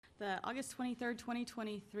the August 23rd,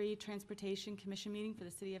 2023 Transportation Commission meeting for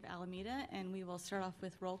the City of Alameda, and we will start off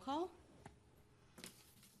with roll call.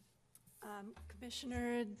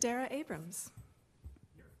 Commissioner Dara Abrams.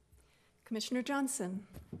 Here. Commissioner Johnson.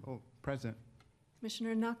 Oh, present.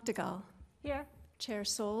 Commissioner Noctegal. Here. Chair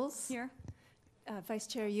Souls. Here. Vice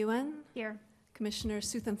Chair Yuen. Here. Commissioner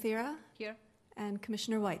Suthanthira. Here. And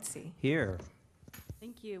Commissioner Whitesey. Here.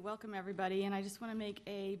 Thank you. Welcome, everybody. And I just want to make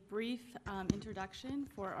a brief introduction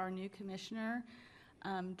for our new commissioner,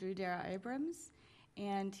 Drew Dara Abrams.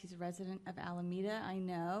 And he's a resident of Alameda, I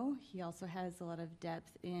know. He also has a lot of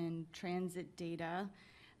depth in transit data,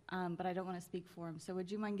 but I don't want to speak for him. So would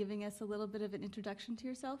you mind giving us a little bit of an introduction to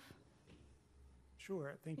yourself?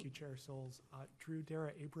 Sure. Thank you, Chair Souls. Drew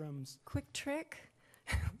Dara Abrams. Quick trick.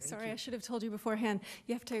 Sorry, I should have told you beforehand.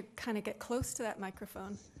 You have to kind of get close to that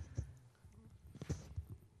microphone.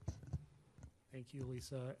 Thank you,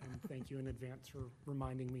 Lisa, and thank you in advance for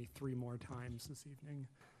reminding me 3 more times this evening.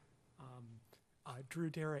 Drew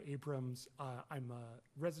Dara Abrams, I'm a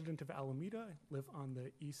resident of Alameda, live on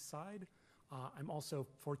the east side. I'm also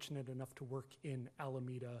fortunate enough to work in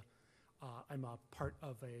Alameda. I'm a part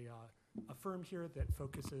of a firm here that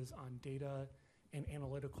focuses on data and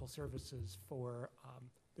analytical services for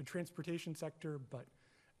the transportation sector, but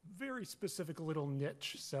very specific little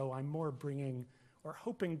niche. So I'm more bringing or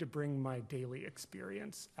hoping to bring my daily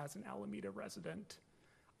experience as an Alameda resident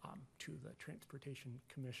to the Transportation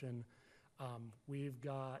Commission. We've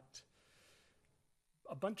got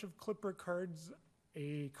a bunch of Clipper cards,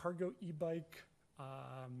 a cargo e-bike,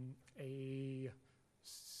 a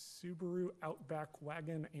Subaru Outback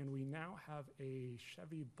wagon, and we now have a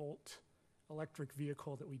Chevy Bolt electric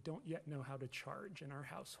vehicle that we don't yet know how to charge in our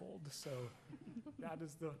household. So that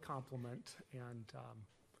is the compliment. And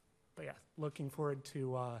but yeah, looking forward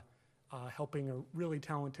to helping a really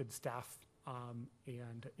talented staff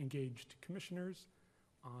and engaged commissioners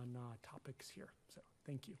on topics here. So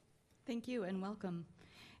thank you. Thank you and welcome.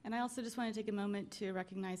 And I also just want to take a moment to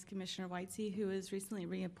recognize Commissioner Whitesey, who is recently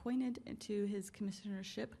reappointed to his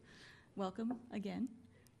commissionership. Welcome again,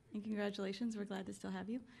 and congratulations. We're glad to still have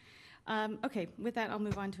you. Okay, with that, I'll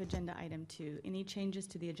move on to agenda item 2. Any changes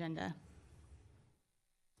to the agenda?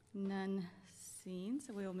 None seen,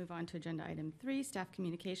 so we will move on to agenda item 3, staff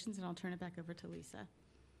communications, and I'll turn it back over to Lisa.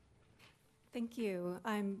 Thank you.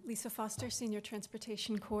 I'm Lisa Foster, Senior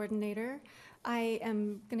Transportation Coordinator. I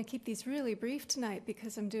am going to keep these really brief tonight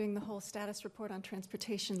because I'm doing the whole status report on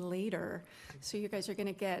transportation later. So you guys are going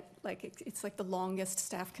to get, it's like the longest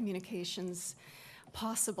staff communications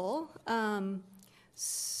possible.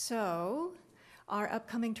 So our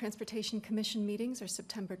upcoming Transportation Commission meetings are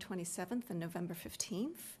September 27th and November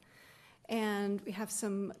 15th. And we have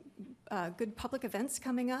some good public events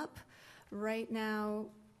coming up. Right now,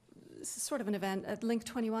 this is sort of an event. Link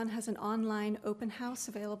 21 has an online open house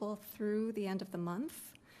available through the end of the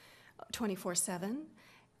month, 24/7.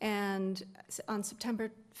 And on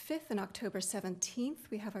September 5th and October 17th,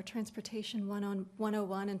 we have our Transportation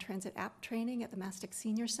 101 and Transit App training at the Mastic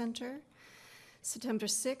Senior Center. September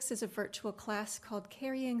 6th is a virtual class called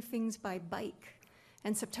Carrying Things by Bike.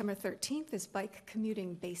 And September 13th is Bike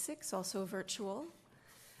Commuting Basics, also virtual.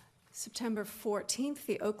 September 14th,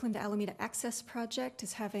 the Oakland Alameda Access Project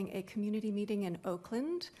is having a community meeting in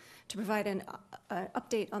Oakland to provide an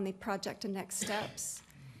update on the project and next steps.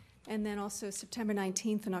 And then also September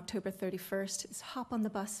 19th and October 31st is Hop on the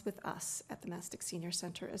Bus with Us at the Mastic Senior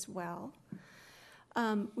Center as well.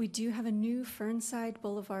 We do have a new Fernside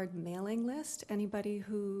Boulevard mailing list. Anybody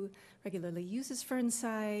who regularly uses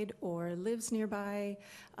Fernside or lives nearby,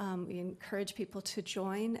 we encourage people to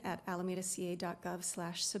join at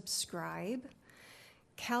alamedaca.gov/subscribe.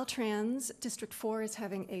 Caltrans District 4 is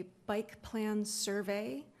having a bike plan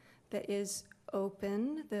survey that is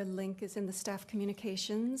open. The link is in the staff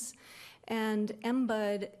communications. And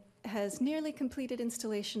MBUD has nearly completed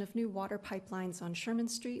installation of new water pipelines on Sherman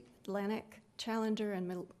Street, Atlantic, Challenger,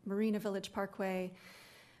 and Marina Village Parkway.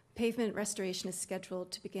 Pavement restoration is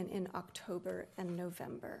scheduled to begin in October and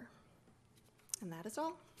November. And that is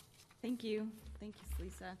all. Thank you. Thank you,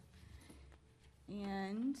 Lisa.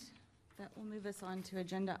 And that will move us on to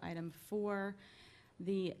agenda item 4,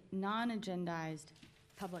 the non-agendized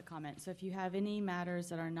public comment. So if you have any matters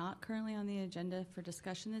that are not currently on the agenda for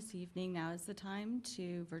discussion this evening, now is the time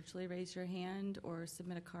to virtually raise your hand or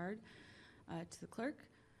submit a card to the clerk.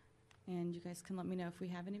 And you guys can let me know if we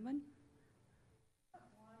have anyone.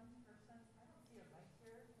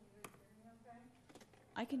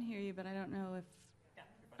 I can hear you, but I don't know if.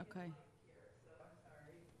 Okay.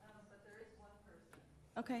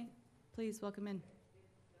 Okay, please welcome in.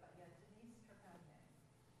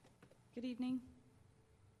 Good evening.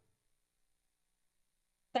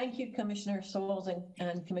 Thank you, Commissioner Souls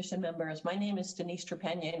and Commission members. My name is Denise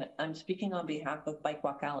Trepanier, and I'm speaking on behalf of Bike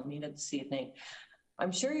Walk Alameda this evening.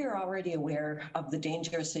 I'm sure you're already aware of the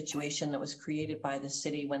dangerous situation that was created by the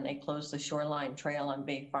city when they closed the Shoreline Trail on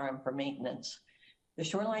Bay Farm for maintenance. The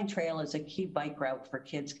Shoreline Trail is a key bike route for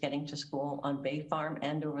kids getting to school on Bay Farm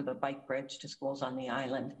and over the bike bridge to schools on the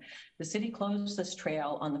island. The city closed this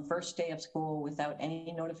trail on the first day of school without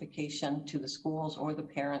any notification to the schools or the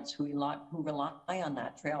parents who rely on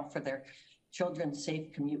that trail for their children's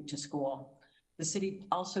safe commute to school. The city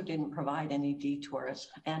also didn't provide any detours,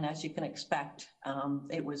 and as you can expect,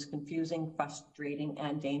 it was confusing, frustrating,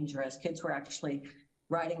 and dangerous. Kids were actually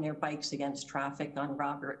riding their bikes against traffic on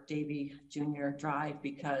Robert Davey Jr. Drive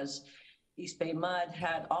because East Bay Mud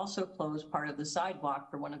had also closed part of the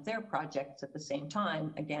sidewalk for one of their projects at the same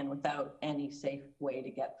time, again, without any safe way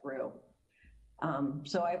to get through.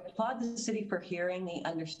 So I applaud the city for hearing the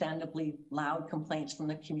understandably loud complaints from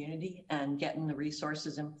the community and getting the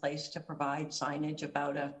resources in place to provide signage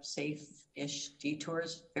about a safe-ish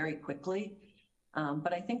detours very quickly.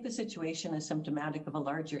 But I think the situation is symptomatic of a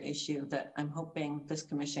larger issue that I'm hoping this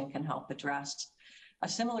commission can help address. A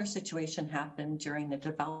similar situation happened during the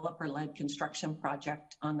developer-led construction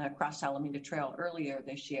project on the Cross Alameda Trail earlier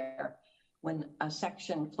this year, when a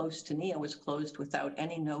section close to NIA was closed without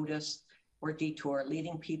any notice or detour,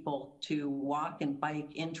 leading people to walk and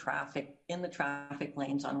bike in the traffic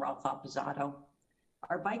lanes on Ralph Appizzado.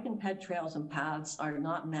 Our bike and ped trails and paths are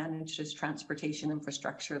not managed as transportation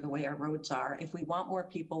infrastructure the way our roads are. If we want more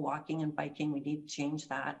people walking and biking, we need to change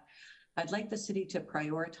that. I'd like the city to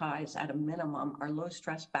prioritize at a minimum our low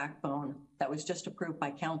stress backbone that was just approved by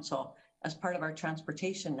council as part of our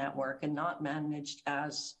transportation network and not managed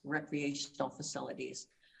as recreational facilities.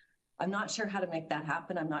 I'm not sure how to make that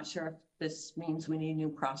happen. I'm not sure if this means we need new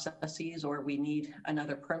processes or we need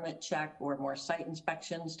another permit check or more site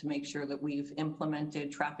inspections to make sure that we've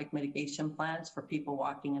implemented traffic mitigation plans for people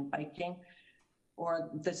walking and biking. Or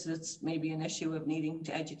this is maybe an issue of needing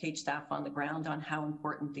to educate staff on the ground on how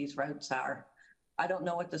important these routes are. I don't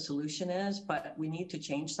know what the solution is, but we need to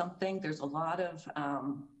change something. There's a lot of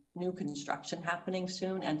new construction happening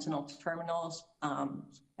soon, Encinal Terminals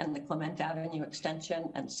and the Clement Avenue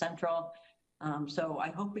Extension and Central. So I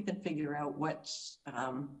hope we can figure out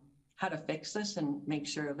how to fix this and make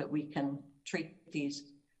sure that we can treat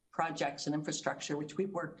these projects and infrastructure, which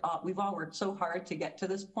we've all worked so hard to get to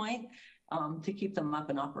this point, to keep them up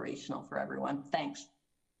and operational for everyone. Thanks.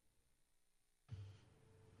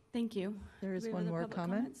 Thank you. There is Do we have one other more public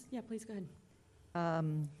comment. comments? Yeah, please go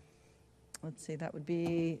ahead. Let's see, that would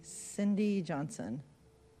be Cindy Johnson.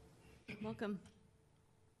 Welcome.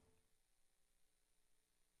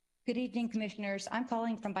 Good evening, Commissioners. I'm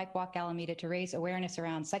calling from Bike Walk Alameda to raise awareness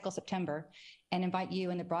around Cycle September and invite you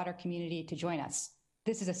and the broader community to join us.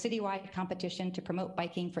 This is a citywide competition to promote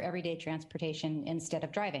biking for everyday transportation instead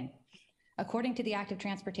of driving. According to the Active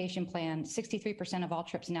Transportation Plan, 63% of all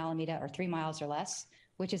trips in Alameda are 3 miles or less,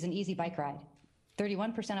 which is an easy bike ride.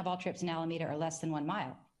 31% of all trips in Alameda are less than 1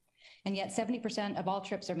 mile. And yet 70% of all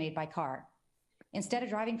trips are made by car. Instead of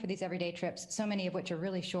driving for these everyday trips, so many of which are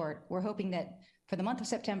really short, we're hoping that for the month of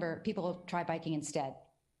September, people will try biking instead.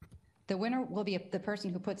 The winner will be the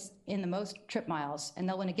person who puts in the most trip miles, and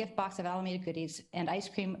they'll win a gift box of Alameda goodies and ice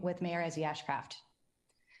cream with Mayor Ezzy Ashcraft.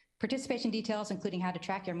 Participation details, including how to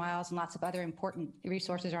track your miles and lots of other important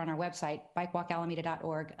resources, are on our website,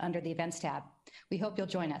 bikewalkalameda.org, under the Events tab. We hope you'll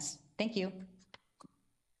join us. Thank you.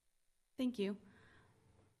 Thank you.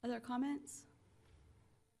 Other comments?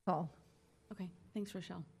 Paul. Okay, thanks,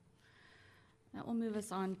 Rochelle. That will move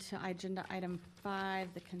us on to agenda item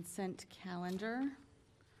 5, the consent calendar.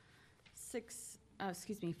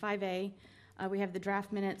 5A, we have the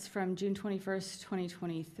draft minutes from June 21st,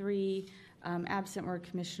 2023. Absent were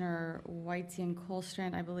Commissioner Whitesy and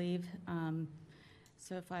Colstrand, I believe.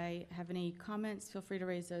 So if I have any comments, feel free to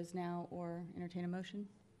raise those now or entertain a motion.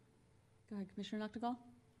 Go ahead, Commissioner Noctegal.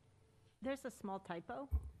 There's a small typo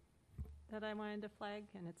that I wanted to flag,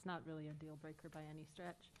 and it's not really a deal breaker by any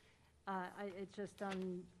stretch. It's just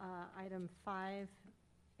on item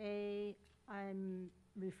 5A, I'm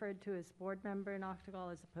referred to as board member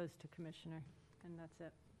Noctegal as opposed to commissioner, and that's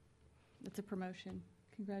it. That's a promotion.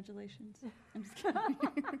 Congratulations. I'm just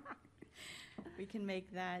kidding. We can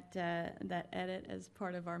make that edit as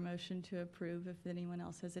part of our motion to approve. If anyone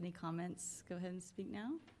else has any comments, go ahead and speak now.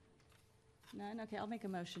 None? Okay, I'll make a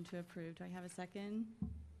motion to approve. Do I have a second?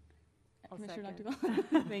 Commissioner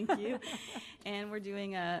Noctegal? Thank you. And we're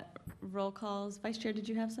doing roll calls. Vice Chair, did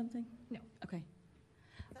you have something? No. Okay.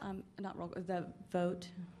 Not roll, the vote.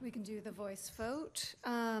 We can do the voice vote.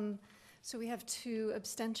 So we have 2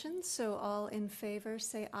 abstentions, so all in favor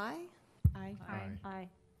say aye. Aye. Aye.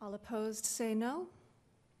 All opposed say no.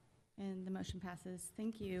 And the motion passes.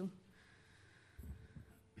 Thank you.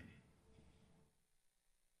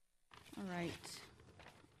 All right.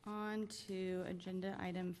 On to agenda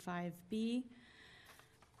item 5B.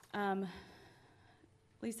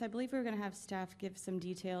 Lisa, I believe we were going to have staff give some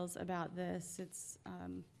details about this. It's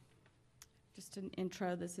just an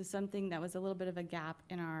intro. This is something that was a little bit of a gap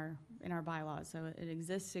in our bylaws. So it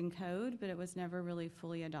exists in code, but it was never really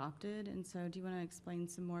fully adopted. And so do you want to explain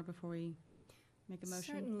some more before we make a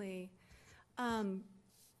motion? Certainly.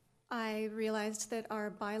 I realized that our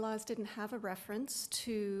bylaws didn't have a reference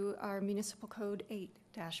to our Municipal Code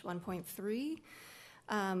 8-1.3,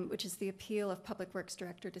 which is the appeal of Public Works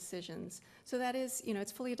Director decisions. So that is,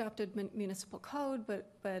 it's fully adopted municipal code,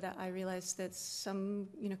 but I realized that some,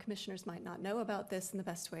 commissioners might not know about this, and the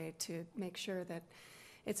best way to make sure that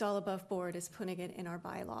it's all above board is putting it in our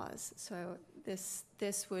bylaws. So this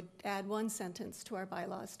would add 1 sentence to our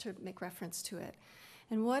bylaws to make reference to it.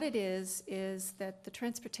 And what it is that the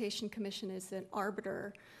Transportation Commission is an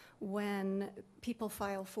arbiter when people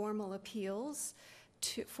file formal appeals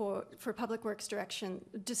for Public Works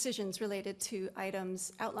decisions related to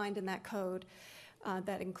items outlined in that code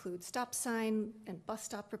that include stop sign and bus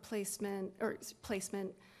stop placement,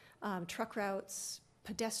 truck routes,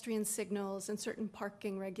 pedestrian signals, and certain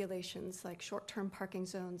parking regulations like short-term parking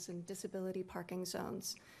zones and disability parking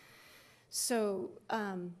zones. So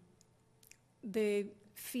the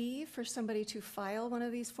fee for somebody to file one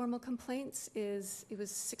of these formal complaints was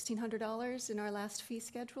 $1,600 in our last fee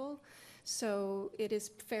schedule. So it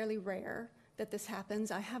is fairly rare that this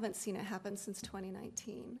happens. I haven't seen it happen since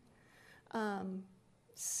 2019.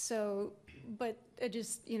 But it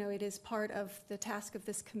just, it is part of the task of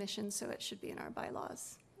this commission, so it should be in our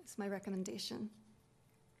bylaws. It's my recommendation.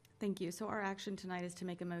 Thank you. So our action tonight is to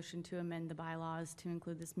make a motion to amend the bylaws to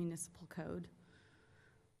include this municipal code.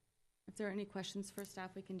 If there are any questions for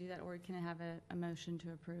staff, we can do that, or we can have a motion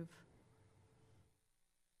to approve.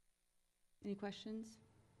 Any questions?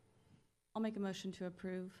 I'll make a motion to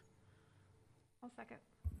approve. I'll second.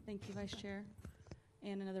 Thank you, Vice Chair.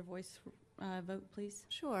 And another voice vote, please.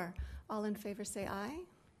 Sure. All in favor say aye.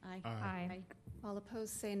 Aye. Aye. All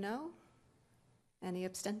opposed say no. Any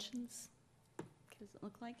abstentions? Doesn't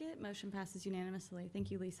look like it. Motion passes unanimously.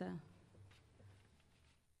 Thank you, Lisa.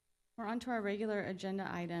 We're on to our regular agenda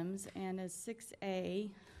items, and as 6A,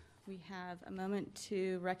 we have a moment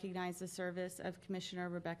to recognize the service of Commissioner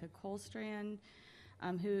Rebecca Colstrand,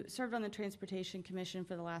 who served on the Transportation Commission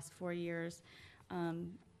for the last 4 years.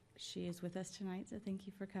 She is with us tonight, so thank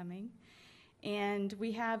you for coming. And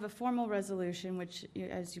we have a formal resolution, which,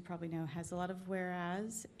 as you probably know, has a lot of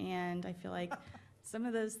whereas, and I feel like some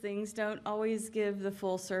of those things don't always give the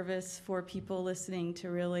full service for people listening to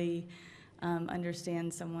really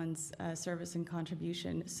understand someone's service and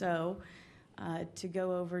contribution. So to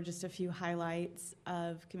go over just a few highlights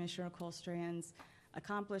of Commissioner Colstrand's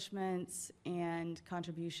accomplishments and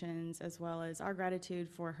contributions, as well as our gratitude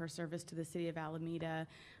for her service to the City of Alameda,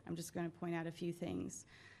 I'm just going to point out a few things.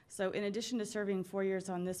 So in addition to serving 4 years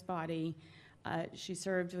on this body, she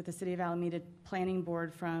served with the City of Alameda Planning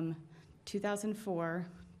Board from 2004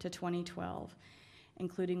 to 2012,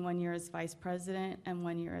 including 1 year as vice president and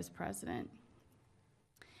 1 year as president.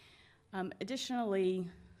 Additionally,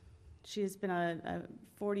 she has been a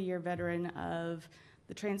 40-year veteran of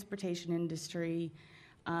the transportation industry,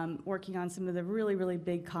 working on some of the really, really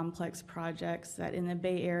big complex projects that in the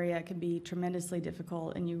Bay Area can be tremendously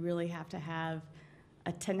difficult, and you really have to have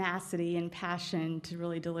a tenacity and passion to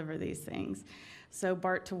really deliver these things. So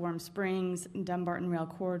BART to Warm Springs, Dumbarton Rail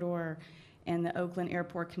Corridor, and the Oakland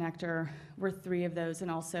Airport Connector were 3 of those, and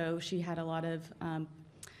also she had a lot of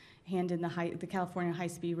hand in the California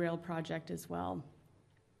High-Speed Rail project as well.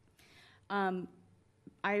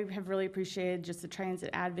 I have really appreciated just the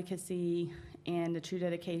transit advocacy and the true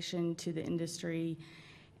dedication to the industry,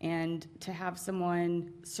 and to have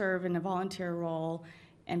someone serve in a volunteer role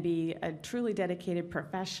and be a truly dedicated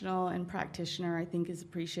professional and practitioner, I think is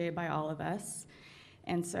appreciated by all of us.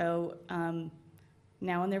 And so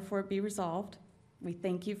now and therefore be resolved, we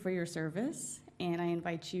thank you for your service, and I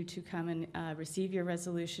invite you to come and receive your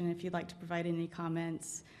resolution. If you'd like to provide any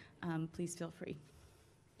comments, please feel free.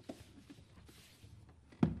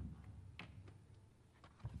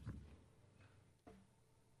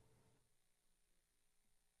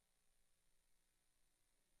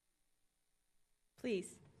 Please.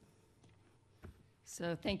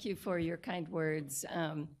 So thank you for your kind words.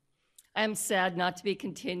 I'm sad not to be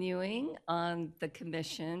continuing on the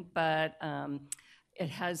commission, but It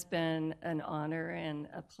has been an honor and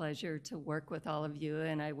a pleasure to work with all of you,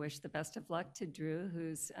 and I wish the best of luck to Drew,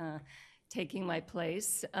 who's taking my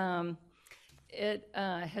place. It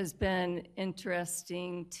has been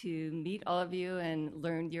interesting to meet all of you and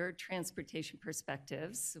learn your transportation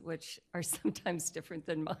perspectives, which are sometimes different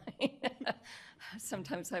than mine.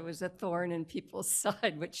 Sometimes I was a thorn in people's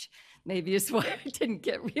side, which maybe is why I didn't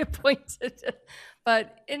get reappointed.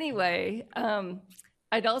 But anyway,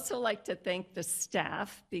 I'd also like to thank the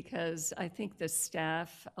staff, because I think the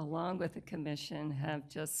staff, along with the commission, have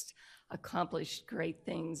just accomplished great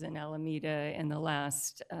things in Alameda in the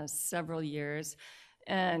last several years.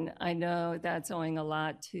 And I know that's owing a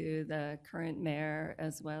lot to the current mayor,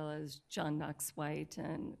 as well as John Knox White,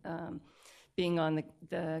 and being on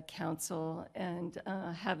the council, and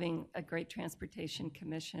having a great transportation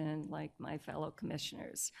commission like my fellow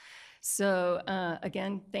commissioners. So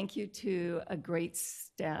again, thank you to a great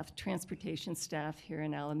staff, transportation staff here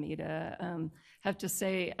in Alameda. Have to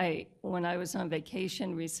say, when I was on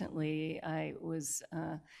vacation recently, I was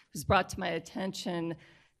brought to my attention,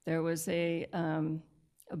 there was a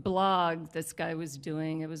blog this guy was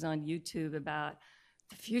doing, it was on YouTube, about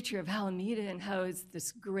the future of Alameda and how it's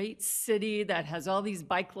this great city that has all these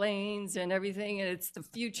bike lanes and everything, and it's the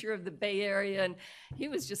future of the Bay Area. And he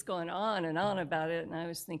was just going on and on about it. And I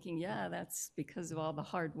was thinking, yeah, that's because of all the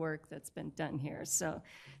hard work that's been done here. So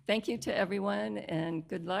thank you to everyone, and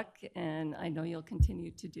good luck. And I know you'll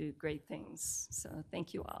continue to do great things. So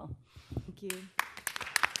thank you all. Thank you.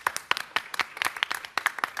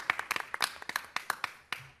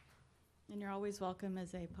 And you're always welcome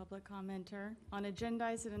as a public commenter on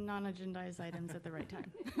agendized and non-agendized items at the right time.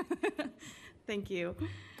 Thank you.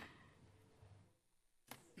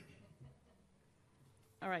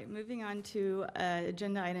 All right, moving on to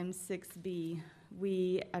agenda item 6B.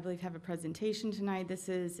 We, I believe, have a presentation tonight. This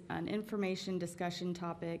is an information discussion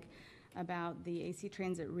topic about the AC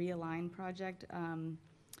Transit Realign project. And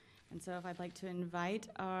so if I'd like to invite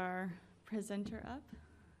our presenter up.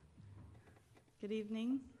 Good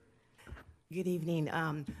evening. Good evening,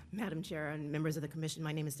 Madam Chair and members of the commission.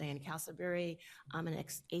 My name is Diane Castleberry. I'm an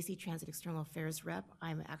AC Transit External Affairs rep.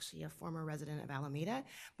 I'm actually a former resident of Alameda,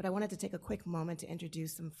 but I wanted to take a quick moment to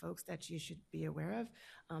introduce some folks that you should be aware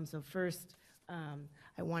of. So first,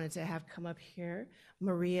 I wanted to have come up here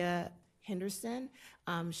Maria Henderson.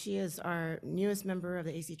 She is our newest member of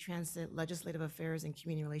the AC Transit Legislative Affairs and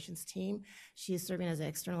Community Relations team. She is serving as an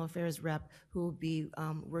external affairs rep who will be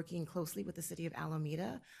working closely with the city of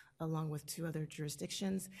Alameda, along with 2 other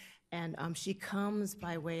jurisdictions. And she comes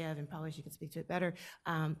by way of, and probably she could speak to it better,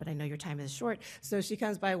 but I know your time is short. So she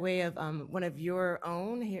comes by way of one of your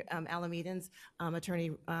own here, Alamedans,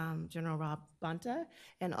 Attorney General Rob Bonta,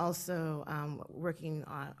 and also working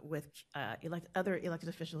with other elected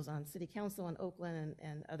officials on city council in Oakland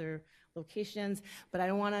and other locations. But I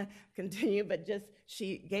don't want to continue, but just,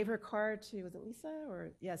 she gave her card to, was it Lisa,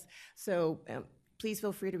 or yes? So please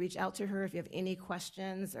feel free to reach out to her if you have any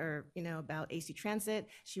questions or, about AC Transit.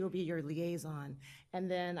 She will be your liaison.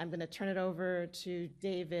 And then I'm going to turn it over to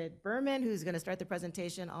David Berman, who's going to start the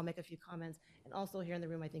presentation. I'll make a few comments. And also here in the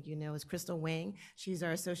room, I think is Crystal Wang. She's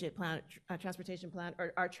our associate transportation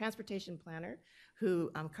planner,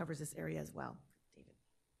 who covers this area as well. David.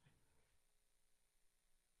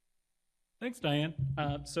 Thanks, Diane.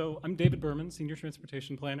 So I'm David Berman, senior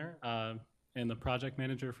transportation planner, and the project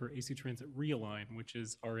manager for AC Transit Realign, which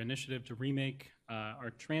is our initiative to remake our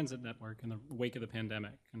transit network in the wake of the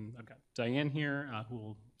pandemic. And I've got Diane here, who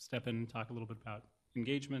will step in and talk a little bit about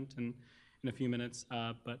engagement in a few minutes,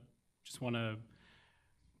 but just want to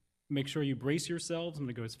make sure you brace yourselves. I'm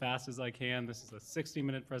going to go as fast as I can. This is a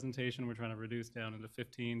 60-minute presentation. We're trying to reduce down into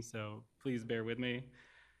 15, so please bear with me.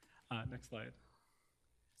 Next slide.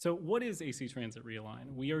 So what is AC Transit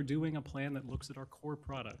Realign? We are doing a plan that looks at our core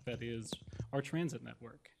product, that is our transit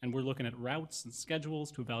network. And we're looking at routes and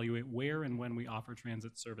schedules to evaluate where and when we offer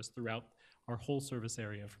transit service throughout our whole service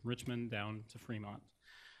area, from Richmond down to Fremont.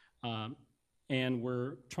 And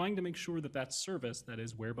we're trying to make sure that that service, that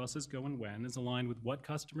is where buses go and when, is aligned with what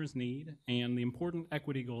customers need and the important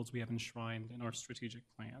equity goals we have enshrined in our strategic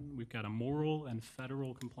plan. We've got a moral and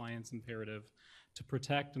federal compliance imperative to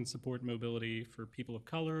protect and support mobility for people of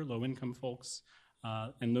color, low-income folks,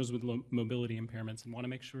 and those with mobility impairments, and want to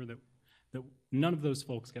make sure that none of those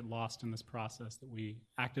folks get lost in this process, that we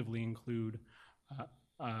actively include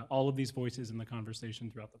all of these voices in the conversation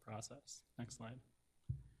throughout the process. Next slide.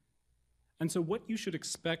 And so what you should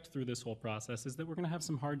expect through this whole process is that we're going to have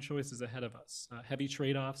some hard choices ahead of us. Heavy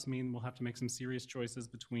trade-offs mean we'll have to make some serious choices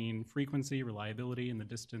between frequency, reliability, and the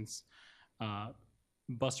distance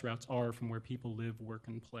bus routes are from where people live, work,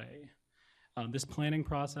 and play. This planning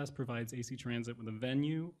process provides AC Transit with a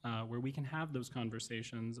venue where we can have those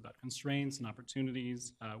conversations about constraints and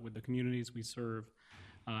opportunities with the communities we serve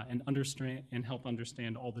and understand and help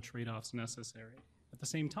understand all the trade-offs necessary. At the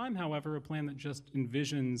same time, however, a plan that just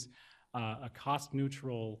envisions a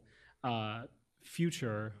cost-neutral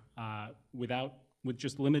future with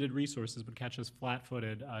just limited resources would catch us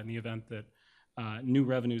flat-footed in the event that new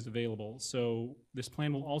revenue is available. So this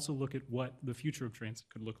plan will also look at what the future of transit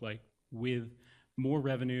could look like with more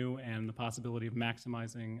revenue and the possibility of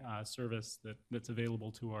maximizing service that's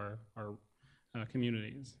available to our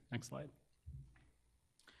communities. Next slide.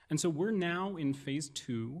 And so we're now in phase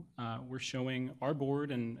 2. We're showing our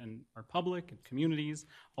board and our public and communities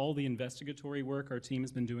all the investigatory work our team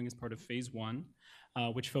has been doing as part of phase 1,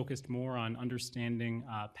 which focused more on understanding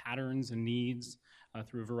patterns and needs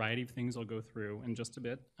through a variety of things I'll go through in just a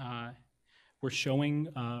bit. We're showing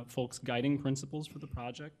folks guiding principles for the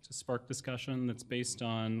project to spark discussion that's based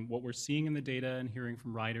on what we're seeing in the data and hearing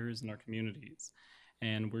from riders in our communities.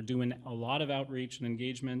 And we're doing a lot of outreach and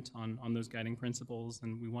engagement on those guiding principles,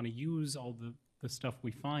 and we want to use all the stuff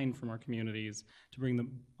we find from our communities to bring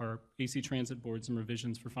our AC Transit board some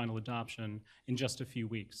revisions for final adoption in just a few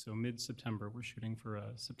weeks. So mid-September, we're shooting for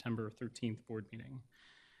a September 13th board meeting.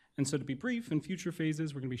 And so to be brief, in future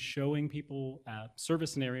phases, we're going to be showing people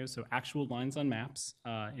service scenarios, so actual lines on maps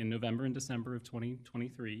in November and December of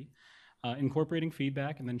 2023, incorporating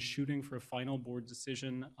feedback, and then shooting for a final board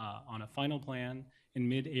decision on a final plan in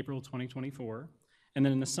mid-April 2024. And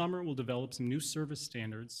then in the summer, we'll develop some new service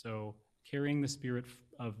standards, so carrying the spirit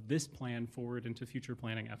of this plan forward into future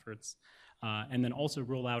planning efforts, and then also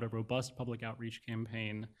roll out a robust public outreach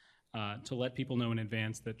campaign to let people know in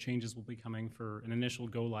advance that changes will be coming for an initial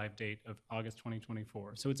go-live date of August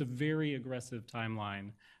 2024. So it's a very aggressive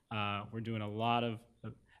timeline. We're doing a lot of,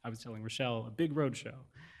 I was telling Rochelle, a big road show.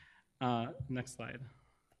 Next slide.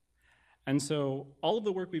 And so all of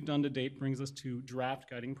the work we've done to date brings us to draft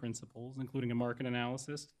guiding principles, including a market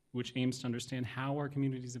analysis, which aims to understand how our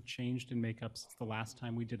communities have changed in makeup since the last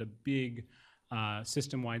time we did a big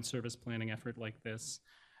system-wide service planning effort like this,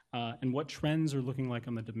 and what trends are looking like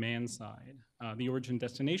on the demand side. The origin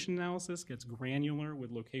destination analysis gets granular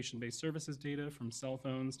with location-based services data from cell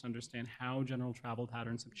phones to understand how general travel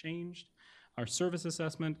patterns have changed. Our service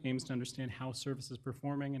assessment aims to understand how service is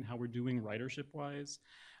performing and how we're doing ridership-wise.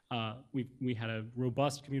 We had a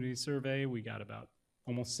robust community survey. We got about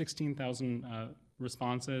almost 16,000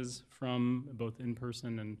 responses from both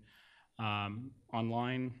in-person and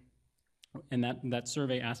online. And that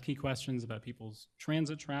survey asked key questions about people's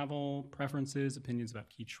transit travel, preferences, opinions about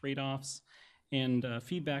key trade-offs, and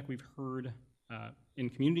feedback we've heard in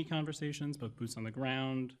community conversations, both boots on the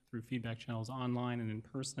ground, through feedback channels online and in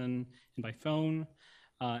person, and by phone.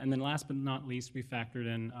 And then last but not least, we factored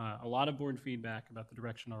in a lot of board feedback about the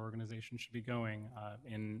direction our organization should be going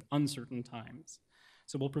in uncertain times.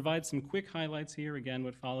 So we'll provide some quick highlights here. Again,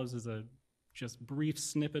 what follows is a just brief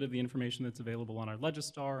snippet of the information that's available on our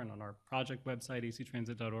Legistar and on our project website,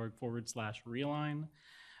 actransit.org/realign.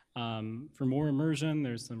 For more immersion,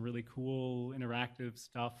 there's some really cool interactive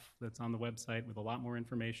stuff that's on the website with a lot more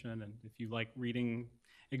information. And if you like reading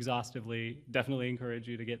exhaustively, definitely encourage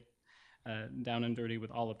you to get down and dirty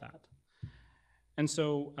with all of that. And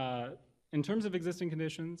so in terms of existing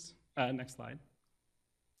conditions, next slide.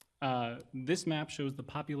 This map shows the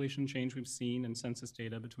population change we've seen in census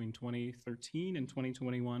data between 2013 and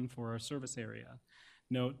 2021 for our service area.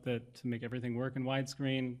 Note that to make everything work in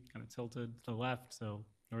widescreen, kind of tilted to the left, so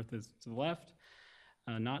north is to the left,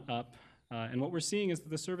 not up. And what we're seeing is that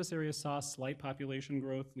the service area saw slight population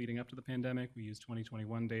growth leading up to the pandemic. We used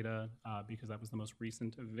 2021 data because that was the most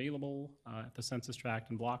recent available at the census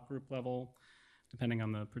tract and block group level, depending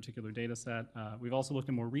on the particular data set. We've also looked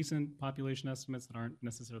at more recent population estimates that aren't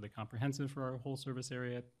necessarily comprehensive for our whole service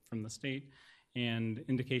area from the state, and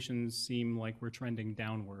indications seem like we're trending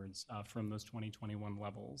downwards from those 2021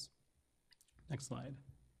 levels. Next slide.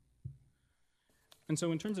 And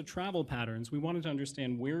so in terms of travel patterns, we wanted to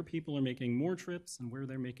understand where people are making more trips and where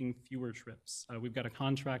they're making fewer trips. We've got a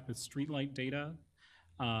contract with Streetlight Data,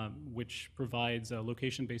 which provides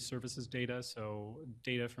location-based services data, so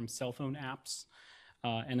data from cell phone apps.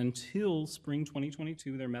 And until spring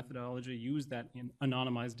 2022, their methodology used that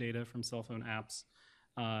anonymized data from cell phone apps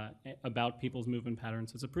about people's movement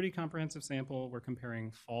patterns. So it's a pretty comprehensive sample. We're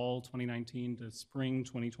comparing fall 2019 to spring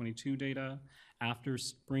 2022 data. After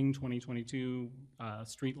spring 2022,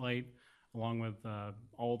 Streetlight, along with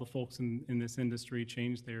all the folks in this industry,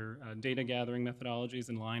 changed their data gathering methodologies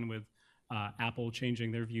in line with Apple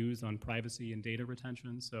changing their views on privacy and data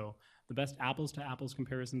retention. So the best apples to apples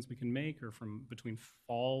comparisons we can make are from between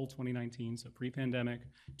fall 2019, so pre-pandemic,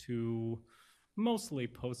 to mostly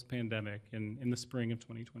post-pandemic in the spring of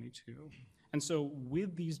 2022. And so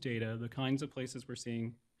with these data, the kinds of places we're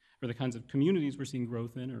seeing, or the kinds of communities we're seeing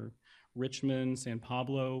growth in are Richmond, San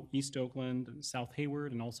Pablo, East Oakland, and South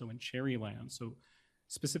Hayward, and also in Cherryland. So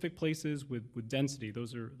specific places with density,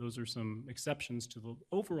 those are some exceptions to the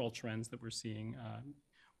overall trends that we're seeing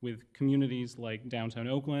with communities like downtown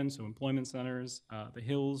Oakland, so employment centers, the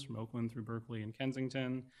hills from Oakland through Berkeley and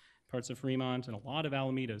Kensington, parts of Fremont, and a lot of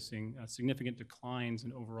Alameda seeing significant declines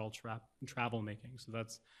in overall travel making. So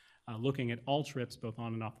that's looking at all trips both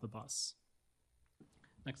on and off the bus.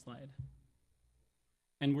 Next slide.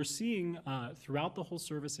 And we're seeing throughout the whole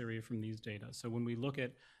service area from these data. So when we look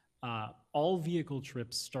at all vehicle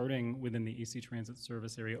trips starting within the AC Transit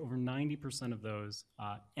service area, over 90% of those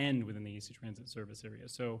end within the AC Transit service area.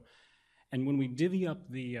 So, and when we divvy up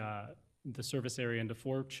the service area into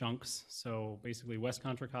 4 chunks, so basically West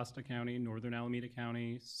Contra Costa County, Northern Alameda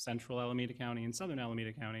County, Central Alameda County, and Southern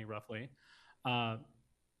Alameda County, roughly,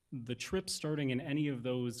 the trips starting in any of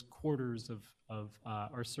those quarters of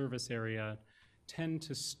our service area tend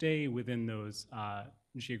to stay within those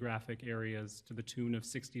geographic areas to the tune of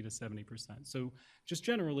 60 to 70%. So just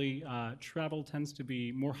generally, travel tends to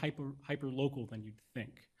be more hyper-local than you'd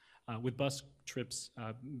think, with bus trips,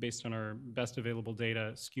 based on our best available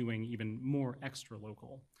data, skewing even more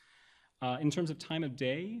extra-local. In terms of time of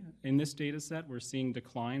day, in this data set, we're seeing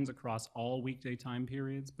declines across all weekday time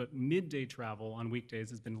periods, but midday travel on weekdays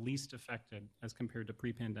has been least affected as compared to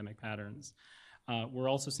pre-pandemic patterns. We're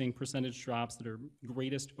also seeing percentage drops that are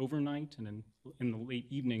greatest overnight and in the late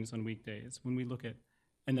evenings on weekdays. When we look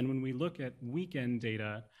at weekend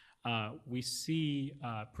data, we see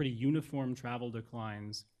pretty uniform travel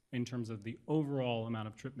declines in terms of the overall amount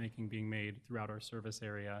of trip making being made throughout our service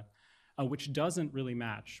area, which doesn't really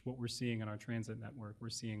match what we're seeing in our transit network. We're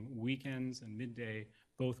seeing weekends and midday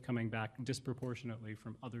both coming back disproportionately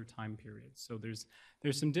from other time periods. So there's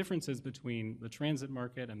some differences between the transit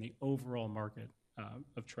market and the overall market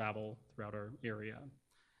of travel throughout our area.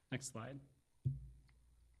 Next slide.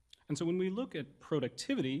 And so when we look at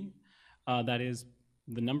productivity, that is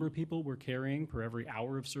the number of people we're carrying per every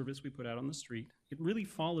hour of service we put out on the street, it really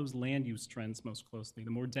follows land use trends most closely.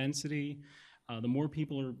 The more density, the more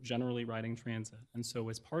people are generally riding transit. And so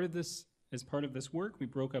as part of this work, we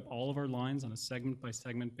broke up all of our lines on a segment by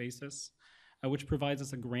segment basis, which provides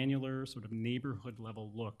us a granular sort of neighborhood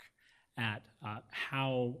level look at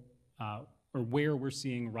how or where we're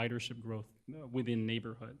seeing ridership growth within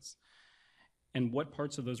neighborhoods, and what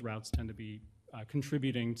parts of those routes tend to be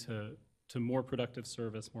contributing to more productive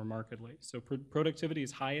service more markedly. So productivity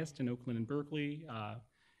is highest in Oakland and Berkeley,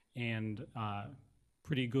 and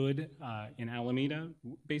pretty good in Alameda.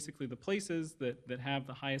 Basically, the places that have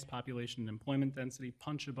the highest population and employment density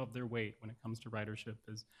punch above their weight when it comes to ridership,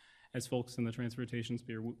 as folks in the transportation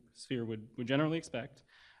sphere would generally expect.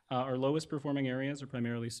 Our lowest performing areas are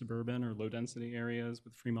primarily suburban or low density areas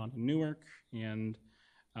with Fremont and Newark, and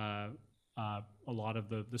a lot of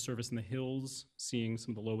the service in the hills seeing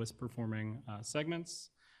some of the lowest performing segments.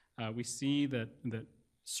 We see that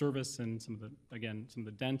service in some of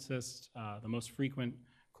the densest, the most frequent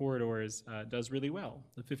corridors does really well.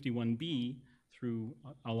 The 51B through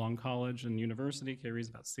along College and University carries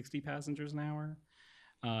about 60 passengers an hour.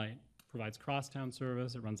 It provides crosstown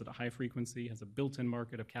service. It runs at a high frequency, has a built-in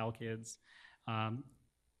market of Cal kids.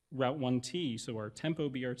 Route 1T, so our Tempo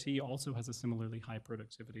BRT, also has a similarly high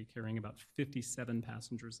productivity, carrying about 57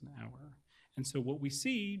 passengers an hour. And so what we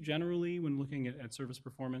see generally when looking at service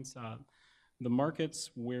performance, the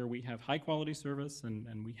markets where we have high quality service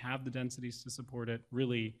and we have the densities to support it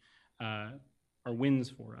really are wins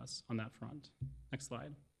for us on that front. Next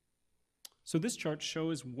slide. So this chart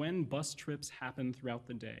shows when bus trips happen throughout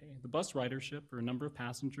the day. The bus ridership, or number of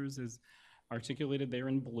passengers, is articulated there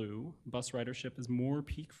in blue. Bus ridership is more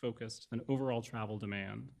peak focused than overall travel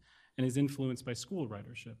demand and is influenced by school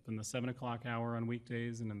ridership in the 7 o'clock hour on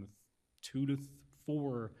weekdays, and in the 2 to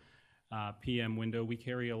 4 p.m. window, we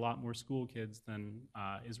carry a lot more school kids than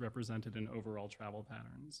is represented in overall travel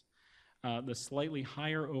patterns. The slightly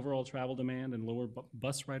higher overall travel demand and lower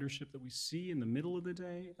bus ridership that we see in the middle of the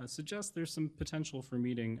day suggests there's some potential for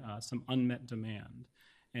meeting some unmet demand.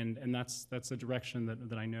 And that's a direction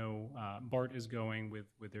that I know BART is going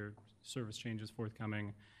with their service changes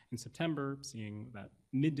forthcoming in September, seeing that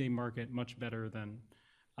midday market much better than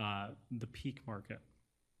the peak market.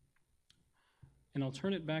 And I'll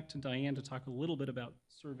turn it back to Diane to talk a little bit about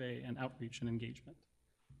survey and outreach and engagement.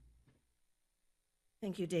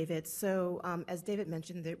 Thank you, David. So as David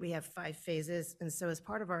mentioned, that we have 5 phases. And so as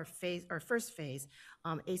part of our first phase,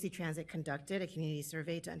 AC Transit conducted a community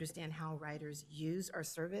survey to understand how riders use our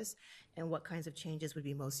service and what kinds of changes would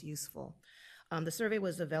be most useful. The survey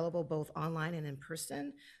was available both online and in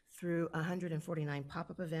person through 149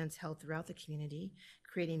 pop-up events held throughout the community,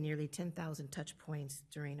 creating nearly 10,000 touch points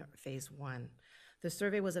during phase 1. The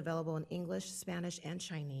survey was available in English, Spanish, and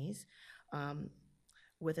Chinese,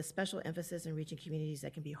 with a special emphasis in reaching communities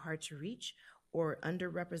that can be hard to reach or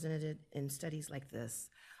underrepresented in studies like this.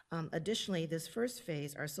 Additionally, this first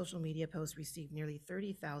phase, our social media post received nearly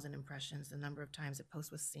 30,000 impressions, the number of times a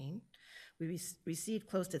post was seen. We received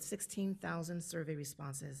close to 16,000 survey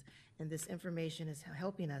responses, and this information is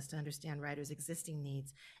helping us to understand riders' existing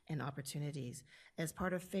needs and opportunities. As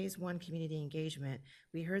part of phase 1 community engagement,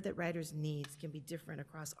 we heard that riders' needs can be different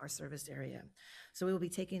across our service area. So we will be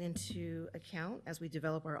taking into account as we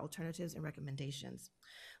develop our alternatives and recommendations.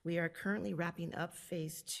 We are currently wrapping up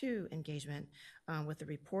phase 2 engagement with a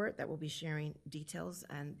report that will be sharing details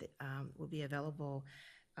and will be available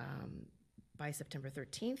by September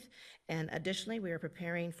 13th. And additionally, we are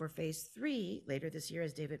preparing for phase 3 later this year,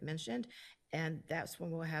 as David mentioned, and that's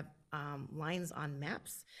when we'll have lines on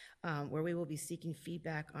maps where we will be seeking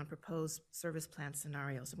feedback on proposed service plan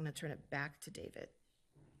scenarios. I'm going to turn it back to David.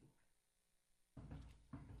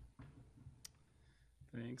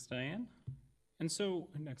 Thanks, Diane. And so,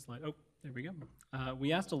 next slide. Oh, there we go.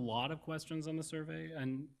 We asked a lot of questions on the survey,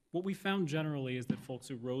 and what we found generally is that folks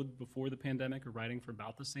who rode before the pandemic are riding for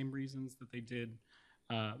about the same reasons that they did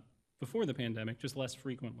before the pandemic, just less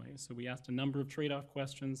frequently. So we asked a number of trade-off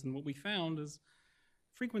questions, and what we found is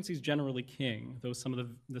frequency is generally king, though some of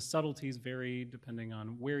the subtleties vary depending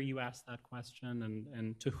on where you ask that question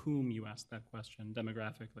and to whom you ask that question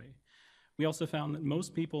demographically. We also found that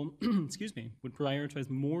most people, excuse me, would prioritize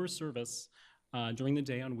more service during the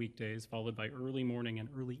day on weekdays, followed by early morning and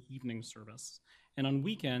early evening service. And on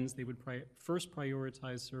weekends, they would first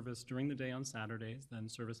prioritize service during the day on Saturdays, then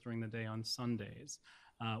service during the day on Sundays,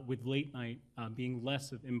 with late night being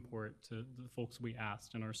less of import to the folks we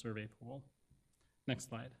asked in our survey pool. Next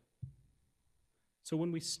slide. So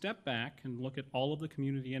when we step back and look at all of the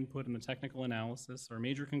community input and the technical analysis, our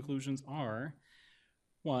major conclusions are,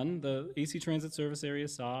 1, the AC Transit service area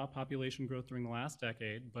saw population growth during the last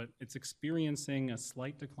decade, but it's experiencing a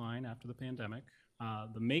slight decline after the pandemic.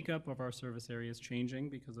 The makeup of our service area is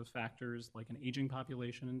changing because of factors like an aging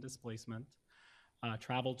population and displacement.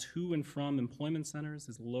 Travel to and from employment centers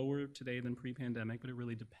is lower today than pre-pandemic, but it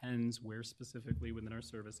really depends where specifically within our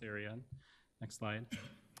service area. Next slide.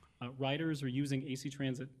 Riders are using AC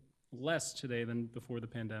Transit less today than before the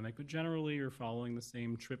pandemic, but generally are following the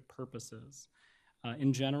same trip purposes.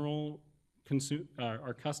 In general,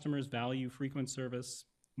 our customers value frequent service,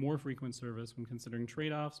 more frequent service when considering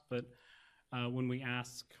trade-offs, but when we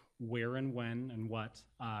ask where and when and what,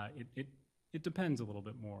 it depends a little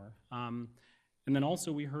bit more. And then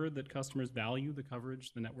also we heard that customers value the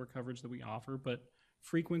coverage, the network coverage that we offer, but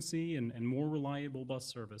frequency and more reliable bus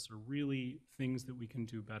service are really things that we can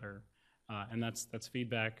do better. And that's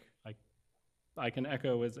feedback I can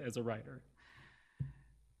echo as a rider.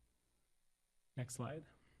 Next slide.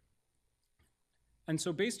 And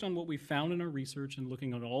so based on what we found in our research and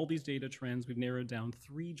looking at all these data trends, we've narrowed down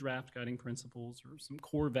 3 draft guiding principles or some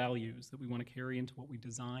core values that we want to carry into what we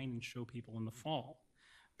design and show people in the fall.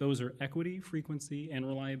 Those are equity, frequency, and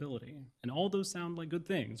reliability. And all those sound like good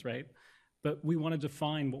things, right? But we want to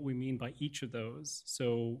define what we mean by each of those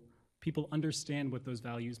so people understand what those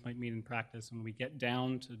values might mean in practice when we get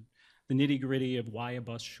down to the nitty-gritty of why a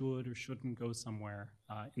bus should or shouldn't go somewhere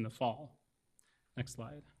in the fall. Next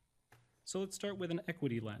slide. So let's start with an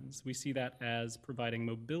equity lens. We see that as providing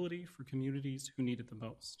mobility for communities who need it the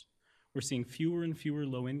most. We're seeing fewer and fewer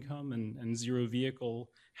low-income and zero-vehicle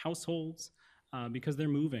households because they're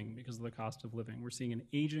moving because of the cost of living. We're seeing an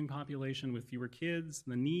aging population with fewer kids,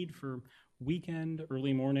 and the need for weekend,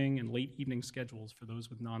 early morning, and late evening schedules for those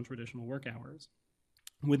with non-traditional work hours.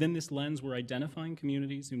 Within this lens, we're identifying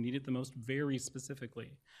communities who need it the most very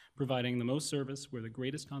specifically, providing the most service where the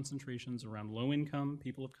greatest concentrations around low income,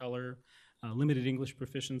 people of color, limited English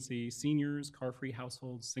proficiency, seniors, car-free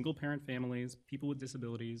households, single-parent families, people with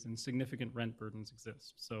disabilities, and significant rent burdens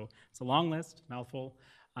exist. So it's a long list, mouthful,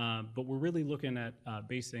 but we're really looking at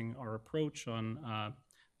basing our approach on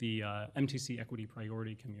the MTC equity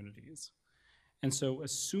priority communities. And so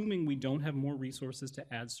assuming we don't have more resources to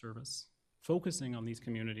add service, focusing on these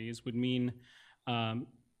communities would mean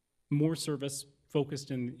more service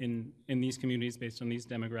focused in these communities based on these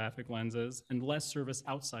demographic lenses and less service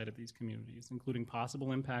outside of these communities, including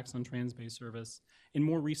possible impacts on trans-based service in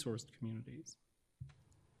more resourced communities.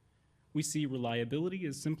 We see reliability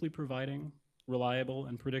as simply providing reliable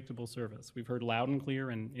and predictable service. We've heard loud and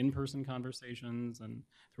clear in in-person conversations and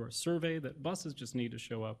through our survey that buses just need to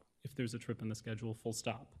show up if there's a trip in the schedule, full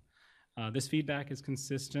stop. This feedback is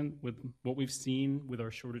consistent with what we've seen with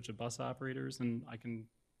our shortage of bus operators, and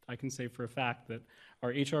I can say for a fact that our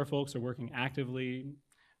HR folks are working actively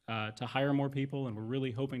to hire more people, and we're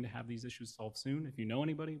really hoping to have these issues solved soon. If you know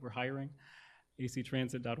anybody, we're hiring,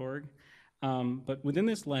 actransit.org. But within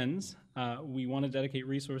this lens, we want to dedicate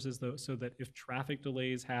resources so that if traffic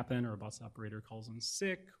delays happen or a bus operator calls in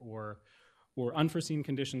sick or unforeseen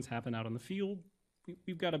conditions happen out on the field,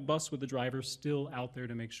 we've got a bus with the driver still out there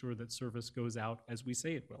to make sure that service goes out as we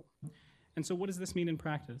say it will. And so what does this mean in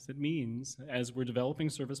practice? It means as we're developing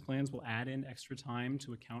service plans, we'll add in extra time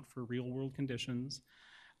to account for real-world conditions.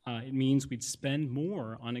 It means we'd spend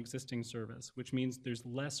more on existing service, which means there's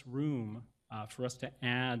less room for us to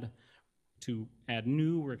add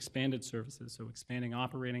new or expanded services, so expanding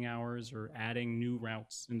operating hours or adding new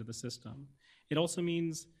routes into the system. It also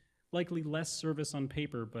means likely less service on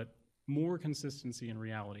paper, but more consistency in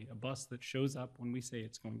reality, a bus that shows up when we say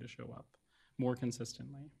it's going to show up more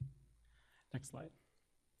consistently. Next slide.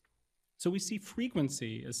 So we see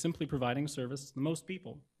frequency as simply providing service to the most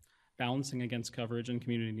people, balancing against coverage and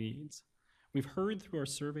community needs. We've heard through our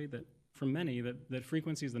survey that from many that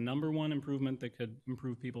frequency is the #1 improvement that could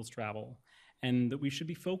improve people's travel, and that we should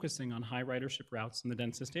be focusing on high ridership routes in the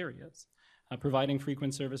densest areas. Providing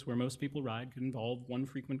frequent service where most people ride could involve one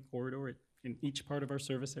frequent corridor in each part of our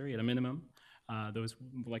service area at a minimum. Those,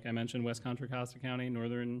 like I mentioned, West Contra Costa County,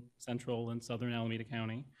 Northern, Central, and Southern Alameda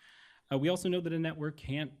County. We also know that a network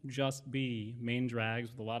can't just be main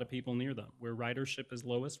drags with a lot of people near them. Where ridership is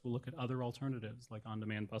lowest, we'll look at other alternatives like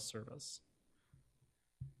on-demand bus service.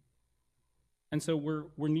 And so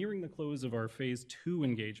we're nearing the close of our phase 2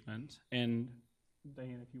 engagement. And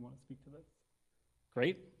Diane, if you want to speak to this.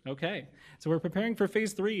 Great, okay. So we're preparing for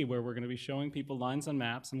phase 3, where we're going to be showing people lines on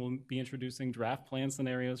maps, and we'll be introducing draft plan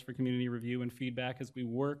scenarios for community review and feedback as we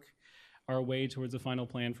work our way towards a final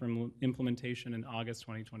plan for implementation in August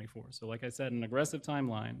 2024. So like I said, an aggressive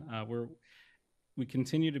timeline. We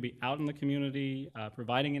continue to be out in the community,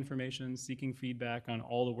 providing information, seeking feedback on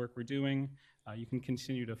all the work we're doing. You can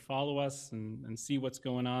continue to follow us and see what's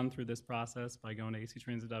going on through this process by going to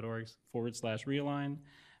actransit.org/realign.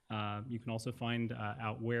 You can also find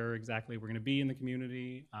out where exactly we're going to be in the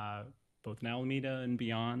community, both in Alameda and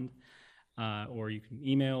beyond. Or you can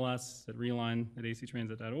email us at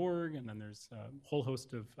realign@actransit.org, and then there's a whole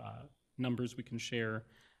host of numbers we can share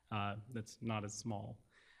that's not as small.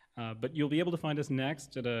 But you'll be able to find us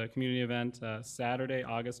next at a community event Saturday,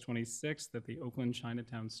 August 26th at the Oakland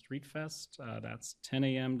Chinatown Street Fest. That's 10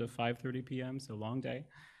 a.m. to 5:30 p.m., so long day.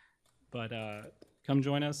 But come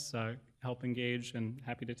join us, help engage, and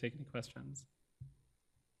happy to take any questions.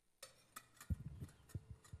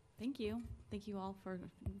 Thank you. Thank you all for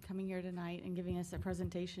coming here tonight and giving us a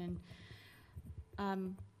presentation.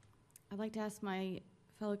 I'd like to ask my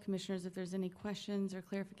fellow commissioners if there's any questions or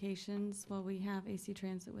clarifications while we have AC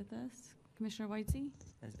Transit with us. Commissioner Whitesey?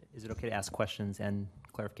 Is it okay to ask questions and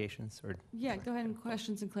clarifications? Or Yeah, go ahead and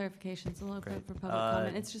questions and clarifications. We'll open up for public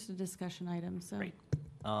comment. It's just a discussion item, so. Great.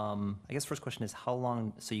 I guess first question is how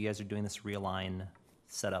long, so you guys are doing this Realign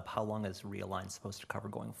setup, how long is Realign supposed to cover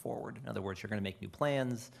going forward? In other words, you're going to make new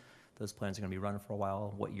plans. Those plans are going to be running for a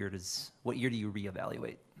while. What year do you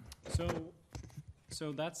reevaluate?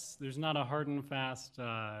 So there's not a hard and fast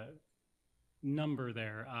number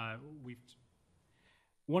there.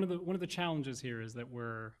 One of the challenges here is that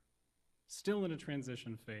we're still in a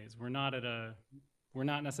transition phase. We're not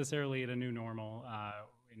necessarily at a new normal.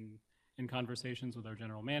 In conversations with our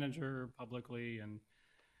general manager publicly and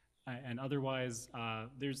otherwise,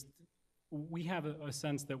 we have a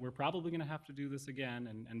sense that we're probably going to have to do this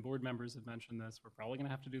again, and board members have mentioned this. We're probably going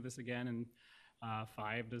to have to do this again in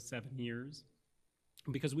 5 to 7 years,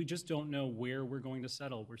 because we just don't know where we're going to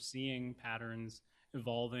settle. We're seeing patterns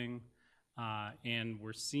evolving, and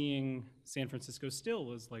we're seeing San Francisco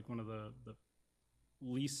still as like one of the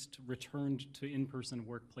least returned to in-person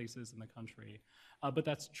workplaces in the country, but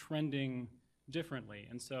that's trending differently.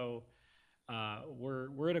 And so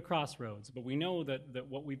we're at a crossroads, but we know that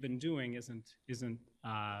what we've been doing isn't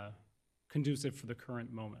conducive for the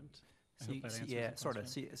current moment. Yeah, sort of.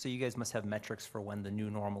 So you guys must have metrics for when the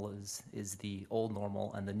new normal is the old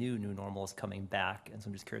normal and the new normal is coming back. And so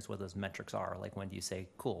I'm just curious what those metrics are. Like, when do you say,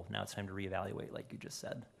 cool, now it's time to reevaluate, like you just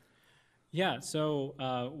said? Yeah, so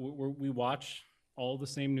we watch all the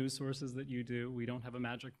same news sources that you do. We don't have a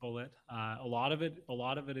magic bullet. A lot of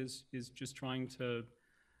it is just trying to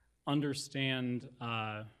understand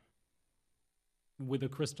with a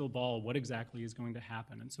crystal ball what exactly is going to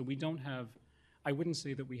happen. And so we don't have, I wouldn't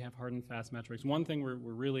say that we have hard and fast metrics. One thing we're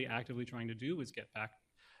really actively trying to do is get back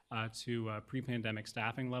to pre-pandemic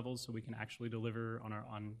staffing levels so we can actually deliver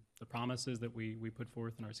on the promises that we put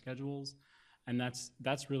forth in our schedules. And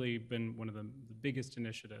that's really been one of the biggest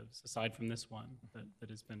initiatives, aside from this one, that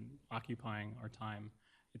has been occupying our time.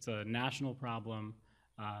 It's a national problem,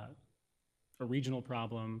 a regional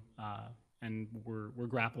problem, and we're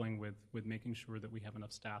grappling with making sure that we have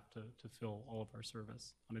enough staff to fill all of our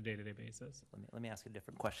service on a day-to-day basis. Let me ask a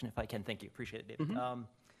different question if I can. Thank you. Appreciate it, David.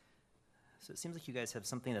 So it seems like you guys have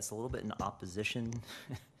something that's a little bit in opposition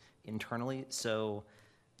internally. So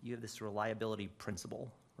you have this reliability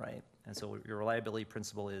principle, right? And so your reliability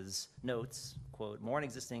principle is notes, quote, more on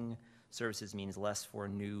existing services means less for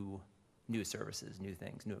new services, new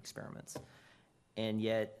things, new experiments. And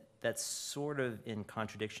yet that's sort of in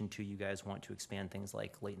contradiction to you guys want to expand things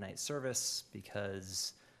like late night service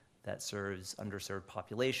because that serves underserved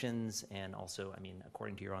populations. And also, I mean,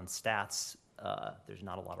 according to your own stats, there's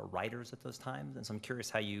not a lot of riders at those times. And so I'm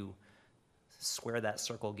curious how you square that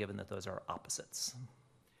circle given that those are opposites.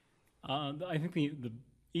 I think the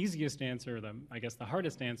easiest answer, I guess the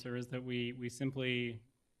hardest answer, is that we simply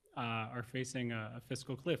are facing a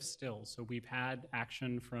fiscal cliff still. So we've had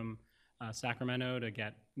action from Sacramento to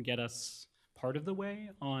get us part of the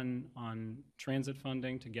way on transit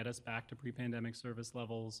funding to get us back to pre-pandemic service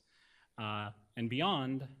levels and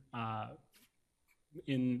beyond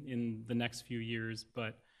in the next few years.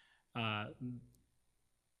 But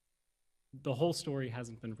the whole story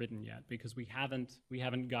hasn't been written yet because we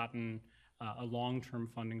haven't gotten a long-term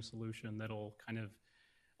funding solution that'll kind of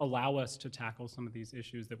allow us to tackle some of these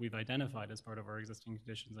issues that we've identified as part of our existing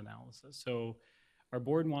conditions analysis. So our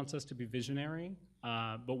board wants us to be visionary,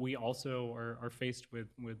 but we also are faced with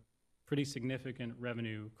pretty significant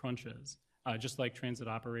revenue crunches, just like transit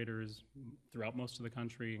operators throughout most of the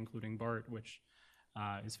country, including BART, which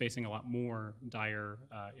is facing a lot more dire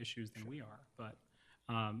issues than we are. But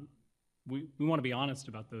we want to be honest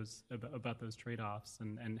about those trade-offs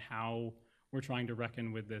and how we're trying to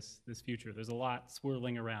reckon with this future. There's a lot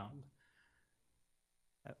swirling around.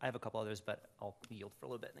 I have a couple others, but I'll yield for a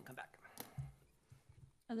little bit and then come back.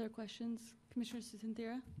 Other questions? Commissioner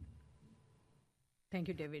Susan-Thera? Thank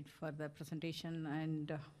you, David, for the presentation.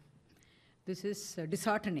 And this is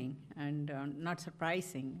disheartening and not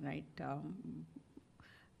surprising, right?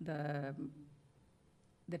 The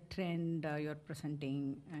trend you're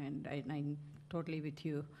presenting, and I'm totally with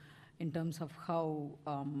you in terms of how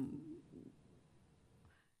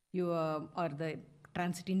you or the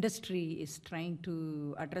transit industry is trying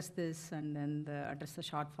to address this and then address the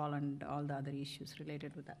shortfall and all the other issues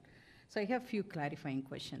related with that. So I have a few clarifying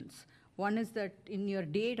questions. One is that in your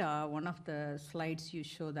data, one of the slides you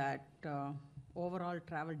show that overall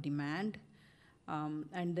travel demand,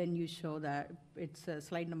 and then you show that it's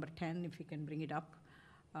slide number 10, if you can bring it up.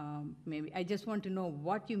 Maybe I just want to know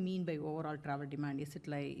what you mean by overall travel demand. Is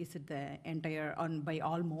it the entire by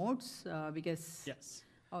all modes? Because yes.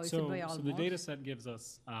 Oh, is so it by all the modes? data set gives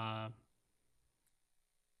us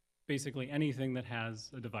basically anything that has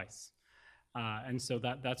a device, and so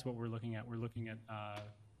that's what we're looking at. We're looking at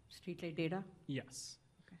streetlight data. Yes.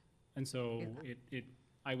 Okay. And so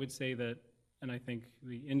I would say that, and I think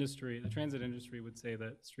the transit industry would say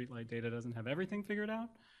that streetlight data doesn't have everything figured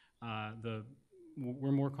out.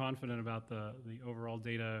 We're more confident about the overall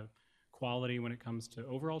data quality when it comes to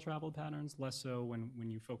overall travel patterns, less so when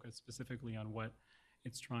you focus specifically on what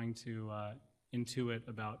it's trying to intuit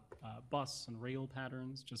about bus and rail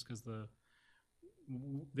patterns, just because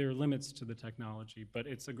there are limits to the technology. But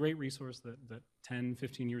it's a great resource that 10,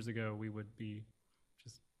 15 years ago we would be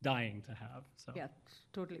just dying to have. So. Yeah,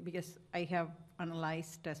 totally, because I have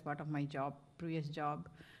analyzed as part of my previous job,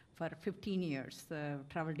 for 15 years, the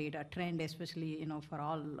travel data trend, especially, for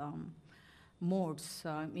all modes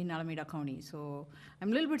in Alameda County. So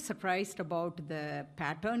I'm a little bit surprised about the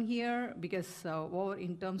pattern here because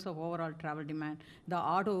in terms of overall travel demand, the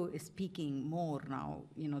auto is peaking more now.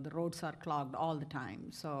 The roads are clogged all the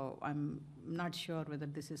time. So I'm not sure whether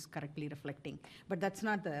this is correctly reflecting, but that's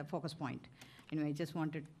not the focus point. Anyway, I just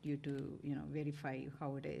wanted you to, verify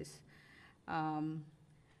how it is.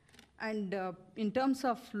 And in terms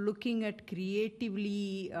of looking at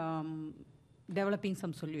creatively developing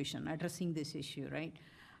some solution, addressing this issue, right?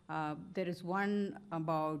 There is one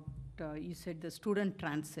about, you said the student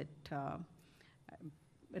transit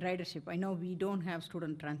ridership. I know we don't have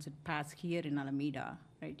student transit pass here in Alameda,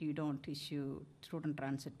 right? You don't issue student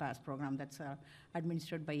transit pass program that's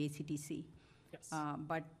administered by ACTC. Yes.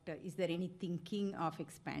 But is there any thinking of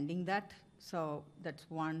expanding that? So that's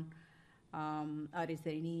one. or is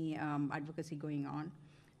there any advocacy going on?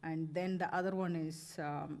 And then the other one is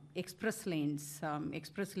express lanes.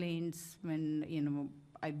 Express lanes, when,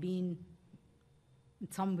 I've been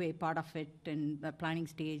in some way part of it in the planning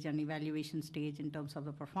stage and evaluation stage in terms of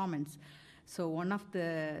the performance. So one of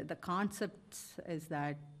the concepts is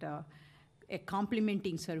that a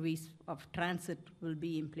complementing service of transit will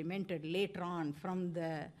be implemented later on from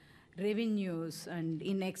the revenues and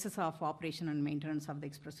in excess of operation and maintenance of the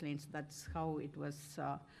express lanes. That's how it was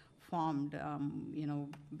formed,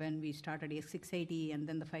 when we started A680 and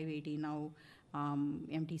then the 580. Now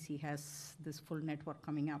MTC has this full network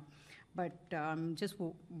coming up. But just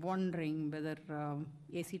wondering whether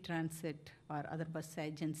AC Transit or other bus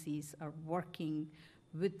agencies are working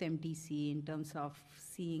with MTC in terms of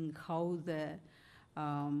seeing how the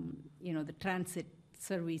transit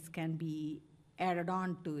service can be added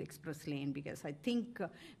on to express lane, because I think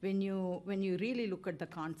when you really look at the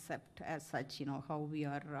concept as such, how we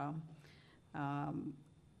are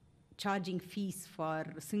charging fees for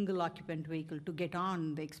a single occupant vehicle to get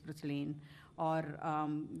on the express lane, or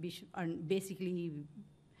basically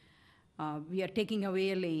we are taking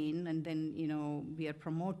away a lane and then we are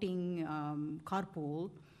promoting carpool,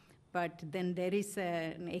 but then there is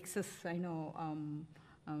an excess. I know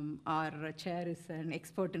our chair is an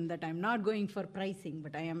expert in that. I'm not going for pricing,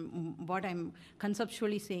 but what I'm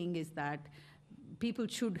conceptually saying is that people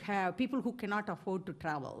who cannot afford to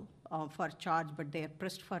travel for charge, but they are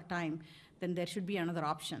pressed for time, then there should be another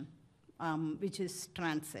option, which is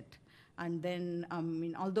transit. And then,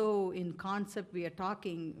 although in concept we are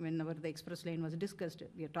talking, whenever the express lane was discussed,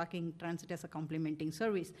 we are talking transit as a complementing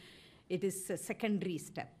service. It is a secondary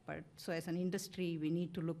step. But so as an industry, we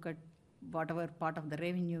need to look at whatever part of the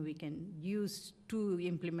revenue we can use to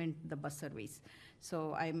implement the bus service.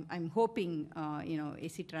 So I'm hoping,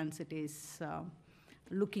 AC Transit is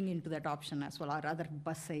looking into that option as well, or other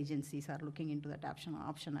bus agencies are looking into that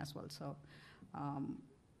option as well. So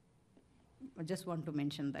I just want to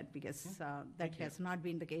mention that, because that has not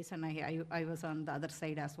been the case, and I was on the other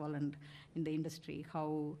side as well, and in the industry,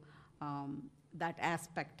 how that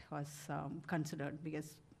aspect was considered,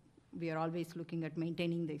 because we are always looking at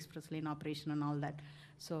maintaining the express lane operation and all that.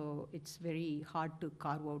 So it's very hard to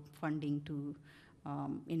carve out funding to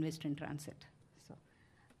invest in transit. So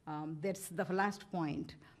that's the last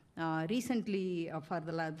point. Recently, for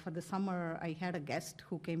the summer, I had a guest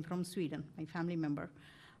who came from Sweden, my family member,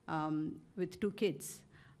 with 2 kids.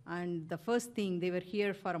 And the first thing, they were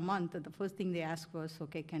here for a month, and the first thing they asked was,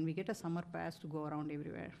 okay, can we get a summer pass to go around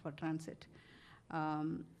everywhere for transit?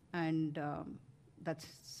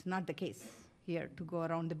 That's not the case here, to go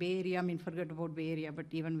around the Bay Area. Forget about Bay Area, but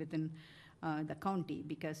even within the county,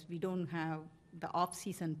 because we don't have the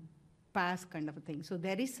off-season pass kind of a thing. So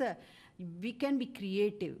we can be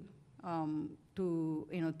creative to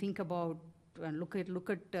think about and look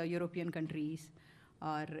at European countries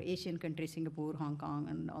or Asian countries, Singapore, Hong Kong,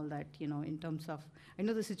 and all that. In terms of, I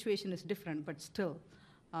know the situation is different, but still,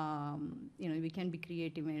 we can be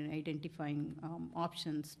creative in identifying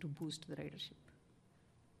options to boost the ridership.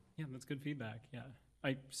 Yeah, that's good feedback.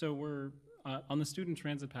 Yeah, so we're on the student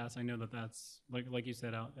transit pass. I know that's like you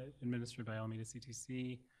said, administered by Alameda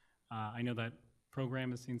CTC. I know that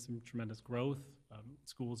program has seen some tremendous growth.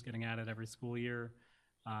 Schools getting added every school year,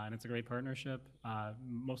 and it's a great partnership.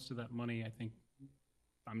 Most of that money, I think,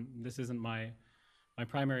 this isn't my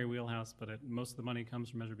primary wheelhouse, but most of the money comes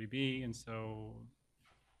from Measure BB, and so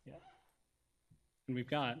yeah.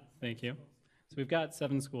 And thank you. So we've got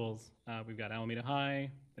 7 schools. We've got Alameda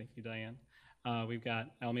High. Thank you, Diane. We've got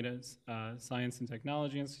Alameda Science and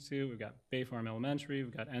Technology Institute. We've got Bay Farm Elementary.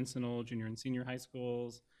 We've got Encinal Junior and Senior High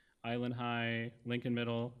Schools, Island High, Lincoln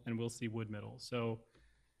Middle, and we'll see Wood Middle. So,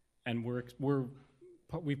 and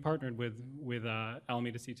we've partnered with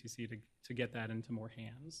Alameda CTC to get that into more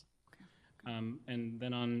hands. Okay. And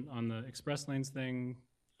then on the express lanes thing,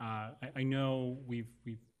 I know we've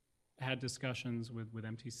had discussions with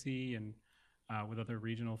MTC and with other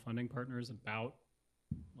regional funding partners about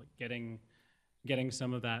getting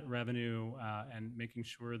some of that revenue and making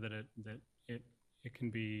sure that it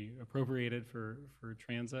can be appropriated for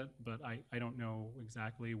transit, but I don't know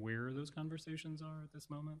exactly where those conversations are at this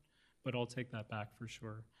moment, but I'll take that back for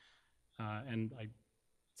sure. And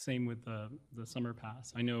same with the summer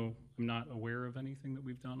pass. I know I'm not aware of anything that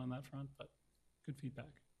we've done on that front, but good feedback.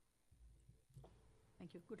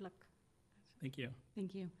 Thank you. Good luck. Thank you.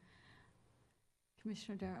 Thank you.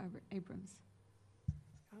 Commissioner Dara Abrams.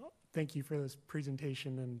 Thank you for this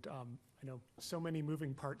presentation, and I know so many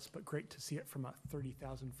moving parts, but great to see it from a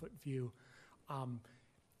 30,000-foot view.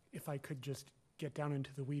 If I could just get down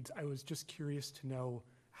into the weeds, I was just curious to know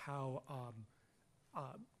how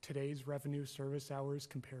today's revenue service hours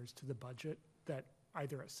compares to the budget, that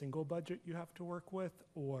either a single budget you have to work with,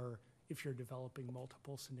 or if you're developing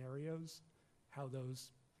multiple scenarios, how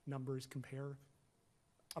those numbers compare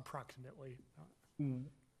approximately.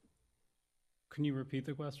 Can you repeat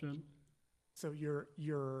the question So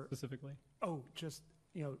you're specifically? Oh, just,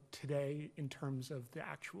 today in terms of the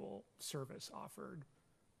actual service offered,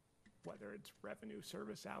 whether it's revenue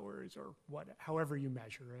service hours or however you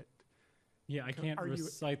measure it. Yeah, I can't Are you-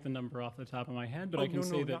 recite the number off the top of my head, but Oh, I can no,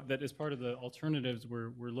 say no, that, not- that as part of the alternatives, we're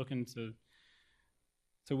looking to,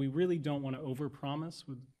 so we really don't want to overpromise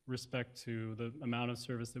with respect to the amount of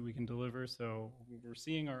service that we can deliver. So we're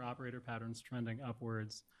seeing our operator patterns trending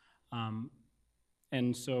upwards.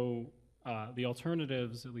 And so the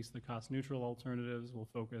alternatives, at least the cost-neutral alternatives, will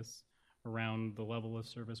focus around the level of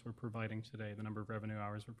service we're providing today, the number of revenue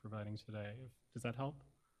hours we're providing today. Does that help?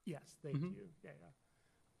 Yes, thank you. Yeah.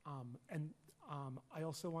 I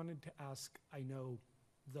also wanted to ask, I know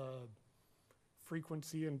the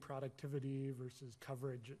frequency and productivity versus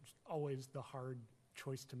coverage is always the hard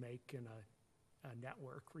choice to make in a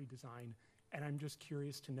network redesign. And I'm just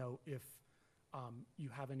curious to know if you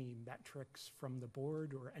have any metrics from the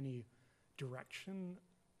board or any direction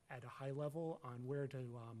at a high level on where to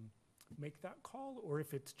make that call, or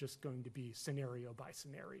if it's just going to be scenario by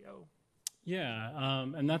scenario. Yeah,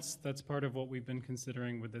 and that's part of what we've been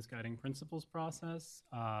considering with this guiding principles process.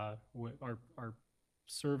 Our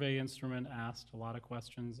survey instrument asked a lot of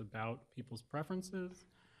questions about people's preferences,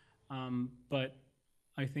 but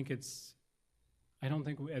I don't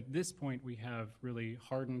think at this point we have really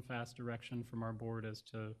hard and fast direction from our board as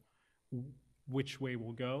to which way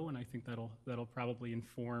we'll go, and I think that'll probably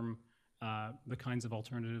inform the kinds of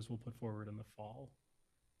alternatives we'll put forward in the fall.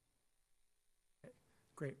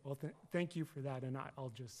 Great. Well, thank you for that. And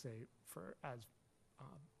I'll just say,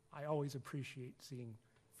 I always appreciate seeing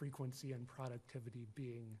frequency and productivity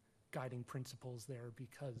being guiding principles there,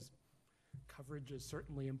 because coverage is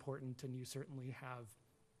certainly important, and you certainly have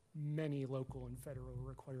many local and federal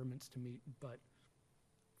requirements to meet, but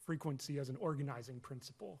frequency as an organizing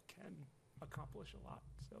principle can accomplish a lot.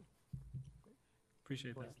 So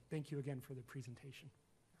Appreciate that. thank you again for the presentation.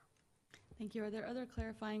 Thank you. Are there other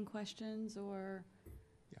clarifying questions or?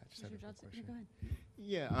 Yeah, I just have a quick Johnson? question.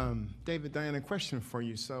 Yeah, go ahead. Yeah, David, Diana, question for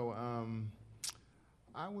you. So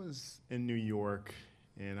I was in New York,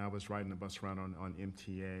 and I was riding the bus around on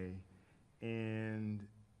MTA, and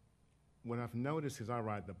what I've noticed, because I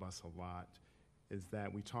ride the bus a lot, is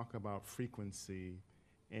that we talk about frequency,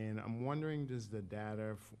 and I'm wondering, does the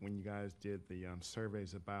data, when you guys did the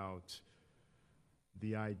surveys about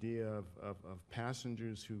the idea of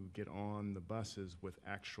passengers who get on the buses with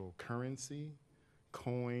actual currency,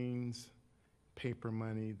 coins, paper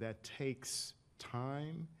money, that takes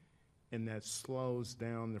time and that slows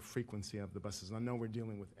down the frequency of the buses. I know we're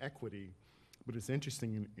dealing with equity, but it's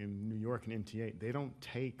interesting in New York and MTA, they don't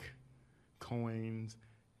take coins,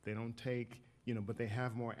 they don't take, but they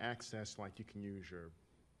have more access, like you can use your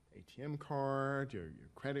ATM card, your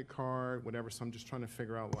credit card, whatever. So I'm just trying to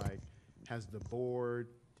figure out, like, has the board,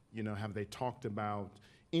 have they talked about,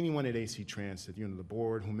 anyone at AC Transit, the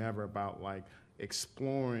board, whomever, about like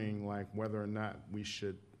exploring like whether or not we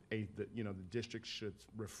should, the district should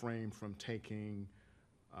refrain from taking,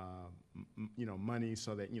 money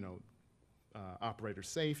so that, operator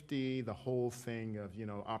safety, the whole thing of,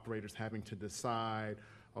 operators having to decide,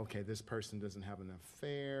 okay, this person doesn't have enough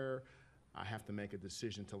fare, I have to make a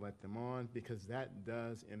decision to let them on, because that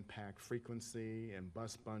does impact frequency and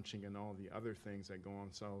bus bunching and all the other things that go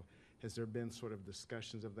on. So has there been sort of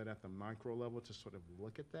discussions of that at the micro level to sort of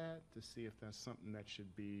look at that, to see if that's something that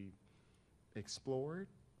should be explored?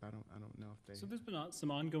 I don't know if they. So there's been some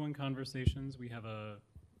ongoing conversations. We have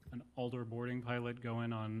an Alder boarding pilot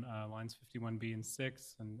going on lines 51B and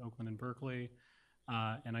 6 in Oakland and Berkeley.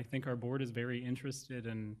 And I think our board is very interested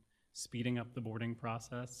in speeding up the boarding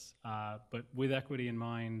process. But with equity in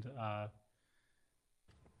mind,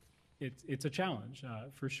 it's a challenge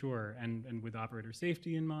for sure. And with operator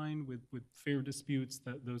safety in mind, with fare disputes,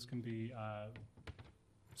 those can be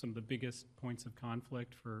some of the biggest points of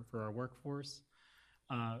conflict for our workforce.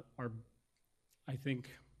 I think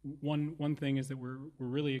one thing is that we're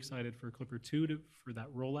really excited for Clipper 2 for that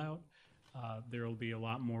rollout. There will be a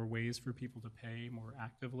lot more ways for people to pay more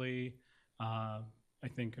actively. I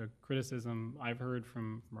think a criticism I've heard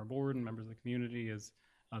from our board and members of the community is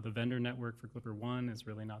the vendor network for Clipper 1 is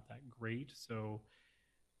really not that great. So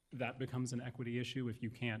that becomes an equity issue if you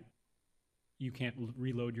can't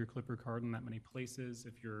reload your Clipper card in that many places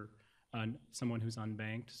if you're someone who's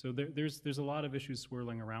unbanked. So there's a lot of issues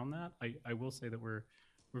swirling around that. I will say that we're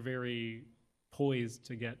we're very poised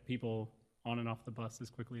to get people on and off the bus as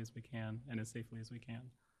quickly as we can and as safely as we can.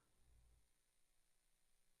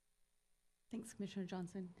 Thanks, Commissioner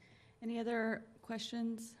Johnson. Any other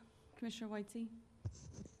questions, Commissioner Whitesey?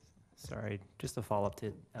 Sorry, just a follow-up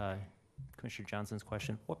to Commissioner Johnson's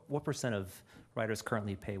question. What percent of riders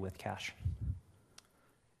currently pay with cash?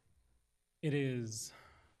 It is,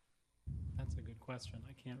 that's a good question.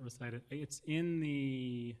 I can't recite it. It's in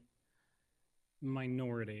the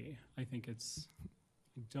minority. I think it's,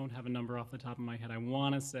 I don't have a number off the top of my head. I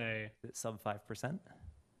want to say. Is it sub 5%?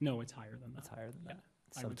 No, it's higher than that. It's higher than that.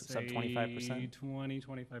 I would Sub say 25%? 20,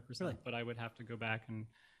 25%. Really? But I would have to go back and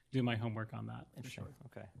do my homework on that. For Interesting. sure.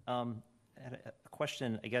 Okay. I had a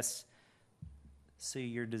question, I guess. So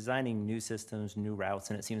you're designing new systems, new routes,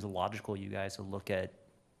 and it seems logical you guys would look at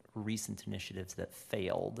recent initiatives that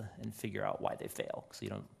failed and figure out why they fail, so you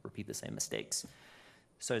don't repeat the same mistakes.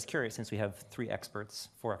 So I was curious, since we have 4 experts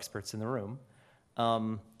in the room,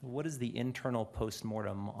 what is the internal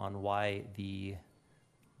postmortem on why the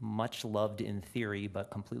much loved in theory but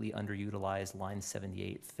completely underutilized Line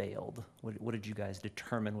 78 failed? What did you guys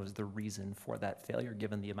determine was the reason for that failure,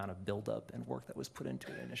 given the amount of buildup and work that was put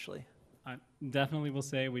into it initially? I definitely will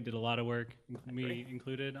say we did a lot of work, me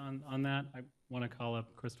included, on that. I want to call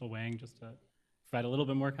up Crystal Wang just to provide a little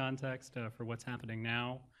bit more context for what's happening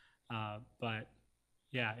now. But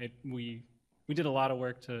yeah, we did a lot of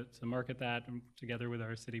work to market that together with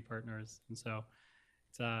our city partners, and so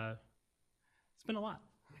it's been a lot.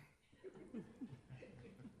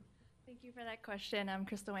 Thank you for that question. I'm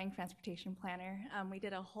Crystal Wang, Transportation Planner. We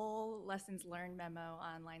did a whole lessons learned memo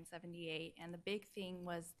on Line 78, and the big thing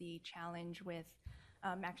was the challenge with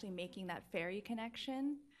actually making that ferry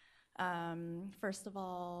connection. First of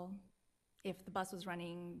all, if the bus was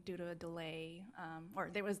running due to a delay,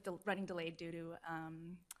 or there was running delayed due to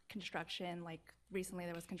construction, like recently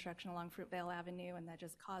there was construction along Fruitvale Avenue, and that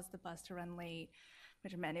just caused the bus to run late,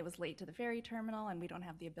 which meant it was late to the ferry terminal, and we don't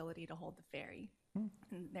have the ability to hold the ferry. And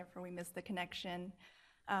therefore, we missed the connection.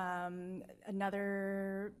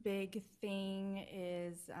 Another big thing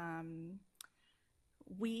is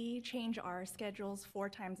we change our schedules 4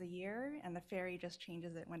 times a year, and the ferry just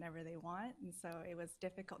changes it whenever they want. And so it was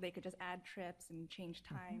difficult. They could just add trips and change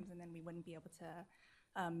times, and then we wouldn't be able to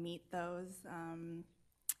meet those.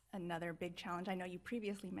 Another big challenge, I know you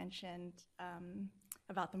previously mentioned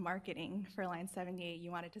about the marketing for Line 78.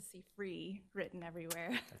 You wanted to see free written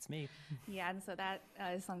everywhere. That's me. Yeah, and so that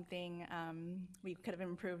is something we could have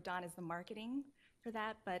improved on, is the marketing for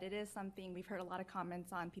that, but it is something we've heard a lot of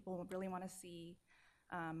comments on. People really want to see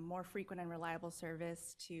more frequent and reliable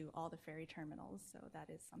service to all the ferry terminals, so that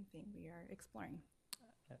is something we are exploring.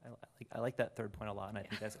 I like that third point a lot, and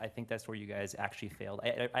I think that's where you guys actually failed.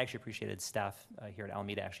 I actually appreciated staff here at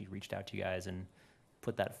Alameda actually reached out to you guys and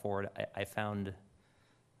put that forward. I found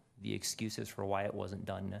the excuses for why it wasn't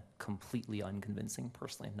done completely unconvincing,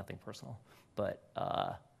 personally, nothing personal, but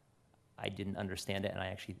I didn't understand it, and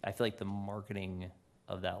I feel like the marketing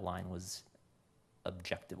of that line was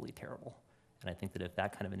objectively terrible. And I think that if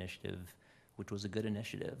that kind of initiative, which was a good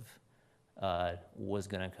initiative, was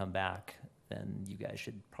going to come back, then you guys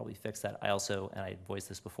should probably fix that. I also, and I voiced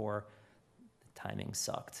this before, the timing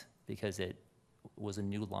sucked because it was a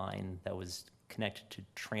new line that was connected to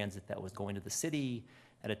transit that was going to the city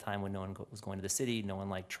at a time when no one was going to the city, no one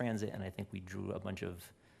liked transit, and I think we drew a bunch of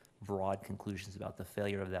broad conclusions about the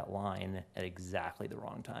failure of that line at exactly the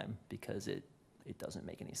wrong time because it doesn't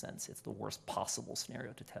make any sense. It's the worst possible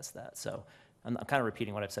scenario to test that. So I'm kind of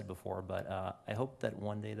repeating what I've said before, but I hope that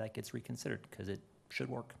one day that gets reconsidered because it should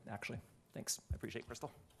work, actually. Thanks. I appreciate it, Crystal.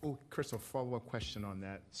 Oh, Crystal, follow-up question on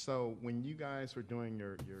that. So when you guys were doing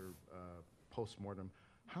your postmortem,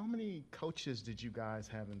 how many coaches did you guys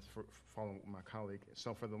have following my colleague?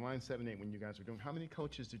 So for the Line 78, when you guys were doing, how many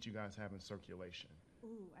coaches did you guys have in circulation?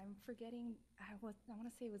 Ooh, I'm forgetting, I want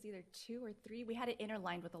to say it was either 2 or 3. We had it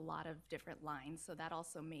interlined with a lot of different lines, so that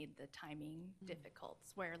also made the timing difficult,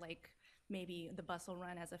 where like maybe the bus will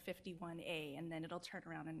run as a 51A and then it'll turn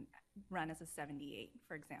around and run as a 78,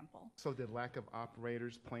 for example. So did lack of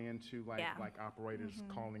operators play into like operators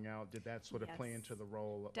calling out? Did that sort of play into the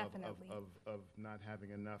role of not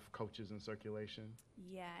having enough coaches in circulation?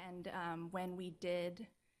 Yeah, and when we did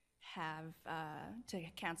have to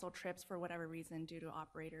cancel trips for whatever reason due to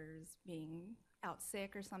operators being out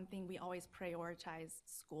sick or something, we always prioritize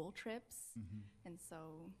school trips, and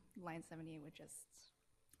so Line 78 would just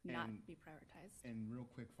not be prioritized. And real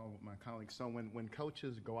quick follow with my colleagues. So when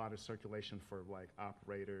coaches go out of circulation for like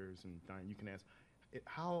operators and you can ask,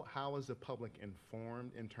 how is the public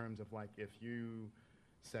informed in terms of like if you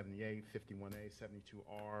 78, 51A,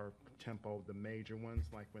 72R, Tempo, the major ones,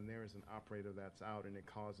 like when there is an operator that's out and it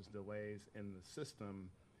causes delays in the system,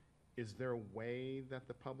 is there a way that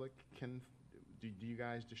the public can, do you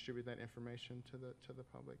guys distribute that information to the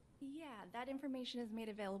public? Yeah, that information is made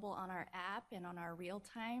available on our app and on our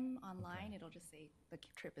real-time online. It'll just say the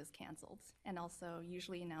trip is canceled. And also,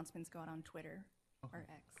 usually announcements go out on Twitter or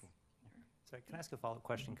X. Cool. Sorry, can I ask a follow-up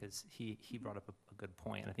question? Because he brought up a good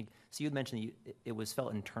point. And I think, so you had mentioned that it was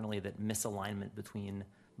felt internally that misalignment between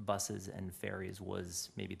buses and ferries was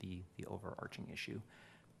maybe the overarching issue.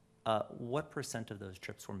 What percent of those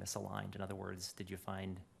trips were misaligned? In other words, did you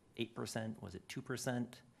find 8%? Was it 2%?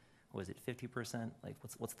 Was it 50%? Like,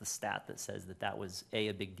 what's the stat that says that was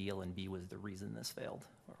A, big deal, and B, was the reason this failed,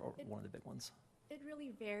 or one of the big ones? It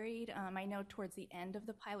really varied. I know towards the end of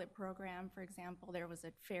the pilot program, for example, there was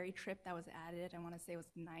a ferry trip that was added. I want to say it was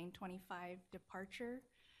 9:25 departure,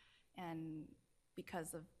 and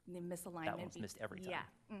because of the misalignment. That one's missed every time.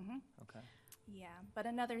 Yeah. Mm-hmm. Okay. Yeah, but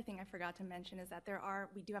another thing I forgot to mention is that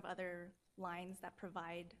we do have other lines that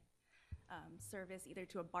provide service either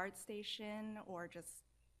to a BART station or just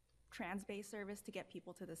Transbay service to get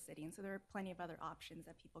people to the city. And so there are plenty of other options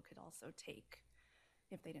that people could also take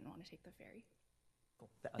if they didn't want to take the ferry. Cool.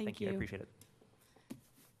 Thank you. I appreciate it.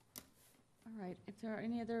 All right. If there are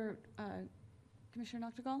any other, Commissioner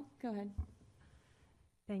Noctegal, go ahead.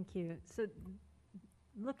 Thank you. So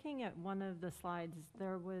looking at one of the slides,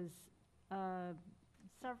 there was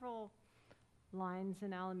several lines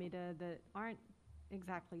in Alameda that aren't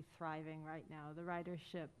exactly thriving right now. The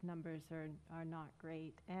ridership numbers are not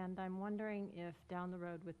great. And I'm wondering if down the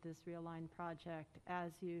road with this Realign project,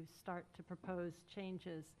 as you start to propose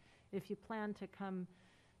changes, if you plan to come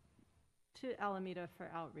to Alameda for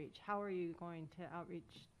outreach, how are you going to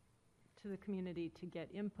outreach to the community to get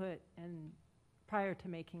input and prior to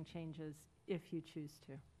making changes if you choose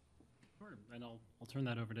to? Sure, and I'll turn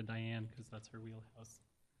that over to Diane because that's her wheelhouse.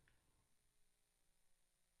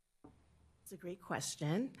 It's a great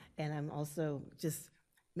question, and I'm also just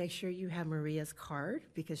make sure you have Maria's card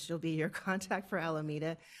because she'll be your contact for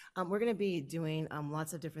Alameda. We're going to be doing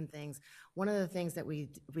lots of different things. One of the things that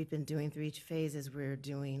we've been doing through each phase is we're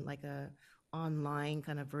doing like a online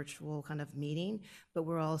kind of virtual kind of meeting, but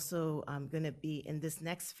we're also going to be in this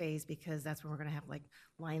next phase because that's when we're going to have like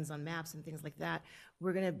lines on maps and things like that.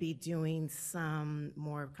 We're going to be doing some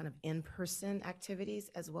more kind of in-person activities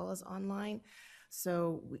as well as online.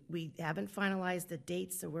 So we haven't finalized the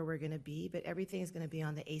dates of where we're going to be, but everything is going to be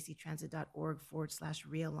on the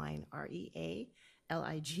actransit.org/realign,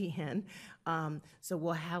 REALIGN. So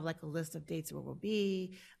we'll have like a list of dates where we'll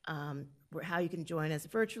be, how you can join us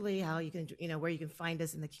virtually, how you can, where you can find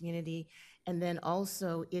us in the community. And then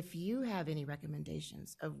also, if you have any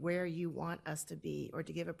recommendations of where you want us to be or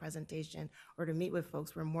to give a presentation or to meet with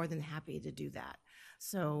folks, we're more than happy to do that.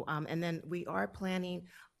 So, and then we are planning,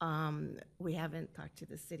 we haven't talked to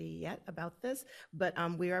the city yet about this, but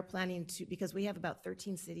we are planning to, because we have about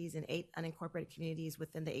 13 cities and 8 unincorporated communities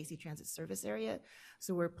within the AC Transit service area.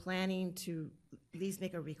 So we're planning to at least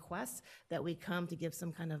make a request that we come to give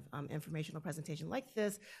some kind of informational presentation like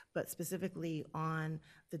this, but specifically on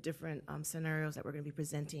the different scenarios that we're going to be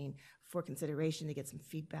presenting for consideration to get some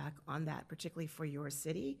feedback on that, particularly for your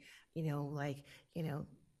city,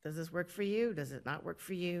 does this work for you? Does it not work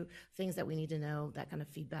for you? Things that we need to know, that kind of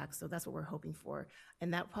feedback. So that's what we're hoping for.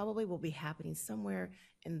 And that probably will be happening somewhere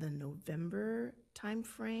in the November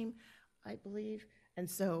timeframe, I believe. And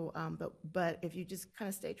so, but if you just kind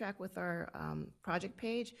of stay track with our project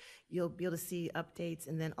page, you'll be able to see updates.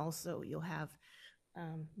 And then also you'll have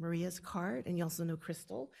Maria's card, and you also know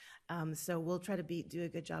Crystal. So we'll try to do a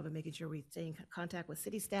good job of making sure we stay in contact with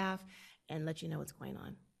city staff and let you know what's going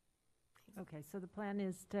on. Okay, so the plan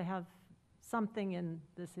is to have something in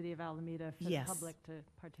the city of Alameda for Yes. the public to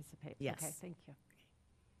participate? Yes. Okay, thank you.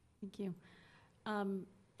 Thank you.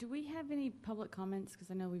 Do we have any public comments?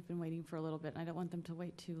 Because I know we've been waiting for a little bit, and I don't want them to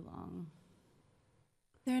wait too long.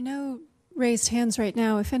 There are no raised hands right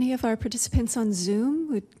now. If any of our participants on Zoom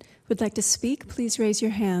would like to speak, please raise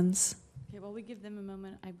your hands. Okay, well, we give them a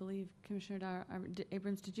moment. I believe Commissioner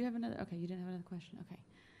Abrams, did you have another? Okay, you didn't have another question.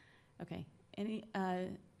 Okay. Any,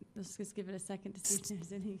 let's just give it a second to see if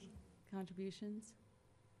there's any contributions.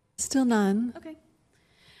 Still none. Okay.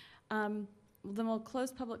 Well, then we'll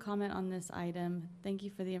close public comment on this item. Thank you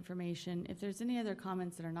for the information. If there's any other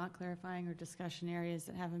comments that are not clarifying or discussion areas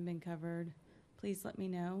that haven't been covered, please let me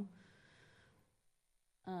know.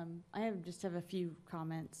 I just have a few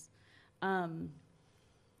comments.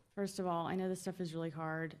 First of all, I know this stuff is really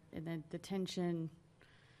hard, and then the tension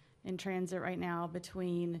in transit right now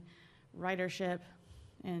between ridership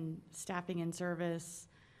and staffing and service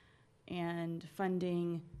and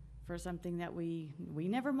funding for something that we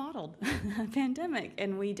never modeled, a pandemic,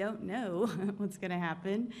 and we don't know what's going to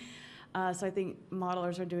happen. So I think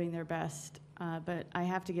modelers are doing their best, but I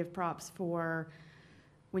have to give props for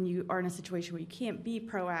when you are in a situation where you can't be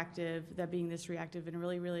proactive, that being this reactive and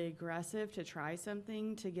really, really aggressive to try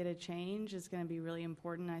something to get a change is going to be really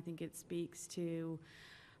important. I think it speaks to,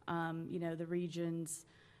 the regions.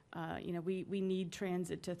 We need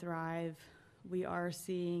transit to thrive. We are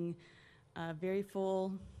seeing very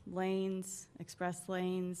full lanes, express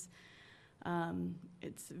lanes.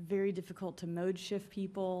 It's very difficult to mode shift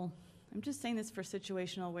people. I'm just saying this for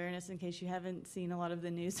situational awareness in case you haven't seen a lot of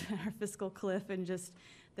the news about our fiscal cliff, and just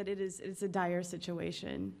that it's a dire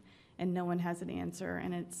situation and no one has an answer,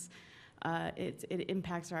 and it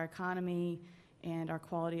impacts our economy and our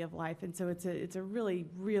quality of life. And so it's a really,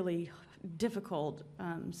 really difficult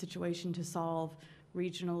situation to solve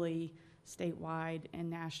regionally, statewide, and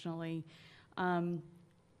nationally.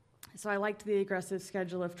 So I liked the aggressive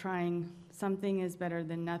schedule of trying something is better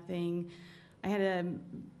than nothing. I had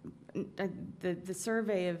the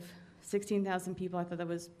survey of 16,000 people. I thought that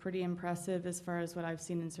was pretty impressive as far as what I've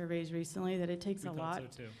seen in surveys recently, that it takes a lot. We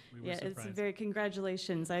thought so too. We were surprised. It's very,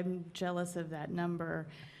 congratulations. I'm jealous of that number.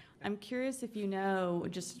 I'm curious if you know,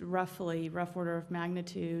 just roughly, rough order of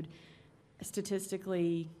magnitude,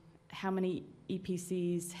 statistically, how many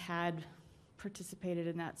EPCs had participated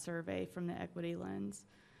in that survey from the equity lens?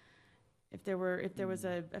 If there was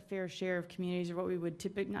a fair share of communities, or what we would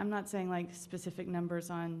typically, I'm not saying like specific numbers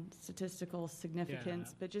on statistical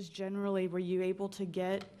significance, but just generally, were you able to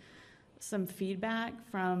get some feedback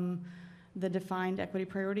from the defined equity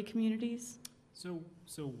priority communities? So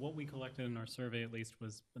what we collected in our survey, at least,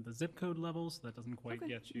 was the zip code levels. That doesn't quite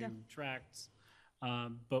get you tracts.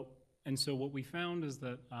 And so what we found is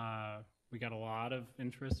that we got a lot of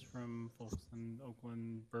interest from folks in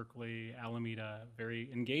Oakland, Berkeley, Alameda, very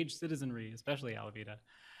engaged citizenry, especially Alameda.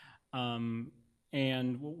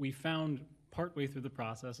 And what we found partway through the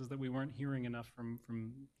process is that we weren't hearing enough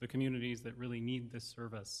from the communities that really need this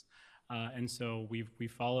service. And so we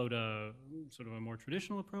followed a sort of a more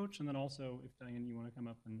traditional approach, and then also, if Diane, you want to come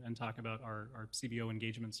up and talk about our CBO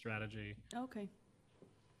engagement strategy. Okay.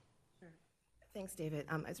 Thanks, David.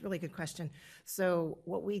 It's a really good question. So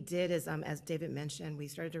what we did is, as David mentioned, we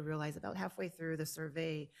started to realize about halfway through the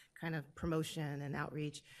survey kind of promotion and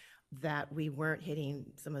outreach that we weren't hitting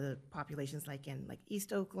some of the populations like in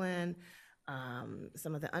East Oakland,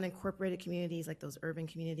 some of the unincorporated communities, like those urban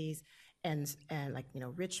communities, and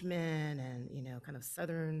Richmond and, kind of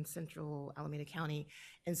southern central Alameda County.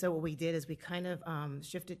 And so what we did is we kind of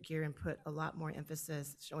shifted gear and put a lot more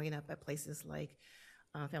emphasis showing up at places like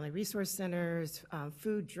family resource centers,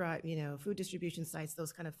 food distribution sites,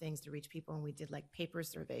 those kind of things to reach people. And we did paper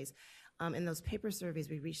surveys. In those paper surveys,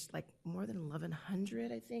 we reached more than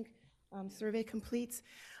 1,100, I think, survey completes,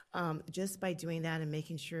 just by doing that and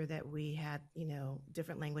making sure that we had,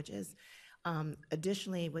 different languages.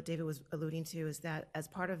 Additionally, what David was alluding to is that as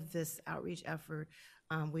part of this outreach effort,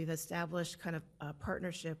 we've established kind of a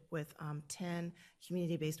partnership with 10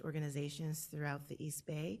 community-based organizations throughout the East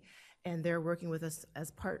Bay. And they're working with us as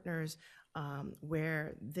partners,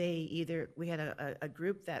 where we had a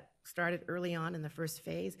group that started early on in the first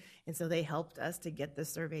phase, and so they helped us to get the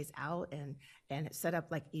surveys out and set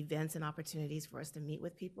up events and opportunities for us to meet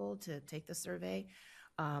with people to take the survey.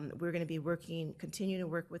 We're going to be continue to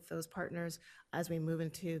work with those partners as we move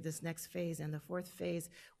into this next phase and the fourth phase,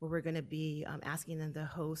 where we're going to be asking them to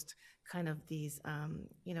host kind of these,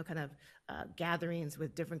 gatherings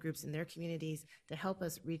with different groups in their communities to help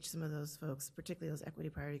us reach some of those folks, particularly those equity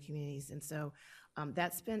priority communities. And so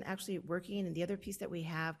that's been actually working. And the other piece that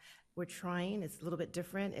we're trying, it's a little bit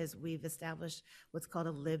different, is we've established what's called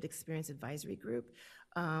a lived experience advisory group.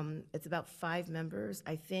 It's about 5 members.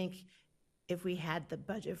 I think if we had the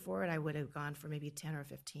budget for it, I would have gone for maybe 10 or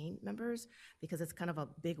 15 members, because it's kind of a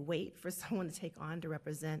big weight for someone to take on to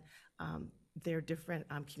represent their different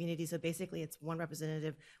communities. So basically, it's one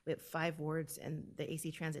representative. We have 5 wards in the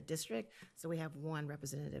AC Transit District, so we have 1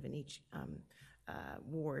 representative in each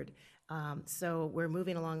ward. So we're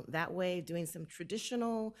moving along that way, doing some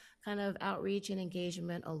traditional kind of outreach and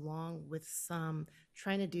engagement, along with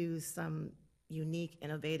trying to do some unique,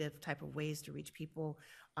 innovative type of ways to reach people,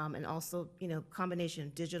 and also, combination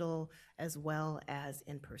of digital as well as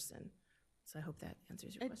in person. So I hope that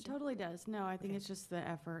answers your question. It totally does. No, I think it's just the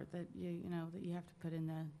effort that that you have to put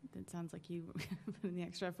in it sounds like you put in the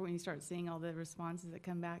extra effort when you start seeing all the responses that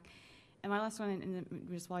come back. And my last one, and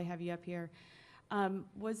just while I have you up here,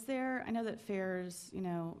 Was there, I know that fares,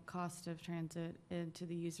 cost of transit to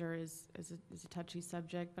the user is a touchy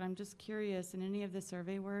subject, but I'm just curious, in any of the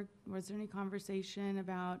survey work, was there any conversation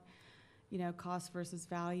about, cost versus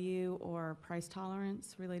value or price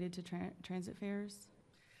tolerance related to transit fares?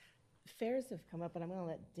 Fares have come up, but I'm going to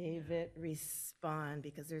let David respond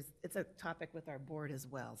because it's a topic with our board as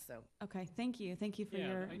well, so. Okay, thank you. Thank you for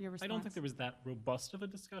your response. I don't think there was that robust of a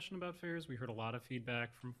discussion about fares. We heard a lot of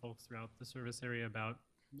feedback from folks throughout the service area about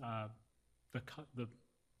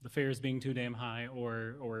the fares being too damn high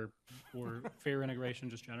or fare integration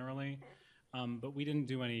just generally. But we didn't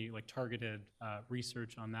do any targeted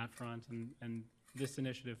research on that front, and this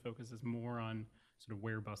initiative focuses more on sort of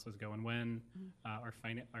where buses go and when. Our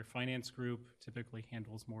finance group typically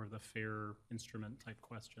handles more of the fare instrument type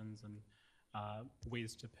questions and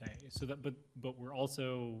ways to pay. So that, but we're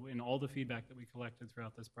also, in all the feedback that we collected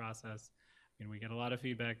throughout this process, we get a lot of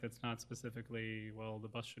feedback that's not specifically, well, the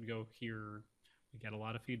bus should go here. We get a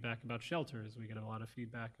lot of feedback about shelters. We get a lot of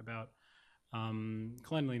feedback about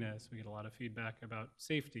cleanliness. We get a lot of feedback about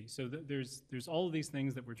safety. So there's all of these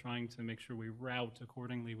things that we're trying to make sure we route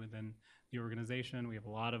accordingly within the organization. We have a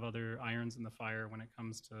lot of other irons in the fire when it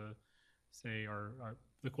comes to, say,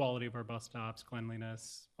 the quality of our bus stops,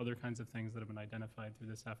 cleanliness, other kinds of things that have been identified through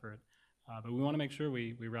this effort. But we want to make sure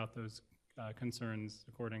we route those concerns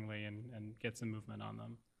accordingly and get some movement on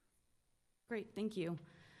them. Great, thank you.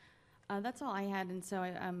 That's all I had, and so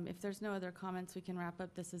if there's no other comments, we can wrap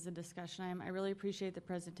up this as a discussion item. I really appreciate the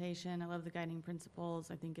presentation. I love the guiding principles.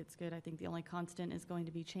 I think it's good. I think the only constant is going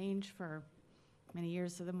to be change for many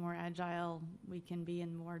years, so the more agile we can be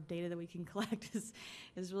and more data that we can collect is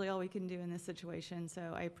really all we can do in this situation.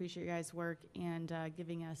 So I appreciate your guys' work and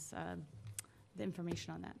giving us the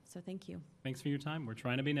information on that. So thank you. Thanks for your time. We're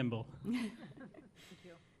trying to be nimble. Thank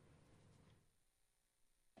you.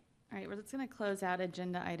 All right, we're just going to close out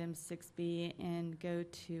agenda item 6B and go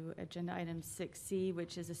to agenda item 6C,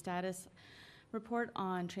 which is a status report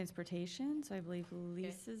on transportation. So I believe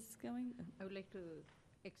Lisa's going. I would like to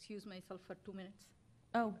excuse myself for 2 minutes.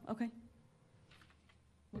 Oh, okay.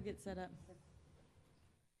 We'll get set up.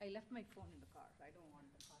 I left my phone in the car. I don't want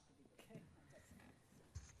the car to be okay.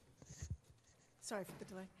 Sorry for the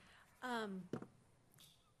delay.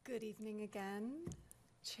 Good evening again,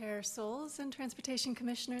 Chair Souls and Transportation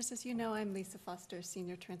Commissioners. As you know, I'm Lisa Foster,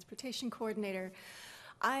 Senior Transportation Coordinator.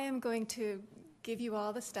 I am going to give you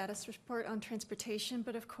all the status report on transportation,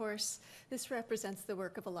 but of course, this represents the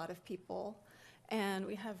work of a lot of people. And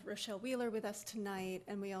we have Rochelle Wheeler with us tonight,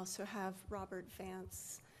 and we also have Robert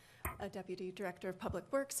Vance, a Deputy Director of Public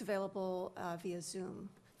Works, available via Zoom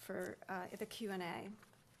for the Q&A.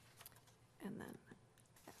 And then,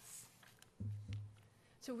 yes.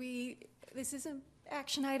 So this is an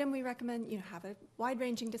action item. We recommend have a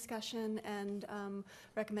wide-ranging discussion and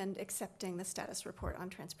recommend accepting the status report on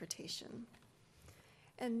transportation.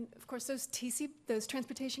 And of course, those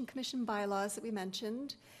Transportation Commission bylaws that we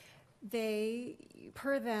mentioned,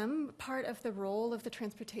 per them, part of the role of the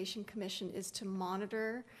Transportation Commission is to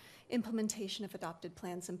monitor implementation of adopted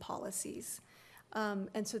plans and policies.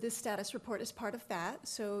 And so this status report is part of that.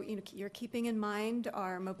 So you're keeping in mind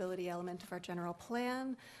our mobility element of our general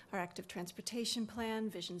plan, our active transportation plan,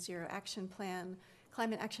 Vision Zero action plan,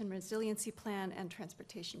 climate action resiliency plan, and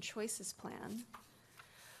transportation choices plan.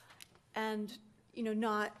 And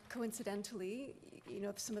not coincidentally,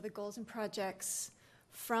 some of the goals and projects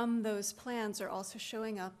from those plans are also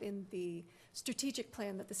showing up in the strategic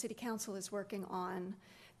plan that the City Council is working on.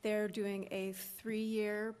 They're doing a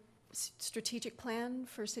 3-year strategic plan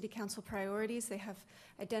for City Council priorities. They have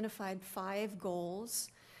identified 5 goals.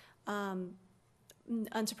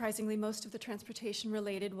 Unsurprisingly, most of the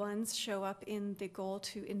transportation-related ones show up in the goal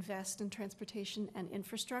to invest in transportation and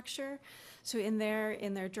infrastructure. So in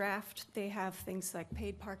their draft, they have things like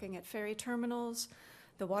paid parking at ferry terminals,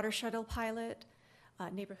 the water shuttle pilot,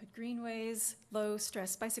 neighborhood greenways,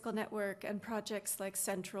 low-stress bicycle network, and projects like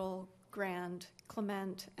Central, Grand,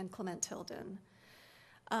 Clement, and Clement Tilden.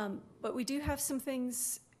 But we do have some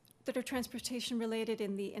things that are transportation-related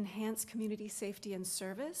in the enhanced community safety and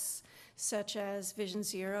service, such as Vision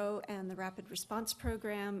Zero and the Rapid Response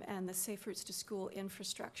Program and the Safe Routes to School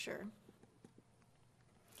infrastructure.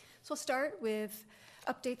 So I'll start with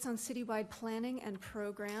updates on citywide planning and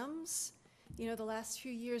programs. The last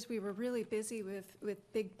few years we were really busy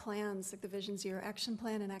with big plans like the Vision Zero Action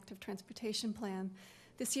Plan and Active Transportation Plan.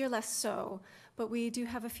 This year less so, but we do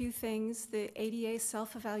have a few things. The ADA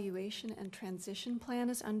Self-Evaluation and Transition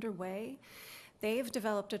Plan is underway. They've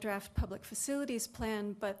developed a draft public facilities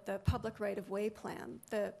plan, but the public right-of-way plan,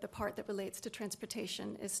 the part that relates to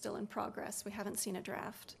transportation, is still in progress. We haven't seen a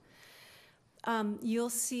draft. You'll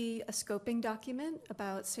see a scoping document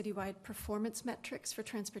about citywide performance metrics for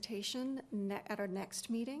transportation at our next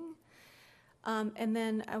meeting. And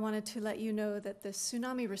then I wanted to let you know that the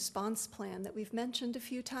tsunami response plan that we've mentioned a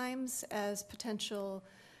few times as potential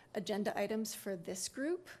agenda items for this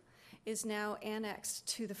group is now annexed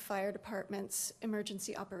to the fire department's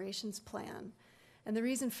emergency operations plan. And the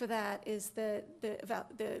reason for that is that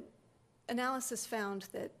the analysis found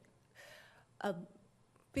that a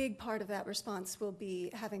big part of that response will be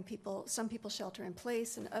having some people shelter in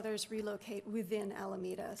place and others relocate within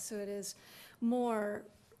Alameda. So it is more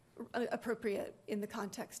appropriate in the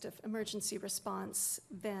context of emergency response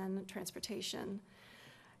than transportation.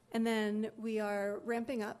 And then we are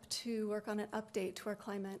ramping up to work on an update to our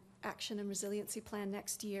climate action and resiliency plan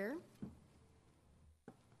next year.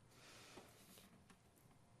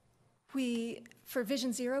 For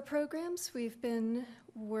Vision Zero programs, we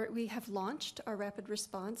have launched our rapid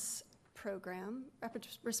response program, rapid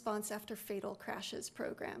response after fatal crashes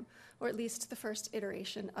program, or at least the first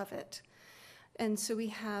iteration of it. And so we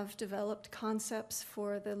have developed concepts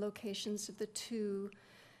for the locations of the two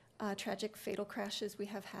tragic fatal crashes we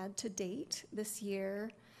have had to date this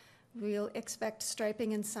year. We'll expect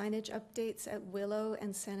striping and signage updates at Willow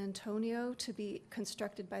and San Antonio to be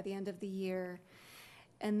constructed by the end of the year.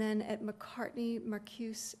 And then at McCartney,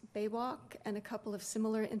 Marcuse, Baywalk, and a couple of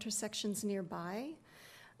similar intersections nearby.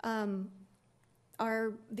 The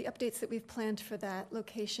updates that we've planned for that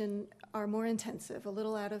location are more intensive, a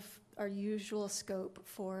little out of our usual scope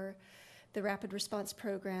for the rapid response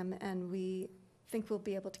program, and we think we'll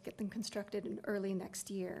be able to get them constructed in early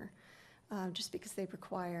next year, just because they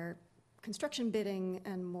require construction bidding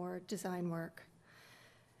and more design work.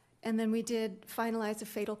 And then we did finalize a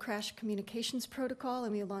fatal crash communications protocol,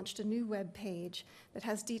 and we launched a new web page that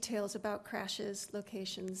has details about crashes,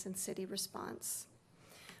 locations, and city response.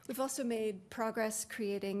 We've also made progress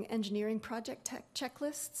creating engineering project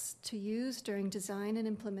checklists to use during design and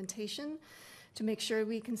implementation to make sure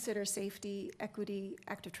we consider safety, equity,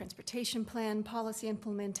 active transportation plan, policy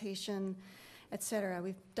implementation, et cetera.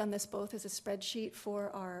 We've done this both as a spreadsheet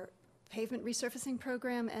for our pavement resurfacing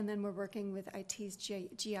program, and then we're working with IT's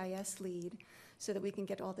GIS lead so that we can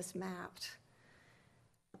get all this mapped.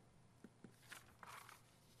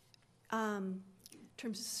 In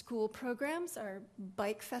terms of school programs, our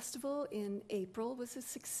bike festival in April was a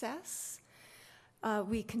success.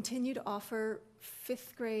 We continue to offer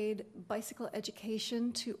 5th grade bicycle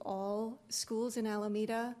education to all schools in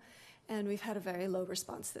Alameda, and we've had a very low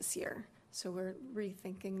response this year, so we're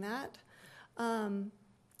rethinking that.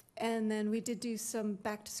 And then we did do some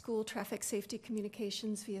back-to-school traffic safety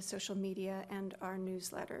communications via social media and our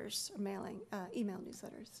newsletters, email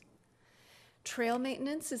newsletters. Trail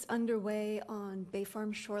maintenance is underway on Bay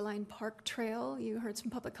Farm Shoreline Park Trail. You heard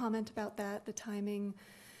some public comment about that. The timing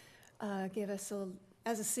gave us,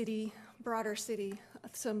 as a city, broader city,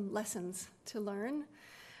 some lessons to learn.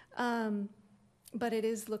 But it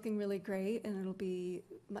is looking really great, and it'll be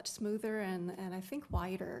much smoother and I think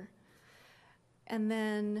wider. And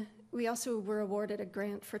then we also were awarded a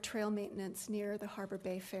grant for trail maintenance near the Harbor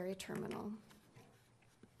Bay Ferry Terminal.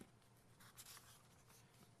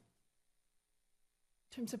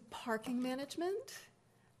 In terms of parking management,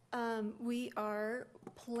 we are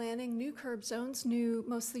planning new curb zones, new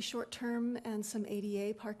mostly short-term and some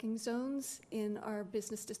ADA parking zones in our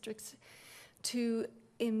business districts to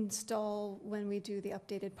install when we do the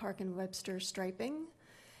updated Park and Webster striping.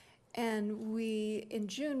 And we, in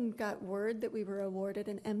June, got word that we were awarded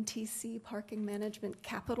an MTC Parking Management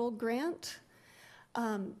Capital Grant.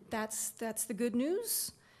 That's the good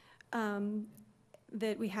news,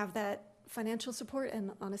 that we have that financial support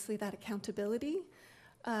and honestly that accountability.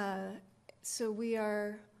 So we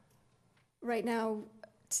are right now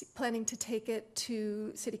planning to take it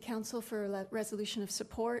to City Council for a resolution of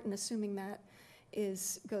support, and assuming that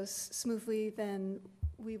goes smoothly, then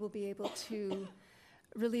we will be able to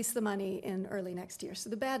release the money in early next year. So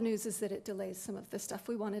the bad news is that it delays some of the stuff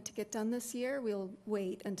we wanted to get done this year. We'll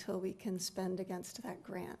wait until we can spend against that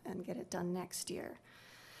grant and get it done next year.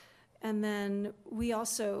 And then we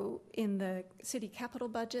also, in the city capital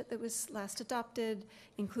budget that was last adopted,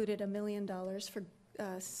 included $1 million for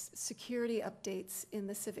security updates in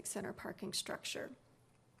the Civic Center parking structure.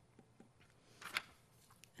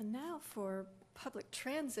 And now for public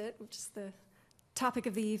transit, which is the topic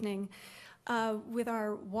of the evening. With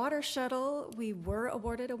our water shuttle, we were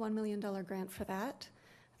awarded a $1 million grant for that.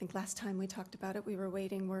 I think last time we talked about it, we were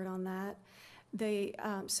waiting word on that.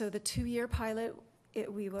 So the 2-year pilot,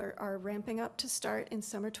 we are ramping up to start in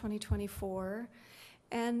summer 2024.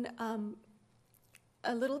 And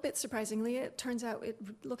a little bit surprisingly, it turns out it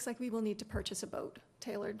looks like we will need to purchase a boat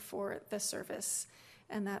tailored for the service,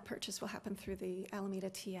 and that purchase will happen through the Alameda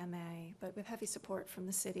TMA, but with heavy support from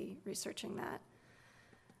the city researching that.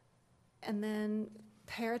 And then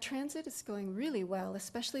paratransit is going really well,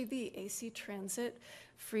 especially the AC Transit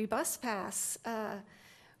free bus pass.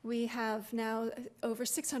 We have now over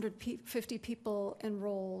 650 people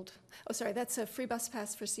enrolled. Oh, sorry, that's a free bus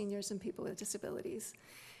pass for seniors and people with disabilities.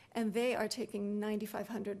 And they are taking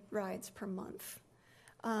 9,500 rides per month.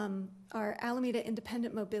 Our Alameda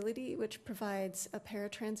Independent Mobility, which provides a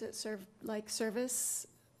paratransit-like service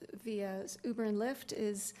via Uber and Lyft,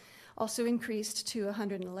 is also increased to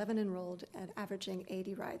 111 enrolled and averaging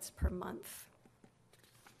 80 rides per month.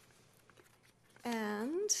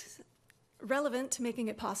 And relevant to making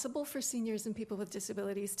it possible for seniors and people with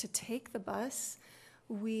disabilities to take the bus,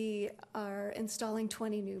 we are installing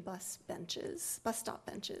 20 new bus stop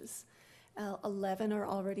benches. 11 are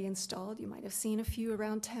already installed. You might have seen a few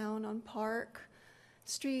around town on Park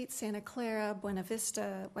Street, Santa Clara, Buena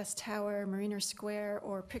Vista, West Tower, Marina Square,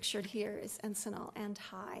 or pictured here is Encinal and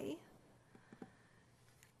High.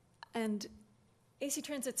 And AC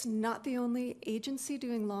Transit's not the only agency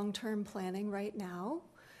doing long-term planning right now.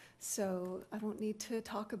 So I won't need to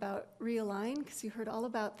talk about Realign because you heard all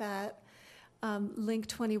about that. Link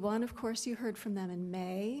 21, of course, you heard from them in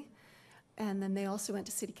May. And then they also went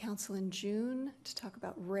to City Council in June to talk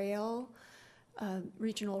about rail,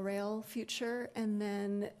 regional rail future. And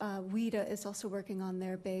then WIDA is also working on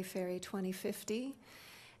their Bay Ferry 2050.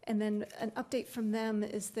 And then an update from them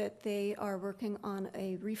is that they are working on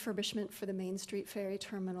a refurbishment for the Main Street Ferry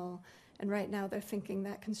Terminal. And right now they're thinking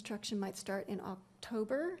that construction might start in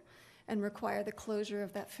October and require the closure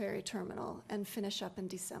of that ferry terminal and finish up in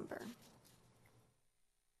December.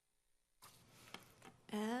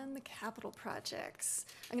 And the capital projects.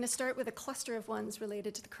 I'm going to start with a cluster of ones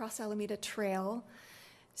related to the Cross Alameda Trail.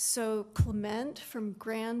 So Clement from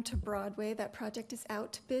Grand to Broadway, that project is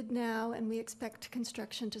out to bid now, and we expect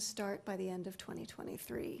construction to start by the end of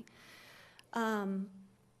 2023.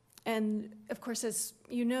 And of course, as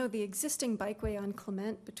you know, the existing bikeway on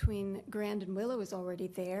Clement between Grand and Willow is already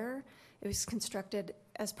there. It was constructed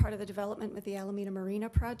as part of the development with the Alameda Marina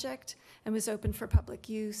project and was open for public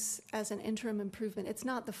use as an interim improvement. It's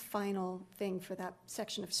not the final thing for that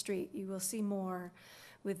section of street. You will see more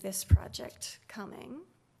with this project coming.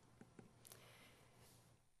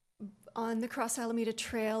 On the Cross Alameda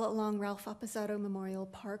Trail along Ralph Appisato Memorial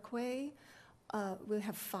Parkway, we'll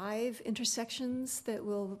have 5 intersections that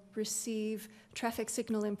will receive traffic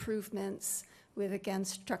signal improvements with, again,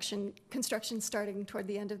 construction starting toward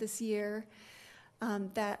the end of this year.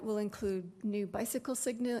 That will include new bicycle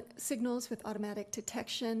signals with automatic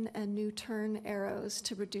detection and new turn arrows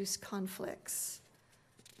to reduce conflicts.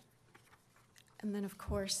 And then, of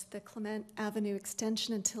course, the Clement Avenue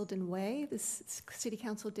extension and Tilden Way. This City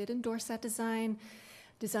Council did endorse that design.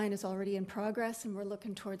 Design is already in progress, and we're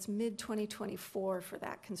looking towards mid-2024 for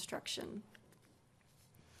that construction.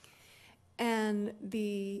 And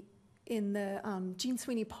in the Gene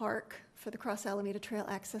Sweeney Park for the Cross Alameda Trail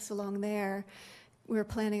access along there, we're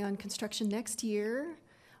planning on construction next year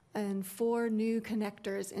and 4 new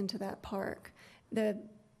connectors into that park. The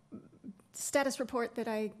status report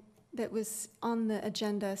that was on the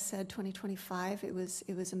agenda said 2025. It was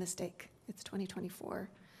a mistake. It's 2024.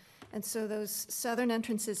 And so those southern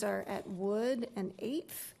entrances are at Wood and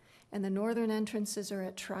 8th, and the northern entrances are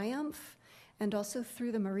at Triumph, and also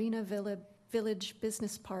through the Marina Village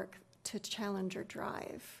Business Park to Challenger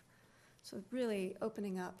Drive. So really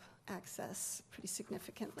opening up access pretty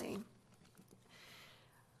significantly.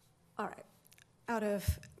 All right, out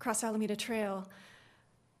of Cross Alameda Trail,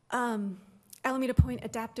 Alameda Point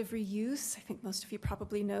Adaptive Reuse. I think most of you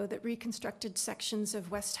probably know that reconstructed sections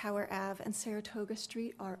of West Tower Ave and Saratoga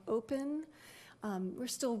Street are open. We're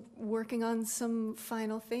still working on some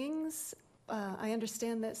final things. I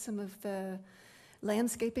understand that some of the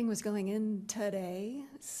landscaping was going in today,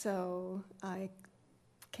 so I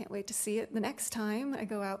can't wait to see it the next time I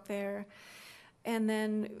go out there. And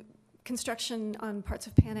then construction on parts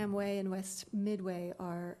of Pan Am Way and West Midway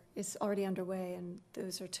is already underway, and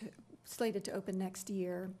those are slated to open next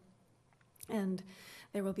year. And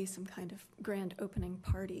there will be some kind of grand opening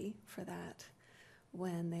party for that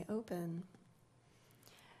when they open.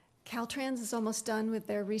 Caltrans is almost done with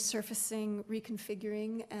their resurfacing,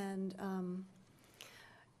 reconfiguring, and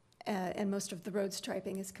most of the road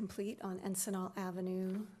striping is complete on Encinal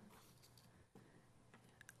Avenue.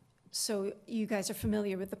 So you guys are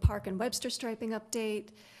familiar with the Park and Webster striping update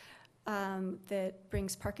that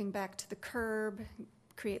brings parking back to the curb,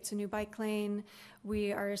 creates a new bike lane.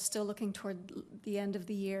 We are still looking toward the end of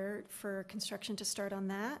the year for construction to start on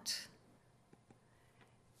that.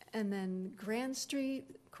 And then Grand Street,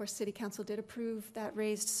 of course, City Council did approve that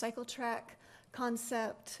raised cycle track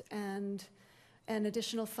concept and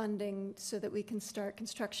additional funding so that we can start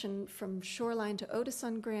construction from Shoreline to Otis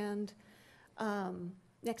on Grand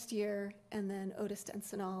next year, and then Otis to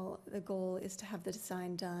Encinal. The goal is to have the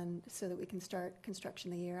design done so that we can start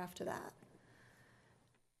construction the year after that.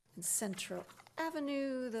 And Central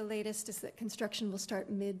Avenue, the latest is that construction will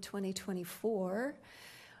start mid-2024,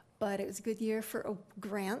 but it was a good year for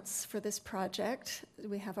grants for this project.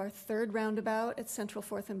 We have our third roundabout at Central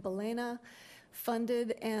 4th and Belena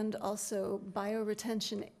funded, and also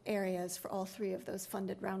bioretention areas for all three of those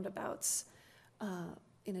funded roundabouts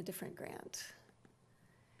in a different grant.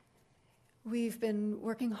 We've been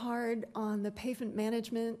working hard on the pavement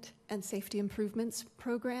management and safety improvements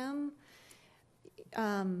program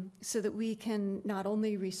so that we can not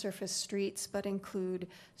only resurface streets, but include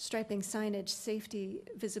striping, signage, safety,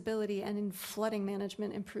 visibility, and in flooding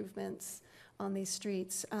management improvements on these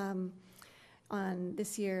streets. On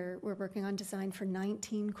this year, we're working on design for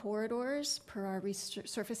 19 corridors per our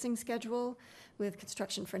resurfacing schedule, with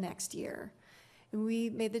construction for next year. And we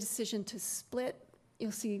made the decision to split.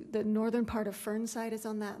 You'll see the northern part of Fernside is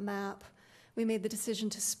on that map. We made the decision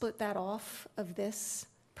to split that off of this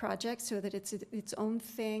project so that it's its own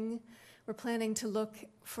thing. We're planning to look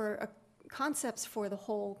for concepts for the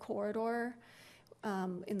whole corridor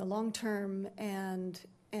in the long term, and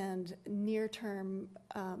near term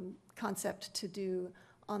concept to do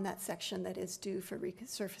on that section that is due for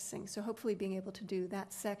resurfacing. So hopefully being able to do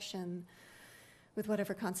that section with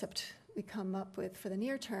whatever concept we come up with for the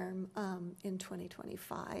near term in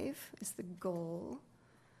 2025 is the goal.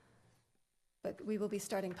 But we will be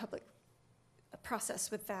starting public process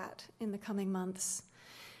with that in the coming months.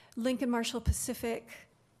 Lincoln Marshall Pacific,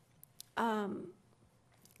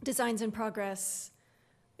 designs in progress.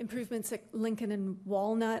 Improvements at Lincoln and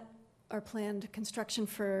Walnut are planned construction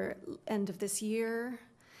for end of this year.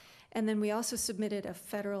 And then we also submitted a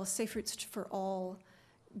federal Safe Routes for All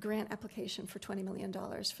grant application for $20 million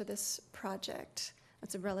for this project.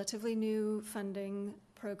 That's a relatively new funding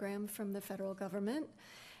program from the federal government,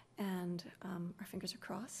 and our fingers are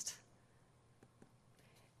crossed.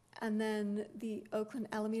 And then the Oakland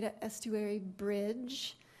Alameda Estuary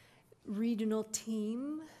Bridge regional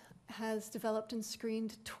team has developed and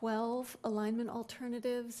screened 12 alignment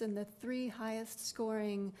alternatives, and the 3 highest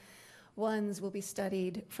scoring ones will be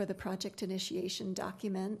studied for the project initiation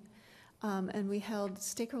document. And we held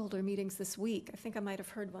stakeholder meetings this week. I think I might have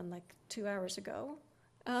heard one like 2 hours ago.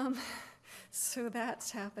 So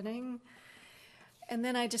that's happening. And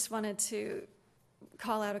then I just wanted to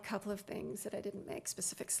call out a couple of things that I didn't make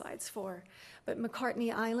specific slides for. But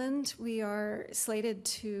McCartney Island, we are slated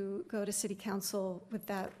to go to City Council with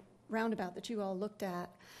that roundabout that you all looked at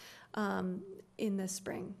in the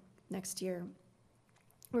spring next year,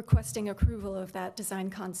 requesting approval of that design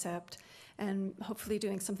concept and hopefully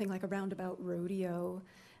doing something like a roundabout rodeo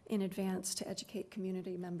in advance to educate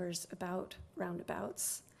community members about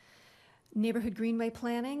roundabouts. Neighborhood Greenway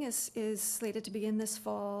planning is slated to begin this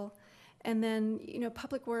fall. And then,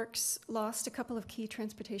 Public Works lost a couple of key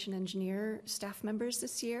transportation engineer staff members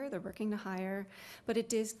this year. They're working to hire, but it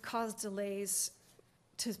did cause delays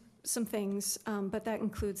to some things, but that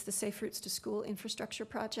includes the Safe Routes to School infrastructure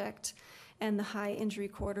project and the high injury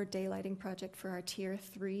corridor daylighting project for our Tier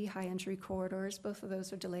 3 high injury corridors. Both of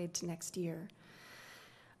those are delayed to next year.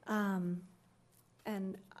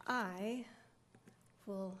 And I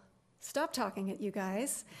will stop talking at you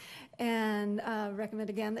guys and recommend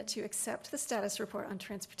again that you accept the status report on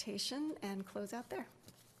transportation and close out there.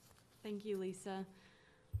 Thank you, Lisa.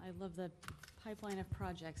 I love the pipeline of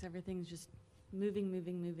projects. Everything's just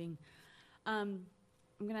moving. I'm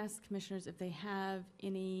going to ask commissioners if they have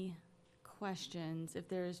any questions. If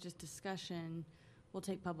there is just discussion, we'll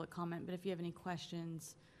take public comment. But if you have any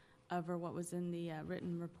questions over what was in the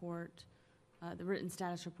written report, the written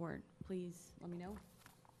status report, please let me know.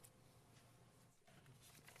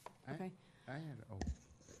 Okay.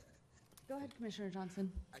 Go ahead, Commissioner Johnson.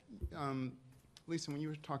 Lisa, when you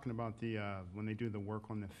were talking about when they do the work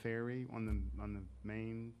on the ferry, on the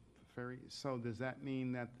main ferry, so does that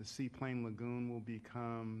mean that the Seaplane Lagoon will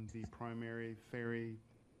become the primary ferry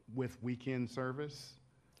with weekend service?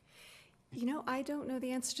 I don't know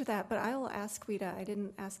the answer to that, but I will ask Wida. I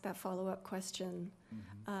didn't ask that follow-up question.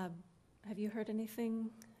 Mm-hmm. Have you heard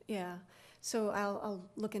anything? Yeah. So I'll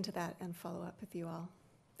look into that and follow up with you all.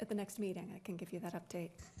 At the next meeting, I can give you that update.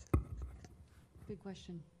 Good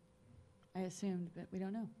question. I assumed, but we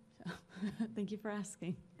don't know. Thank you for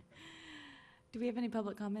asking. Do we have any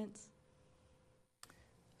public comments?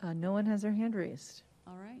 No one has their hand raised.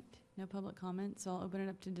 All right, no public comments, so I'll open it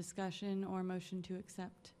up to discussion or motion to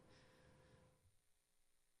accept.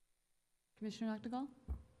 Commissioner Noctegal?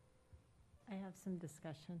 I have some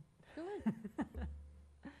discussion. Go ahead.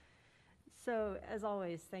 So, as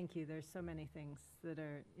always, thank you. There's so many things that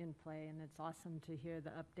are in play, and it's awesome to hear the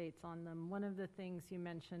updates on them. One of the things you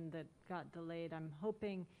mentioned that got delayed, I'm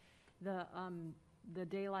hoping the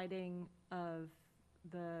daylighting of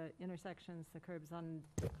the intersections, the curbs on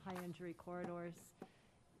high injury corridors,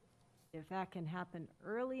 if that can happen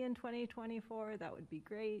early in 2024, that would be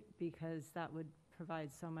great, because that would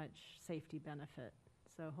provide so much safety benefit.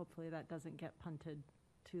 So hopefully that doesn't get punted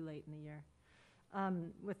too late in the year.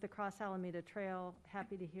 With the Cross Alameda Trail,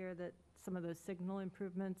 happy to hear that some of those signal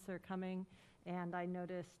improvements are coming. And I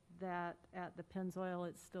noticed that at the Pennzoil,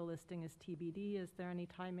 it's still listing as TBD. Is there any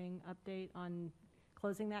timing update on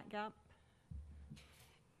closing that gap?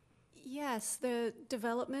 Yes, the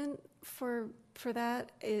development for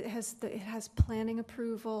that, it has planning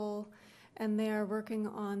approval, and they are working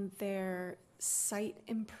on their site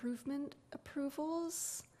improvement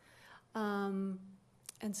approvals.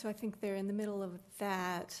 And so I think they're in the middle of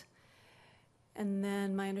that. And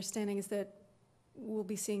then my understanding is that we'll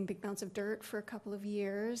be seeing big mounds of dirt for a couple of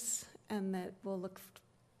years, and that will look,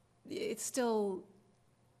 it's still,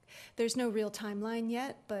 there's no real timeline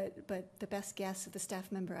yet, but the best guess of the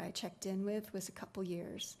staff member I checked in with was a couple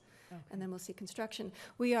years. Okay. And then we'll see construction.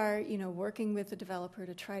 We are, working with the developer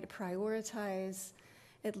to try to prioritize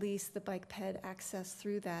at least the bike ped access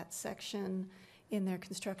through that section in their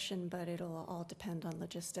construction, but it'll all depend on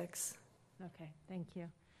logistics. Okay, thank you.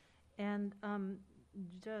 And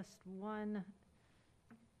just one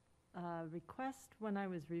request. When I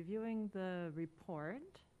was reviewing the report,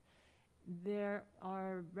 there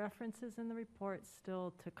are references in the report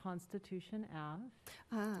still to Constitution Ave.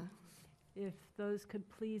 If those could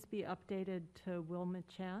please be updated to Wilma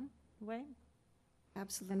Chan Way.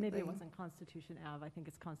 Absolutely. And maybe it wasn't Constitution Ave, I think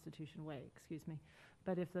it's Constitution Way, excuse me.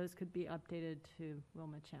 But if those could be updated to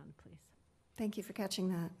Wilma Chan, please. Thank you for catching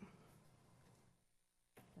that.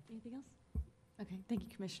 Anything else? Okay, thank you,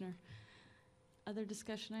 Commissioner. Other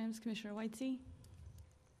discussion items, Commissioner Whitesey?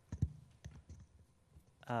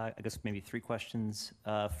 I guess maybe 3 questions.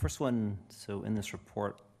 First one, so in this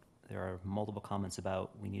report, there are multiple comments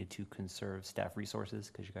about we needed to conserve staff resources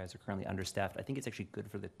because you guys are currently understaffed. I think it's actually good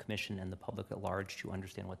for the commission and the public at large to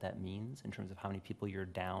understand what that means in terms of how many people you're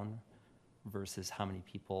down versus how many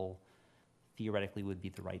people theoretically would be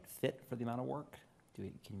the right fit for the amount of work.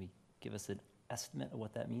 Can we give us an estimate of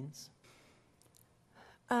what that means?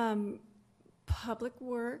 Public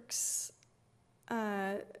Works,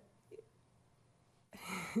 Have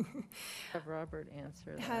Robert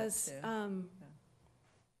answer that has, too.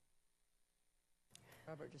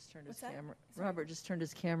 Robert just turned his What's that? camera. Robert just turned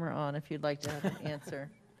his camera on. If you'd like to have an answer,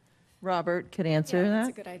 Robert could answer yeah, that. that's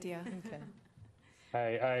a good idea. Okay.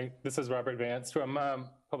 Hi, this is Robert Vance from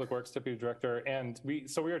Public Works Deputy Director, and we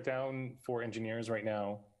are down 4 engineers right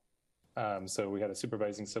now. So we had a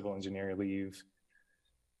supervising civil engineer leave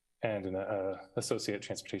and an associate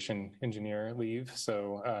transportation engineer leave.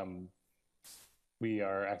 So we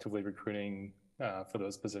are actively recruiting for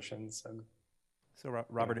those positions. And so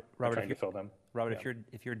Robert, trying to fill them. Robert,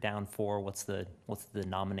 if you're down 4, what's the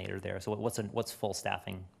denominator there? So what's full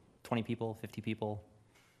staffing? 20 people, 50 people?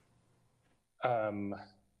 I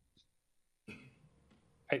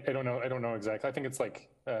don't know. I don't know exactly. I think it's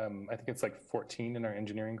like 14 in our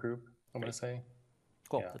engineering group. I'm going to say.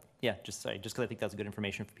 Cool. Yeah. Just because I think that's good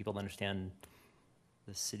information for people to understand.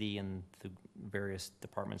 The city and the various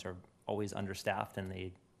departments are always understaffed, and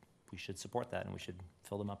we should support that, and we should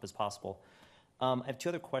fill them up as possible. I have 2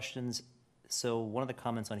 other questions. So one of the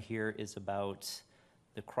comments on here is about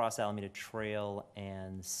the Cross Alameda Trail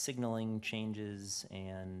and signaling changes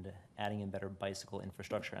and adding in better bicycle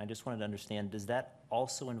infrastructure. And I just wanted to understand, does that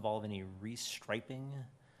also involve any restriping?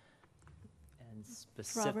 And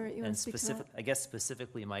Robert, you want to speak to that? I guess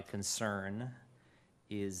specifically my concern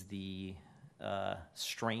is the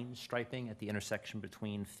strain striping at the intersection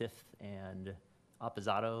between 5th and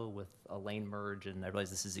Apposado with a lane merge, and I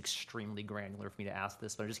realize this is extremely granular for me to ask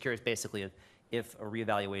this, but I'm just curious basically if a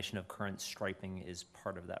reevaluation of current striping is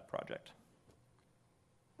part of that project.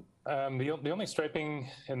 The only striping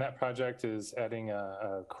in that project is adding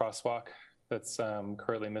a crosswalk that's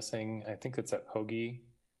currently missing. I think it's at Hoagie.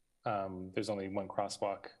 There's only one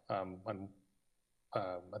crosswalk on,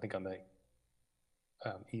 I think on the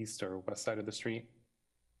east or west side of the street,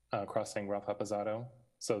 crossing Ralph Apposado.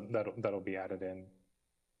 So that'll be added in.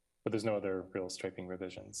 but there's no other real striping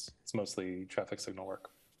revisions. It's mostly traffic signal work.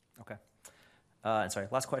 Okay. And sorry,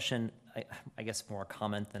 last question, I guess more a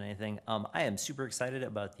comment than anything. I am super excited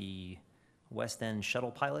about the West End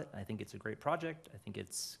shuttle pilot. I think it's a great project. I think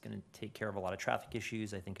it's going to take care of a lot of traffic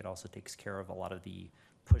issues. I think it also takes care of a lot of the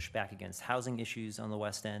pushback against housing issues on the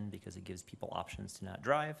West End because it gives people options to not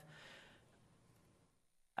drive.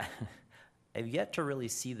 I've yet to really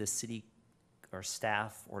see the city or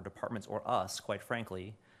staff or departments or us, quite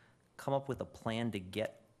frankly, come up with a plan to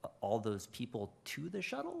get all those people to the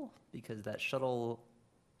shuttle, because that shuttle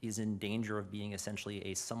is in danger of being essentially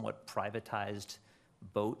a somewhat privatized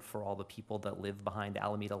boat for all the people that live behind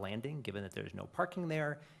Alameda Landing, given that there's no parking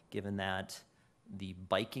there, given that the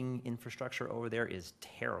biking infrastructure over there is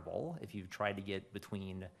terrible if you've tried to get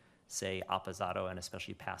between, say, Apposado and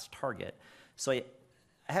especially past Target. So I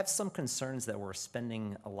have some concerns that we're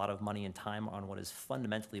spending a lot of money and time on what is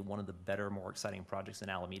fundamentally one of the better, more exciting projects in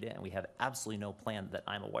Alameda, and we have absolutely no plan that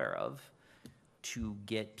I'm aware of to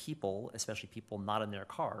get people, especially people not in their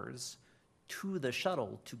cars, to the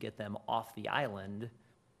shuttle to get them off the island,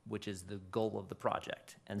 which is the goal of the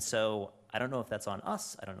project. And so I don't know if that's on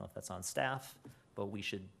us, I don't know if that's on staff, but we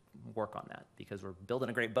should work on that because we're building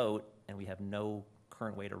a great boat and we have no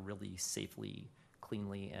current way to really safely,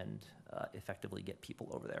 cleanly, and effectively get people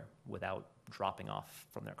over there without dropping off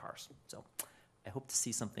from their cars. So I hope to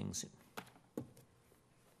see something soon.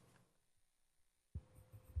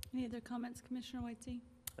 Any other comments, Commissioner Whitesey?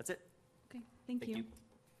 That's it. Okay, thank you.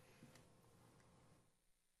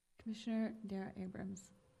 Commissioner Dara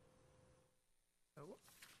Abrams. So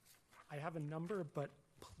I have a number, but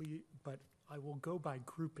I will go by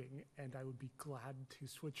grouping, and I would be glad to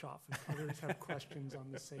switch off if others have questions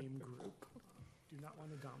on the same group. Do not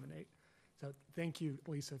want to dominate. So thank you,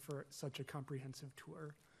 Lisa, for such a comprehensive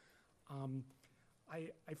tour.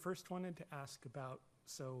 I first wanted to ask about,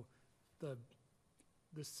 so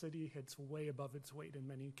the city hits way above its weight in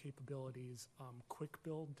many capabilities. Quick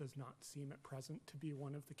build does not seem at present to be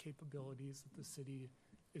one of the capabilities that the city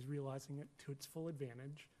is realizing it to its full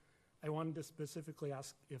advantage. I wanted to specifically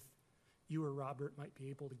ask if you or Robert might be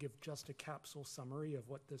able to give just a capsule summary of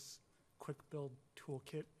what this quick build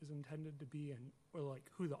toolkit is intended to be, and or like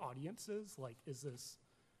who the audience is. Like, is this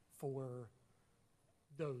for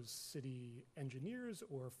those city engineers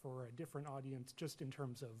or for a different audience, just in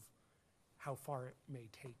terms of how far it may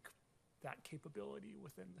take that capability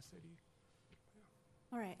within the city?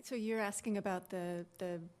 All right, so you're asking about the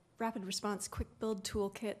rapid response quick build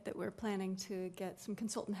toolkit that we're planning to get some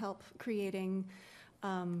consultant help creating,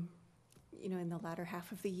 in the latter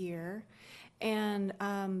half of the year. And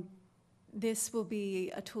this will be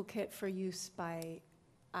a toolkit for use by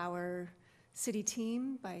our city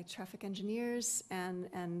team, by traffic engineers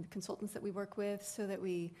and consultants that we work with, so that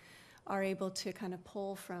we are able to kind of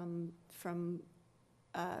pull from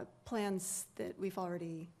plans that we've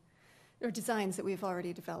already, or designs that we've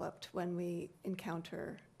already developed when we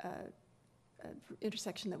encounter an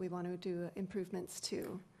intersection that we want to do improvements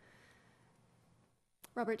to.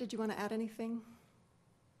 Robert, did you want to add anything?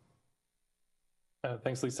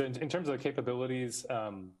 Thanks, Lisa. In terms of the capabilities,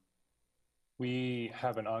 we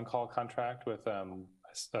have an on-call contract with a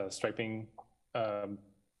striping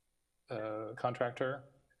contractor.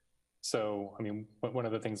 So, I mean, one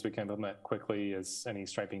of the things we can implement quickly is any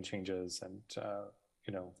striping changes and,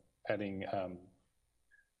 adding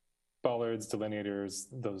bollards, delineators,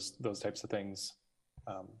 those types of things.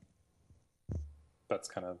 That's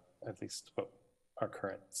kind of at least what our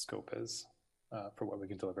current scope is for what we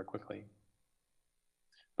can deliver quickly.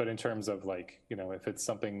 But in terms of if it's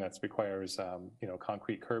something that requires,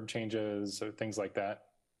 concrete curb changes or things like that,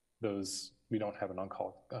 those we don't have an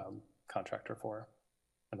on-call contractor for,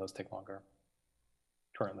 and those take longer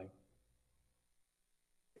currently.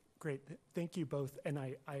 Great, thank you both. And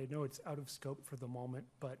I know it's out of scope for the moment,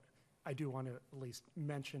 but I do want to at least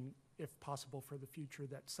mention, if possible for the future,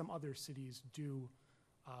 that some other cities do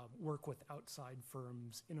work with outside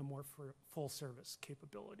firms in a more full service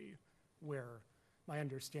capability, where my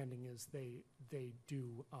understanding is they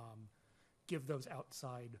do give those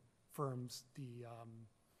outside firms the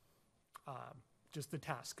just the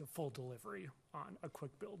task of full delivery on a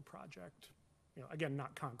quick build project. Again,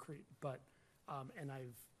 not concrete, but and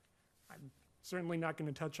I'm certainly not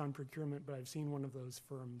going to touch on procurement, but I've seen one of those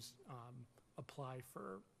firms apply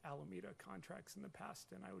for Alameda contracts in the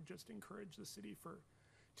past, and I would just encourage the city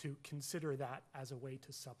to consider that as a way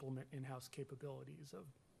to supplement in-house capabilities of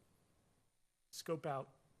scope out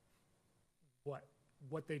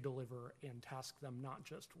what they deliver and task them not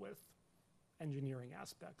just with engineering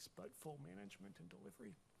aspects, but full management and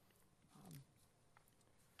delivery.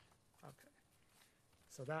 Okay.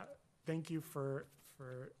 So thank you for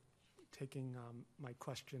taking my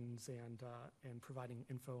questions and providing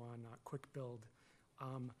info on Quick Build. I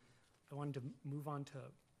wanted to move on to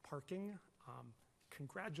parking.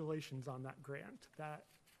 Congratulations on that grant.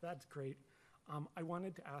 That's great. I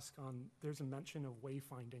wanted to ask there's a mention of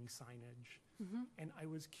wayfinding signage, and I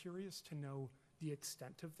was curious to know the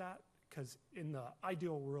extent of that, because in the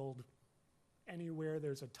ideal world, anywhere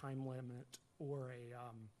there's a time limit or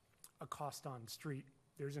a cost on street,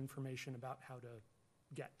 there's information about how to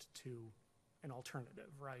get to an alternative,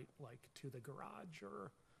 right? Like to the garage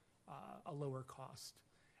or a lower cost.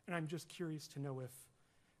 And I'm just curious to know if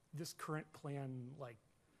this current plan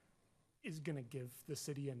is going to give the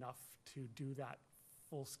city enough to do that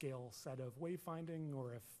full-scale set of wayfinding,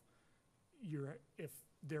 or if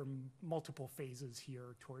there are multiple phases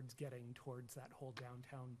here towards getting towards that whole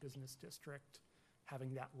downtown business district,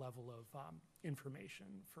 having that level of information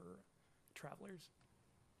for travelers.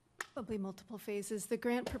 Probably multiple phases. The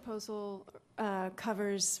grant proposal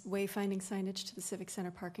covers wayfinding signage to the Civic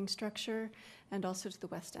Center parking structure and also to the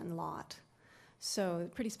West End lot. So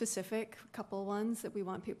pretty specific, a couple ones that we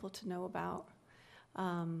want people to know about.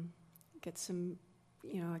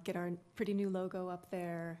 Get our pretty new logo up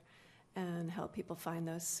there and help people find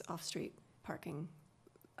those off-street parking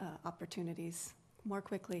opportunities more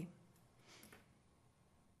quickly.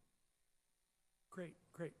 Great.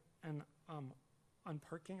 And on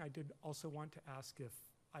parking, I did also want to ask if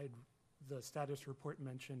the status report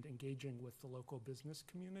mentioned engaging with the local business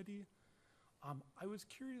community. I was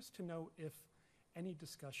curious to know if any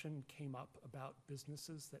discussion came up about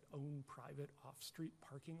businesses that own private off-street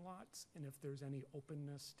parking lots, and if there's any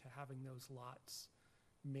openness to having those lots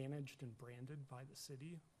managed and branded by the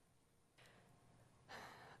city.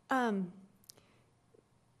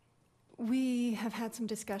 We have had some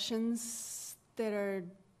discussions that are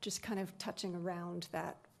just kind of touching around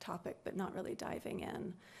that topic, but not really diving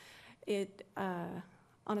in. It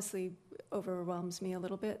honestly overwhelms me a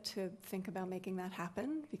little bit to think about making that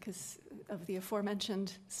happen because of the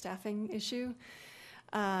aforementioned staffing issue.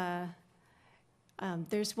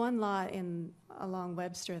 There's one lot along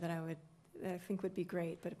Webster that I think would be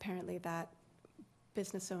great, but apparently that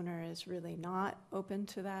business owner is really not open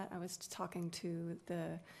to that. I was talking to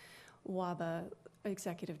the WABA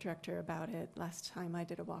executive director about it last time I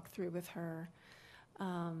did a walkthrough with her.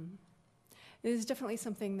 It is definitely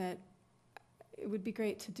something that it would be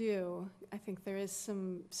great to do. I think there is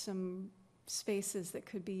some spaces that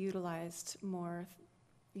could be utilized more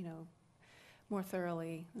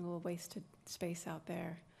thoroughly, a little wasted space out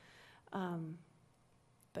there.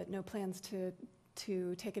 But no plans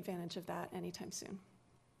to take advantage of that anytime soon.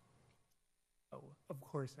 Oh, of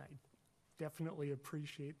course, I definitely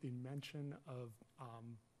appreciate the mention of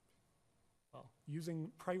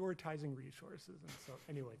prioritizing resources. And so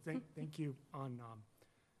anyway, thank you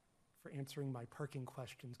for answering my parking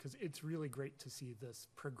questions, because it's really great to see this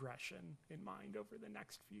progression in mind over the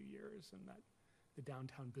next few years, and that the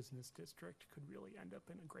downtown business district could really end up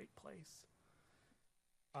in a great place.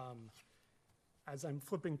 As I'm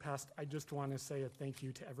flipping past, I just want to say a thank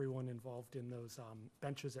you to everyone involved in those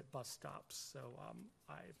benches at bus stops. So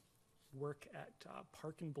I work at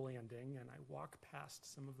Park and Blanding, and I walk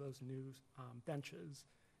past some of those new benches,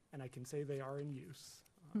 and I can say they are in use.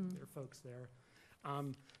 There are folks there.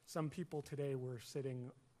 Some people today were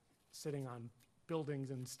sitting on buildings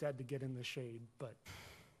instead to get in the shade, but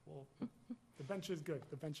well, the bench is good.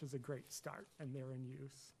 The bench is a great start, and they're in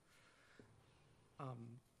use.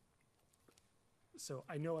 So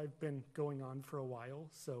I know I've been going on for a while,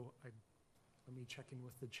 so let me check in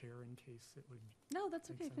with the chair in case it would. No,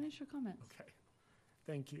 that's okay. Finish your comments. Okay,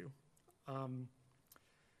 thank you.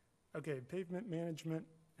 Okay, pavement management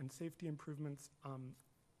and safety improvements.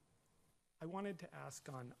 I wanted to ask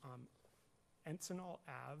on Encinal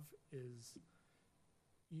Ave is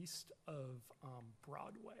east of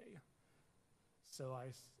Broadway. So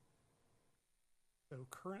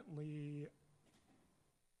currently,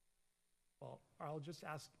 well, I'll just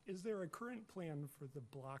ask, is there a current plan for the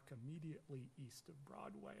block immediately east of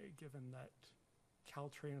Broadway, given that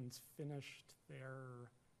Caltrans finished their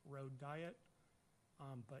road diet,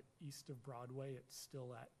 but east of Broadway, it's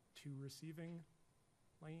still at 2 receiving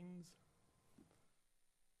lanes?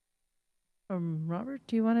 Robert,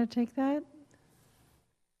 do you want to take that?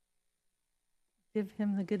 Give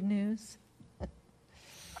him the good news.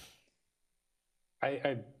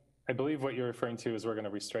 I believe what you're referring to is we're going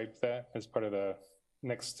to restripe that as part of the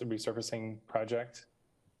next resurfacing project.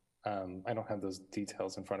 I don't have those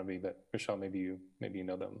details in front of me, but Michelle, maybe you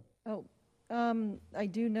know them. Oh, I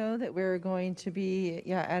do know that we're going to be,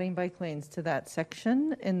 adding bike lanes to that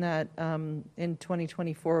section in that, in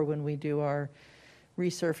 2024, when we do our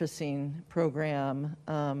resurfacing program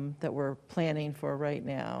that we're planning for right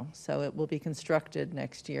now. So it will be constructed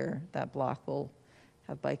next year. That block will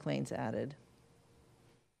have bike lanes added.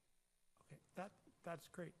 Okay, that's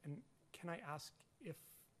great. And can I ask if,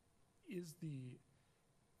 is the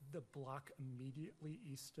block immediately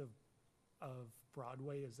east of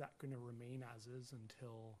Broadway, is that going to remain as is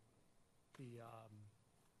until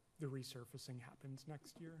the resurfacing happens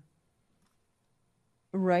next year?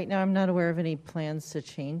 Right now, I'm not aware of any plans to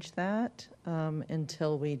change that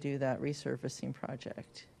until we do that resurfacing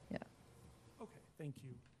project. Yeah. Okay, thank you.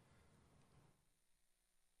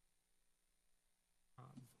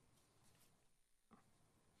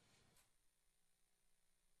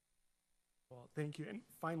 Well, thank you. And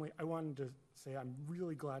finally, I wanted to say I'm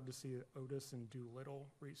really glad to see Otis and Doolittle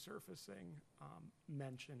resurfacing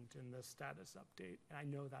mentioned in the status update. And I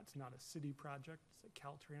know that's not a city project, it's a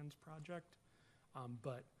Caltrans project,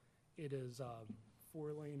 but it is a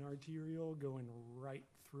 4-lane arterial going right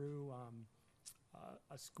through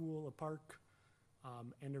a school, a park,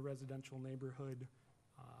 and a residential neighborhood.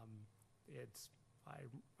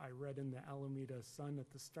 I read in the Alameda Sun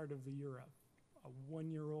at the start of the year, a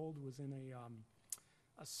 1-year-old was in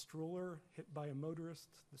a stroller hit by a motorist.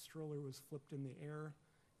 The stroller was flipped in the air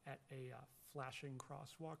at a flashing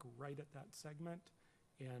crosswalk right at that segment.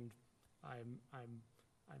 And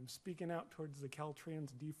I'm speaking out towards the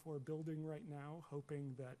Caltrans D4 building right now,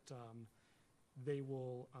 hoping that they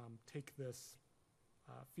will take this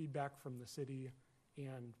feedback from the city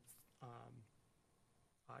and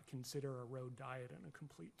consider a road diet and a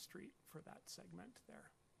complete street for that segment there.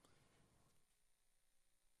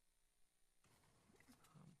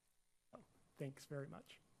 Thanks very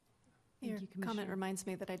much. Your Thank you, comment Commissioner. reminds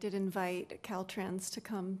me that I did invite Caltrans to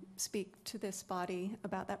come speak to this body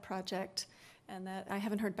about that project, and that I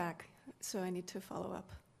haven't heard back, so I need to follow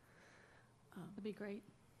up. That'd be great.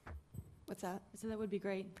 What's that? So that would be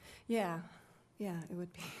great. Yeah, it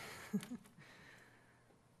would be.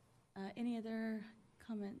 Any other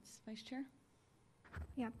comments, Vice Chair?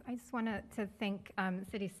 Yeah, I just wanted to thank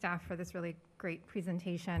city staff for this really great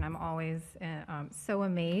presentation. I'm always so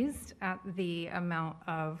amazed at the amount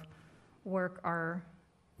of work our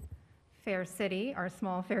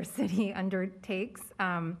small fair city undertakes,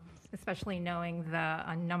 especially knowing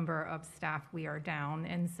the number of staff we are down.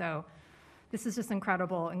 And so this is just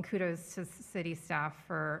incredible, and kudos to city staff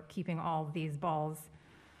for keeping all of these balls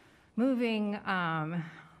moving,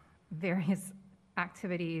 various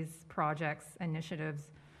activities, projects,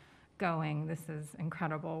 initiatives going. This is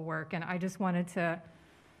incredible work. And I just wanted to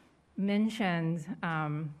mention,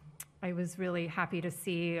 I was really happy to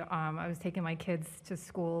see, I was taking my kids to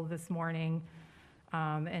school this morning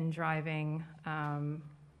and driving. I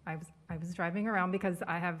was driving around because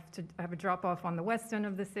I have a drop off on the west end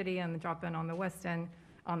of the city and the drop in on the west end,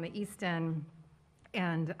 on the east end.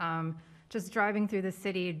 And just driving through the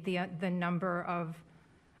city, the number of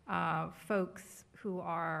folks who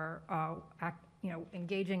are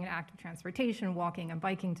engaging in active transportation, walking and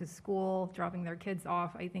biking to school, dropping their kids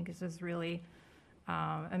off, I think is just really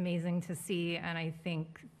amazing to see. And I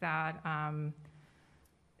think that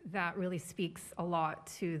that really speaks a lot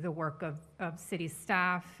to the work of city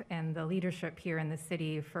staff and the leadership here in the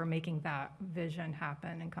city for making that vision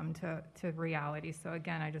happen and come to reality. So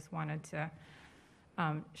again, I just wanted to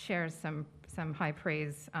share some high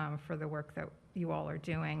praise for the work that you all are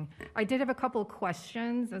doing. I did have a couple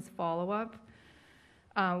questions as follow-up.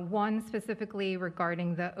 One specifically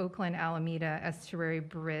regarding the Oakland Alameda Estuary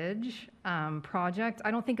Bridge project. I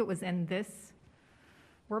don't think it was in this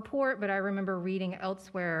report, but I remember reading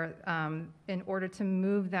elsewhere in order to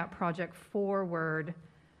move that project forward,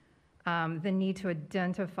 the need to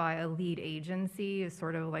identify a lead agency is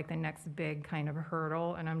sort of like the next big kind of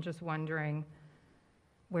hurdle. And I'm just wondering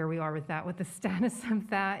where we are with that, what the status of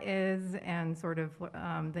that is, and sort of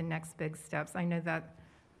the next big steps. I know that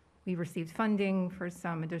we received funding for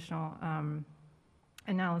some additional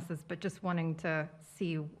analysis, but just wanting to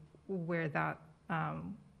see where that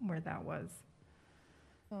was.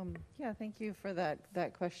 Yeah, thank you for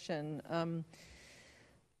that question.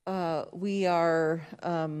 We are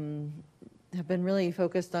have been really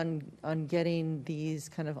focused on getting these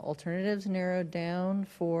kind of alternatives narrowed down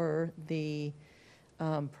for the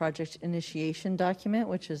project initiation document,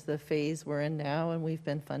 which is the phase we're in now, and we've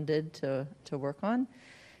been funded to work on.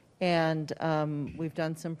 And we've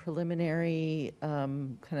done some preliminary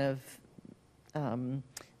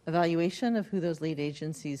evaluation of who those lead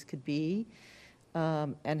agencies could be,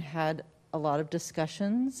 and had a lot of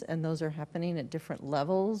discussions, and those are happening at different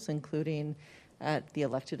levels, including at the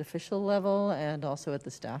elected official level and also at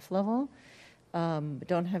the staff level.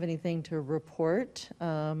 Don't have anything to report,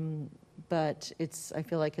 but I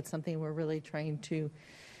feel like it's something we're really trying to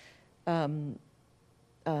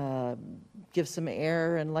give some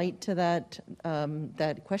air and light to that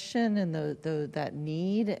question and that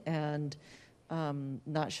need, and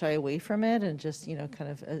not shy away from it, and just kind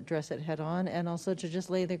of address it head on, and also to just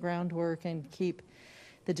lay the groundwork and keep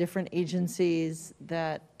the different agencies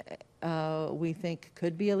that we think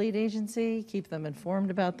could be a lead agency, keep them informed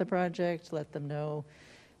about the project, let them know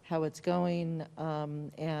how it's going,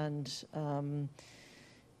 and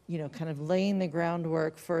kind of laying the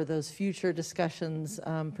groundwork for those future discussions.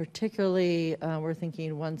 Particularly, we're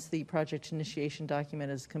thinking once the project initiation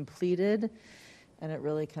document is completed, and it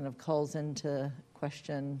really kind of calls into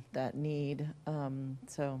question that need.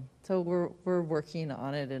 So we're working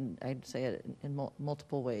on it, and I'd say it in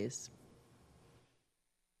multiple ways.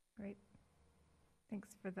 Great. Thanks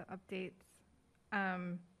for the updates.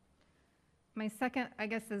 My second, I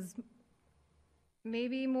guess, is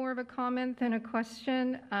maybe more of a comment than a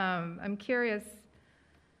question. I'm curious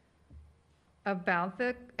about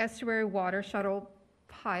the estuary water shuttle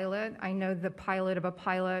pilot. I know the pilot of a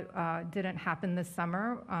pilot didn't happen this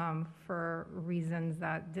summer for reasons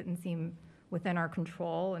that didn't seem within our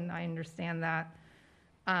control, and I understand that.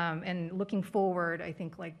 And looking forward, I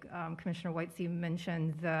think, like Commissioner Whitesey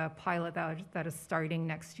mentioned, the pilot that is starting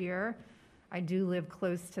next year. I do live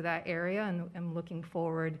close to that area, and I'm looking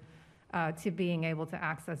forward to being able to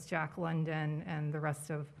access Jack London and the rest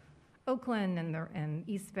of Oakland and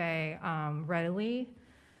East Bay readily.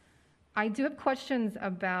 I do have questions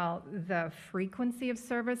about the frequency of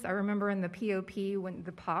service. I remember in the POP when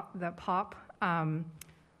the POP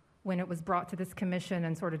when it was brought to this commission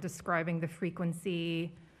and sort of describing the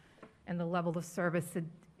frequency and the level of service,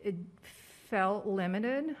 it felt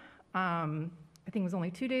limited. I think it was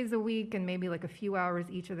only 2 days a week and maybe like a few hours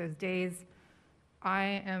each of those days.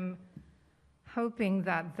 I am hoping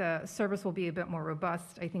that the service will be a bit more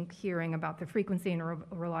robust. I think hearing about the frequency and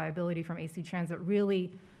reliability from AC Transit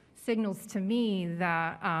really signals to me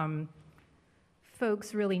that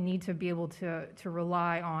folks really need to be able to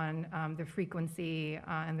rely on the frequency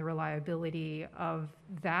and the reliability of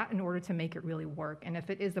that in order to make it really work. And if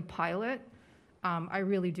it is a pilot, I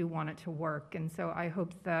really do want it to work. And so I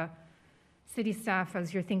hope the city staff,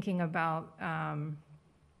 as you're thinking about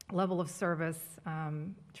level of service,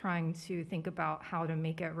 trying to think about how to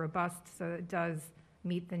make it robust so it does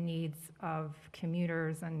meet the needs of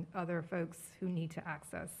commuters and other folks who need to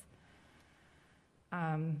access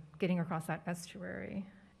getting across that estuary.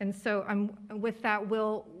 And so with that,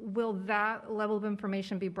 will that level of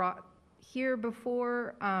information be brought here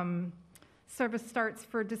before service starts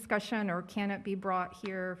for discussion, or can it be brought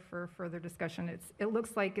here for further discussion? It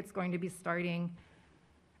looks like it's going to be starting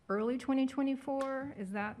early 2024.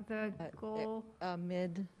 Is that the goal?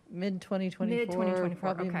 Mid 2024. Mid 2024.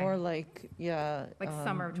 Probably okay. more like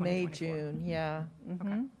summer of 2024. May, June. Yeah.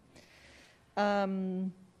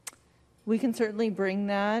 Okay. We can certainly bring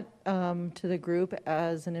that to the group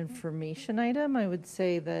as an information item. I would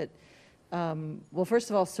say that, well,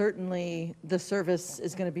 first of all, certainly the service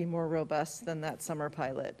is going to be more robust than that summer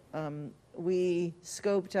pilot. We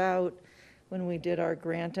scoped out, when we did our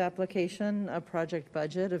grant application, a project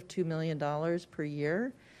budget of $2 million per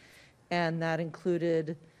year, and that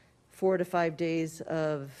included 4 to 5 days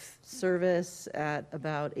of service at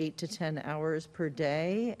about 8 to 10 hours per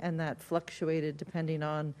day, and that fluctuated depending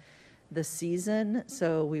on the season.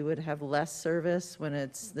 So we would have less service when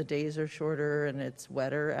the days are shorter and it's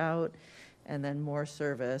wetter out, and then more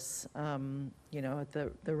service, at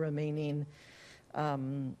the remaining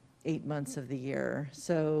 8 months of the year.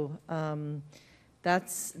 So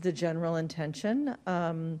that's the general intention.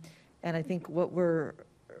 And I think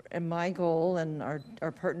and my goal and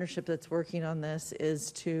our partnership that's working on this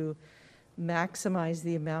is to maximize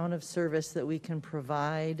the amount of service that we can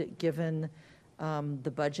provide given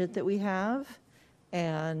the budget that we have.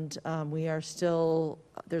 And we are still,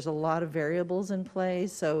 there's a lot of variables in play,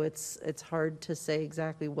 so it's hard to say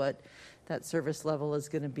exactly what that service level is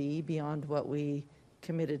going to be beyond what we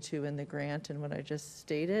committed to in the grant and what I just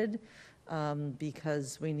stated,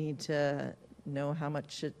 because we need to know how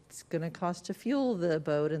much it's going to cost to fuel the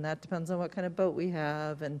boat, and that depends on what kind of boat we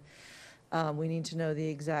have, and we need to know the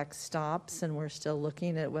exact stops, and we're still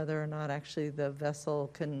looking at whether or not actually the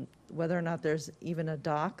vessel whether or not there's even a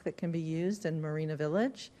dock that can be used in Marina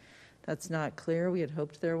Village. That's not clear. We had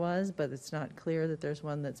hoped there was, but it's not clear that there's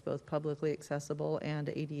one that's both publicly accessible and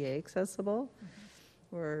ADA accessible.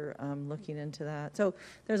 We're looking into that. So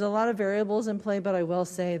there's a lot of variables in play, but I will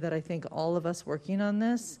say that I think all of us working on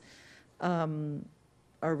this are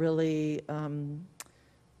really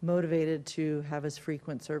motivated to have as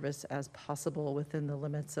frequent service as possible within the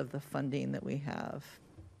limits of the funding that we have.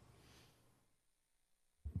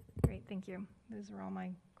 Great, thank you. Those are all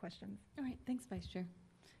my questions. All right, thanks, Vice Chair.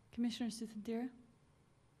 Commissioner Suthandira?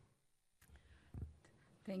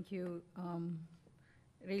 Thank you.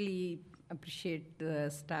 Really appreciate the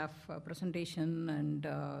staff presentation and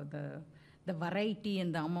the variety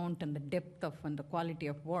and the amount and the depth of and the quality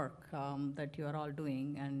of work that you are all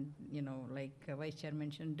doing. And, you know, like Vice Chair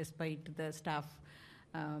mentioned, despite the staff,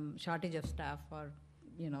 shortage of staff, or,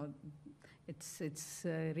 you know, it's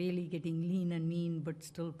really getting lean and mean, but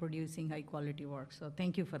still producing high quality work. So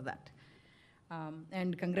thank you for that.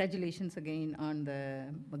 And congratulations again on the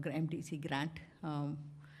MTC grant.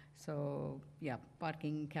 So yeah,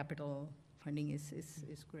 parking capital funding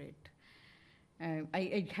is great.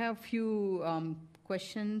 I have few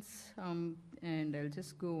questions, and I'll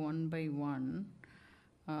just go one by one.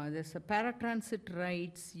 There's a paratransit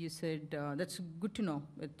rights, you said, that's good to know,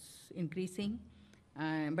 it's increasing.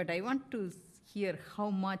 But I want to hear how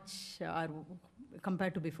much are,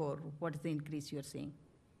 compared to before, what is the increase you're seeing?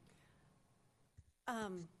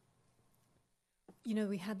 You know,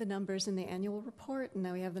 we had the numbers in the annual report, and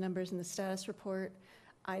now we have the numbers in the status report.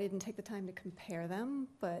 I didn't take the time to compare them,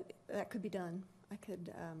 but that could be done. I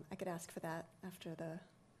could ask for that after the.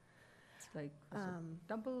 It's like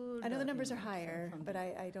double. I know the numbers are higher, but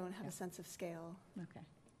I don't have a sense of scale. Okay,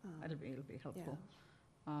 it'll be helpful.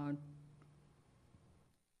 Yeah.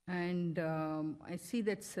 And I see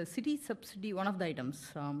that's a city subsidy. One of the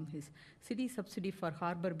items is city subsidy for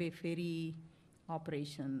Harbor Bay Ferry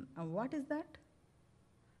operation. What is that?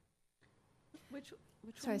 Which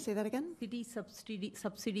Sorry, say that again? City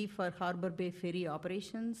subsidy for Harbor Bay Ferry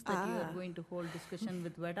operations that you are going to hold discussion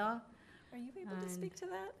with VEDA. Are you able to speak to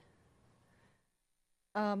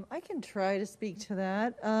that? I can try to speak to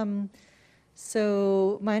that.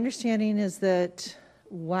 So my understanding is that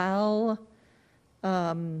while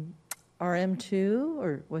RM2,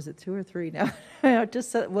 or was it 2 or 3 now? It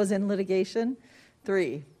just was in litigation.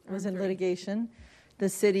 3 was in litigation. The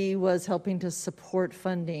city was helping to support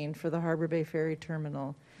funding for the Harbor Bay Ferry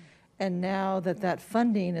Terminal. And now that that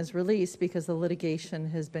funding is released because the litigation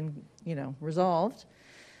has been, you know, resolved,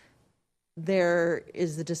 there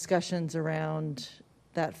is the discussions around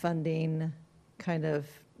that funding, kind of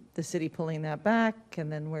the city pulling that back,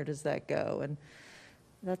 and then where does that go? And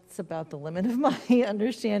that's about the limit of my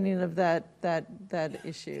understanding of that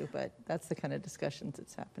issue, but that's the kind of discussions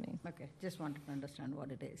that's happening. Okay, just wanted to understand what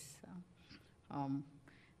it is.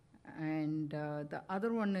 And the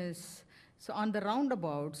other one is, so on the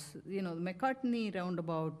roundabouts, you know, the McCartney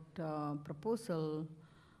roundabout proposal,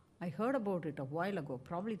 I heard about it a while ago.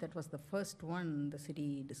 Probably that was the first one the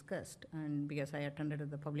city discussed, and because I attended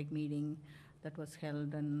the public meeting that was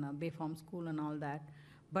held in Bay Farm School and all that.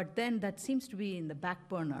 But then that seems to be in the back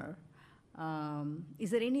burner.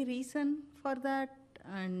 Is there any reason for that?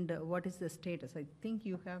 And what is the status? I think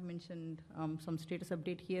you have mentioned some status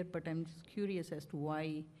update here, but I'm just curious as to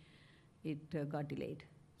why it got delayed.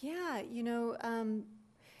 Yeah, you know,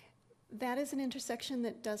 that is an intersection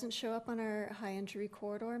that doesn't show up on our high injury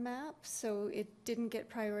corridor map, so it didn't get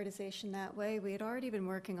prioritization that way. We had already been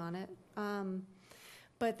working on it.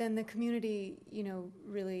 But then the community, you know,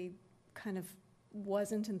 really kind of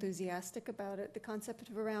wasn't enthusiastic about it, the concept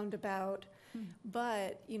of a roundabout.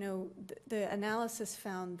 But, you know, the analysis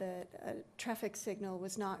found that a traffic signal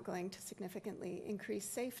was not going to significantly increase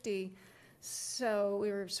safety. So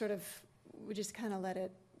we just kind of let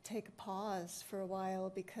it take a pause for a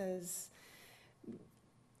while because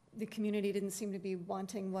the community didn't seem to be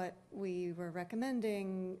wanting what we were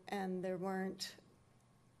recommending, and there weren't,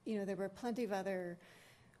 you know, there were plenty of other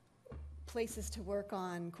places to work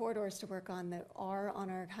on, corridors to work on that are on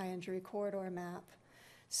our high injury corridor map.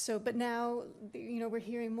 So, but now, you know, we're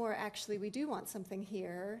hearing more, actually, we do want something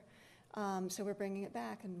here. So we're bringing it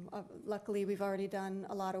back, and luckily we've already done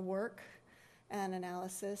a lot of work and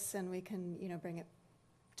analysis, and we can, you know, bring it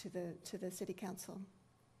to the city council.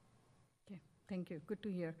 Okay, thank you. Good to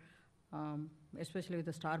hear. Especially with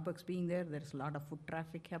the Starbucks being there, there's a lot of foot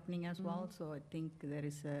traffic happening as well. So I think there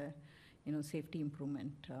is a, you know, safety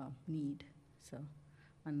improvement need. So,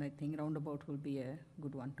 and I think roundabout will be a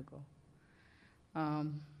good one to go.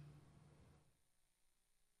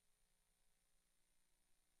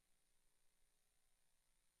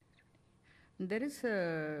 There is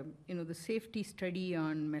a, you know, the safety study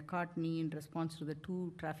on McCartney in response to the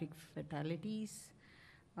 2 traffic fatalities.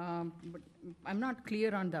 But I'm not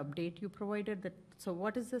clear on the update you provided. So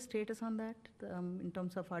what is the status on that in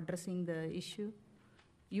terms of addressing the issue?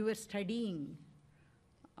 You were studying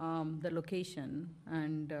the location,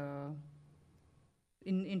 and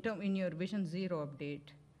in your Vision Zero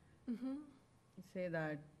update, you say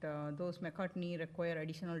that those McCartney require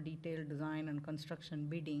additional detailed design and construction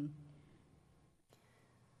bidding.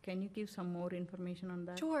 Can you give some more information on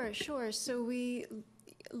that? Sure. So we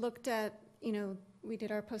looked at, we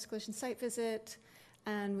did our post-collision site visit,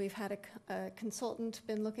 and we've had a consultant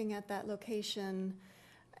been looking at that location,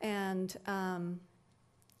 and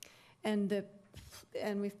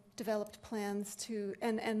we've developed plans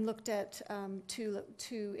and looked at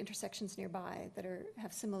two intersections nearby that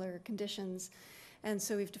have similar conditions, and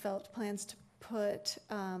so we've developed plans to put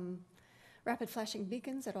rapid flashing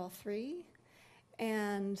beacons at all three,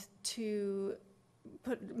 and to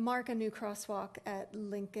mark a new crosswalk at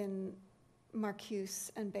Lincoln,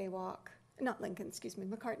 Marcuse, and Baywalk. Not Lincoln, excuse me,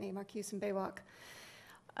 McCartney, Marcuse, and Baywalk.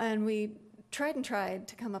 And we tried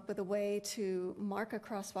to come up with a way to mark a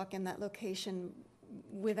crosswalk in that location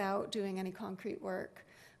without doing any concrete work.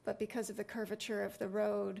 But because of the curvature of the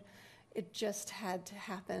road, it just had to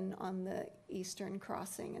happen on the eastern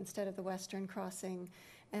crossing instead of the western crossing.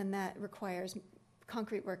 And that requires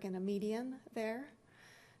concrete work in a median there.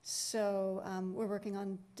 So we're working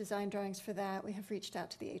on design drawings for that. We have reached out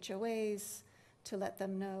to the HOAs to let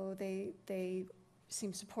them know. They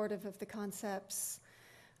seem supportive of the concepts.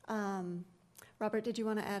 Robert, did you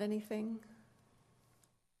want to add anything?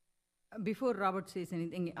 Before Robert says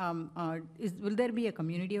anything, will there be a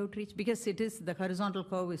community outreach? Because the horizontal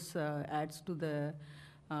curve adds to the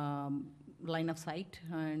line of sight,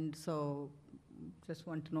 and so just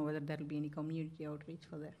want to know whether there will be any community outreach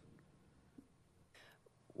for that.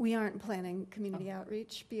 We aren't planning community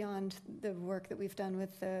outreach beyond the work that we've done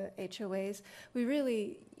with the HOAs. We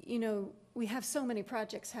really, we have so many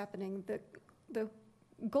projects happening. The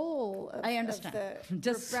goal of the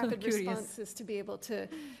just rapid so response is to be able to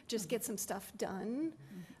just get some stuff done.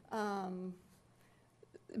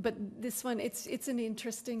 But this one, it's an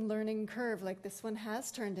interesting learning curve. Like, this one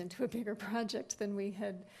has turned into a bigger project than we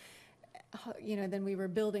had, than we were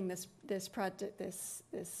building this project,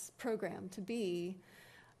 this program to be.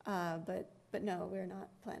 But no, we're not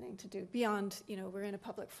planning to do beyond. We're in a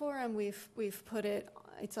public forum. We've put it.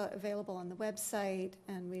 It's available on the website,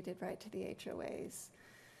 and we did write to the HOAs.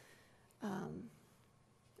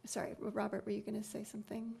 Sorry, Robert, were you going to say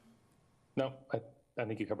something? No, I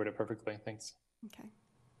think you covered it perfectly. Thanks. Okay.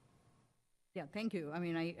 Yeah, thank you. I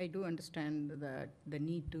mean, I do understand the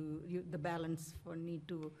need the balance for need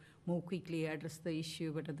to move quickly, address the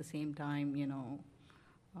issue, but at the same time,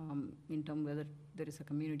 in terms of whether there is a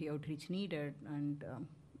community outreach needed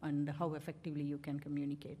and how effectively you can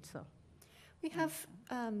communicate. So we have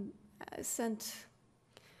sent.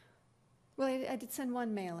 Well, I did send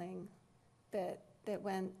one mailing that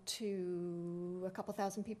went to a couple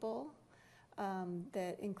thousand people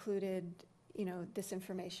that included, this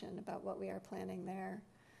information about what we are planning there.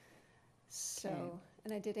 So, Okay.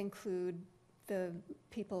 And I did include the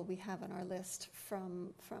people we have on our list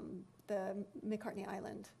from the McCartney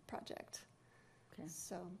Island project. Okay.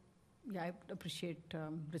 So, yeah, I appreciate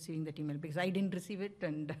receiving that email because I didn't receive it,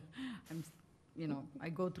 and I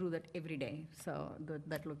go through that every day. So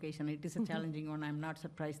that location, it is a challenging one. I'm not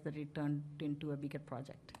surprised that it turned into a bigger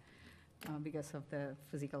project because of the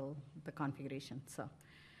configuration. So,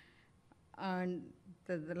 and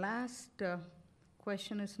the last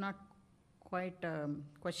question is not quite a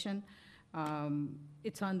question.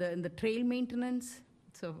 It's on in the trail maintenance.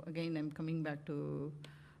 So again, I'm coming back to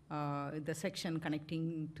the section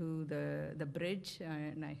connecting to the bridge,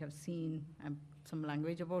 and I have seen some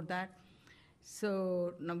language about that.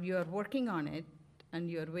 So now you are working on it, and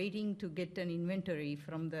you are waiting to get an inventory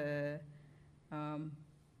from the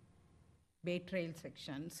Bay Trail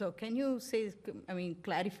section. So can you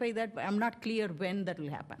clarify that? I'm not clear when that will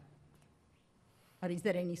happen. Or is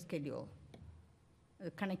there any schedule?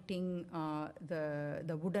 Connecting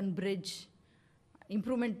the wooden bridge,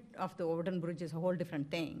 improvement of the wooden bridge is a whole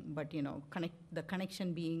different thing, but the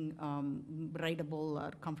connection being rideable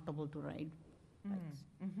or comfortable to ride.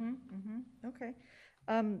 Okay.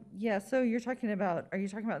 Yeah, so are you talking about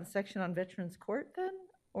the section on Veterans Court then,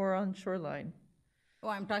 or on Shoreline? Oh,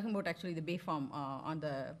 I'm talking about actually the Bay Farm on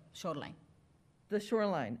the shoreline. The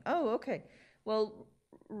shoreline. Oh, okay. Well,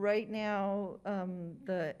 right now,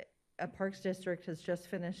 the Parks District has just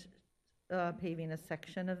finished paving a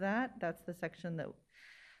section of that. That's the section that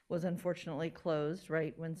was unfortunately closed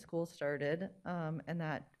right when school started, and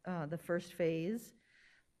that the first phase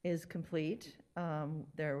is complete.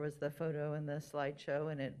 There was the photo in the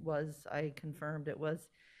slideshow, and it was, I confirmed it was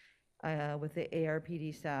with the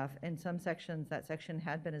ARPD staff. In some sections, that section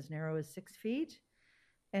had been as narrow as 6 feet,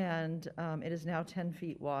 and it is now 10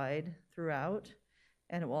 feet wide throughout.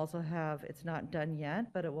 And it will also have, it's not done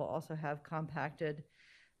yet, but it will also have compacted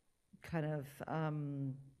kind of,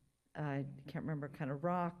 I can't remember, kind of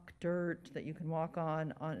rock, dirt that you can walk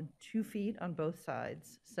on 2 feet on both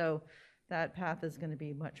sides. So that path is going to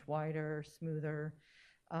be much wider, smoother,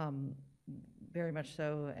 very much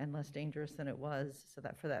so, and less dangerous than it was. So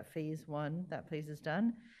that for that phase 1, that phase is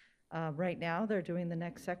done. Right now, they're doing the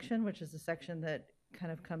next section, which is the section that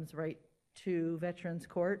kind of comes right to Veterans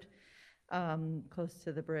Court, close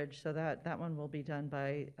to the bridge. So that one will be done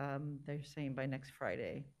by, they're saying by next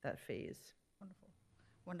Friday, that phase. Wonderful.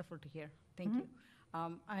 Wonderful to hear. Thank you.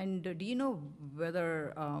 And do you know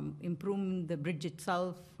whether improving the bridge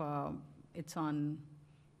itself, it's on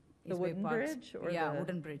The Eastway wooden Parks? bridge or Yeah, the-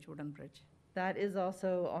 wooden bridge. That is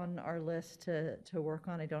also on our list to work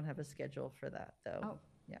on. I don't have a schedule for that, though. Oh.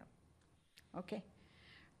 Yeah. Okay.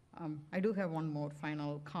 I do have one more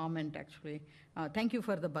final comment, actually. Thank you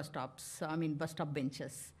for the bus stops, bus stop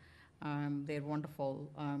benches. They're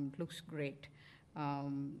wonderful, looks great.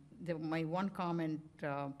 My one comment,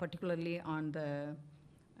 particularly on the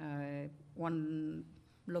one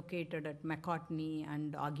located at McCartney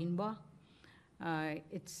and Aginba,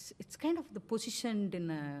 it's kind of positioned in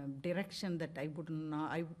a direction that I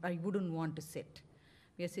wouldn't want to sit.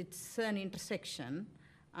 Yes, it's an intersection,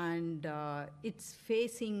 and it's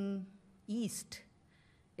facing east.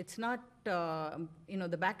 It's not,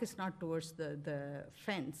 the back is not towards the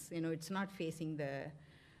fence. It's not facing the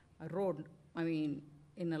road.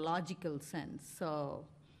 In a logical sense. So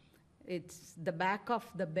it's the back of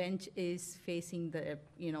the bench is facing the,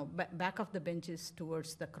 back of the bench is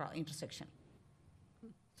towards the intersection.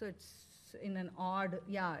 So it's in an odd,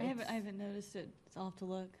 yeah. I haven't noticed it. I'll have to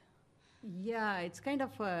look. Yeah, it's kind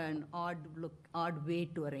of an odd way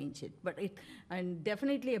to arrange it. And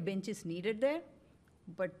definitely a bench is needed there,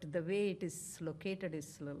 but the way it is located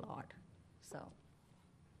is a little odd. So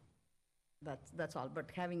that's all.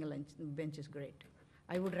 But having a bench is great.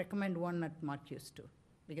 I would recommend one at Marcus too,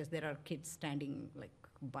 because there are kids standing like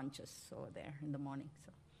bunches over there in the morning.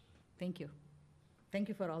 So thank you. Thank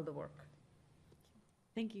you for all the work.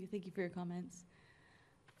 Thank you. Thank you for your comments.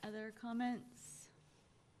 Other comments?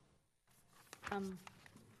 I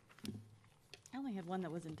only had one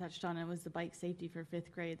that wasn't touched on. It was the bike safety for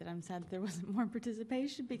 5th grade, that I'm sad there wasn't more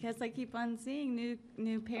participation, because I keep on seeing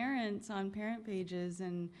new parents on parent pages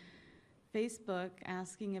and Facebook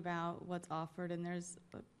asking about what's offered, and there's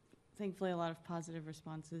thankfully a lot of positive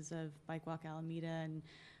responses of Bike Walk Alameda and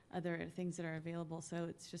other things that are available. So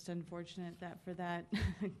it's just unfortunate that for that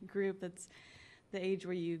group, that's the age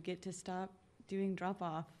where you get to stop doing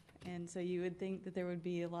drop-off. And so you would think that there would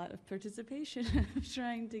be a lot of participation of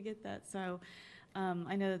trying to get that. So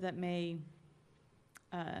I know that may,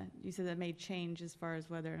 you said that may change as far as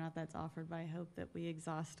whether or not that's offered, but I hope that we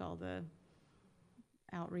exhaust all the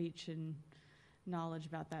outreach and knowledge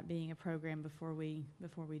about that being a program before we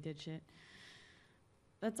ditch it.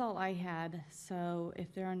 That's all I had. So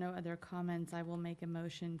if there are no other comments, I will make a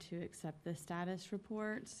motion to accept the status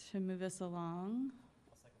report to move us along.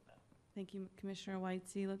 I'll second that. Thank you, Commissioner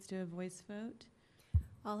Whitesey. Let's do a voice vote.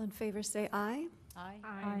 All in favor say aye.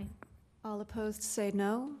 Aye. All opposed say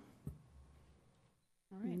no.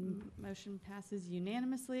 All right, motion passes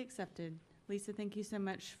unanimously accepted. Lisa, thank you so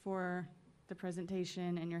much for the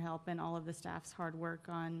presentation and your help, and all of the staff's hard work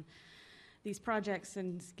on these projects,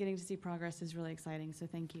 and getting to see progress is really exciting, so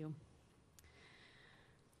thank you.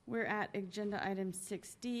 We're at agenda item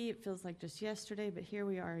 6D. It feels like just yesterday, but here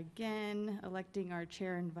we are again, electing our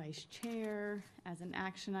chair and vice chair as an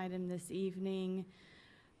action item this evening.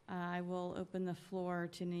 I will open the floor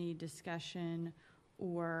to any discussion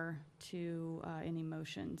or to any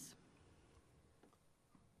motions.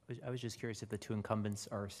 I was just curious if the 2 incumbents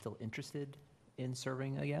are still interested in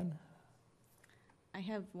serving again? I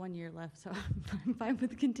have 1 year left, so I'm fine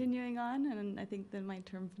with continuing on, and I think that my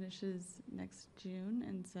term finishes next June,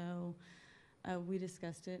 and so we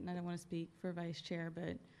discussed it, and I don't want to speak for vice chair,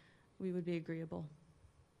 but we would be agreeable.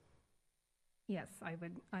 Yes, I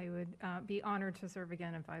would be honored to serve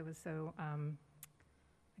again if I was so,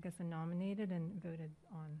 nominated and voted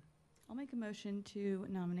on. I'll make a motion to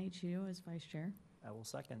nominate you as vice chair. I will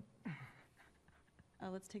second.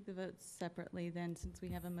 Let's take the votes separately then, since we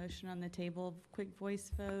have a motion on the table. Quick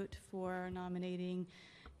voice vote for nominating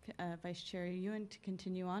Vice Chair Ewan to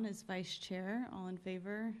continue on as vice chair. All in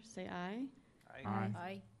favor, say aye.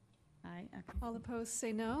 Aye. Aye. Okay. All opposed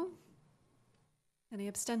say no. Any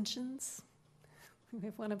abstentions? We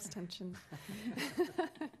have one abstention.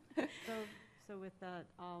 So with that,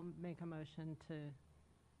 I'll make a motion to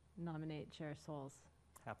nominate Chair Souls.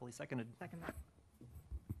 Happily seconded. Second that.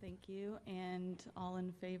 Thank you. And all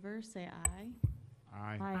in favor, say aye.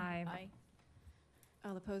 Aye. Aye.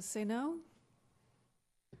 All opposed, say no.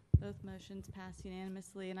 Both motions pass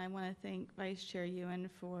unanimously, and I want to thank Vice Chair Ewan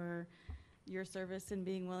for your service and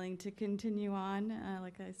being willing to continue on.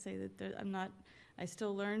 Like I say, that I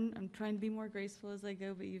still learn. I'm trying to be more graceful as I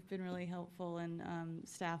go, but you've been really helpful, and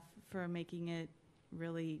staff for making it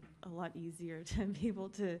really a lot easier to be able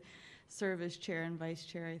to serve as chair and vice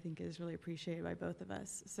chair, I think is really appreciated by both of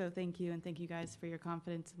us. So thank you, and thank you guys for your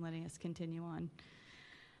confidence in letting us continue on.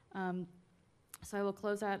 So I will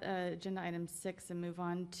close out agenda item 6 and move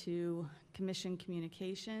on to commission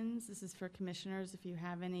communications. This is for commissioners. If you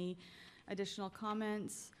have any additional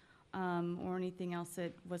comments or anything else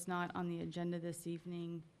that was not on the agenda this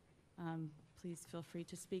evening, please feel free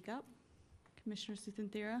to speak up. Commissioner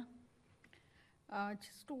Suthenthira?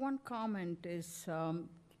 Just one comment is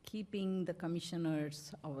keeping the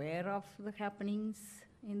commissioners aware of the happenings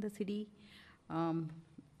in the city.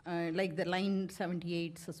 Like the line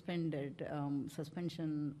 78 suspension,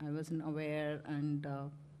 I wasn't aware, and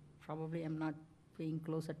probably I'm not paying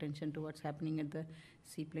close attention to what's happening at the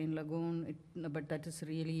Seaplane Lagoon, but that is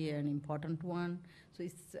really an important one. So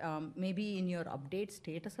it's maybe in your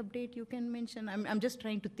status update you can mention. I'm just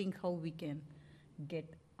trying to think how we can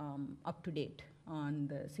get up to date on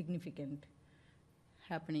the significant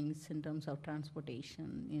happenings in terms of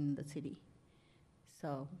transportation in the city.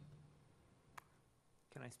 So.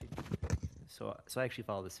 Can I speak? So I actually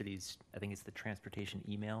follow the city's, I think it's the transportation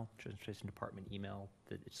department email,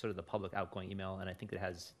 it's sort of the public outgoing email, and I think it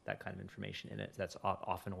has that kind of information in it. That's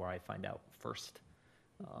often where I find out first.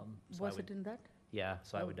 So Was it in that? Yeah,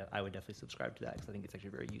 so I would definitely subscribe to that, because I think it's actually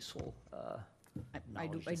very useful. I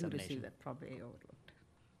do receive that, probably overlooked.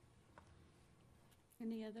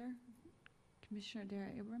 Any other? Commissioner Dara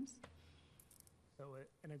Abrams? So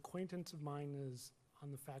an acquaintance of mine is on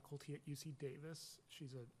the faculty at UC Davis.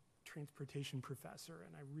 She's a transportation professor,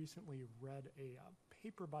 and I recently read a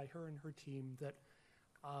paper by her and her team that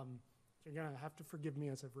you're going to have to forgive me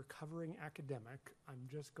as a recovering academic.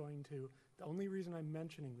 The only reason I'm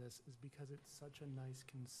mentioning this is because it's such a nice,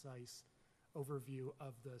 concise overview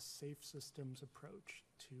of the safe systems approach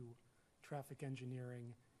to traffic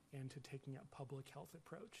engineering and to taking a public health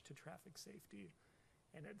approach to traffic safety.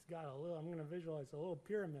 And it's got I'm going to visualize a little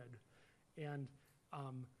pyramid. And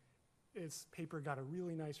this paper got a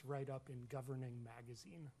really nice write-up in Governing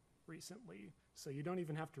Magazine recently. So you don't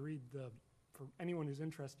even have to read for anyone who's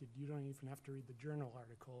interested, you don't even have to read the journal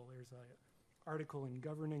article. There's an article in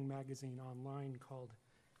Governing Magazine online called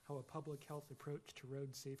How a Public Health Approach to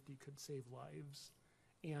Road Safety Could Save Lives.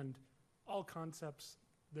 And all concepts,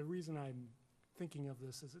 the reason I'm thinking of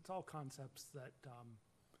this is it's all concepts that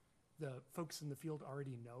the folks in the field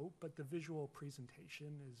already know, but the visual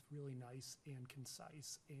presentation is really nice and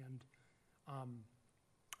concise, and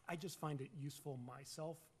I just find it useful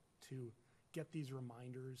myself to get these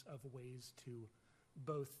reminders of ways to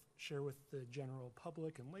both share with the general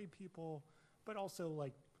public and lay people, but also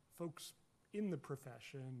like folks in the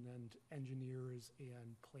profession and engineers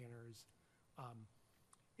and planners.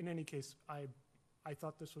 In any case, I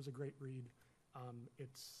thought this was a great read.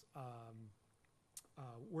 It's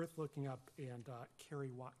worth looking up, and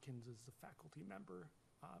Carrie Watkins is the faculty member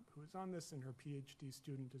who is on this, and her PhD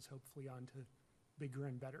student is hopefully on to bigger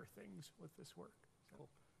and better things with this work. So,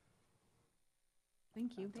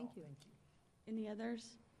 Thank you. Thank you. Any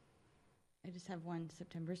others? I just have one.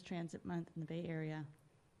 September's Transit Month in the Bay Area,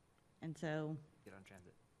 and so. Get on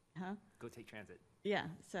transit. Huh? Go take transit. Yeah,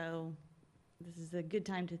 so this is a good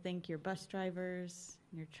time to thank your bus drivers,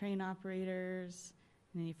 your train operators,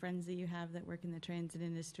 and any friends that you have that work in the transit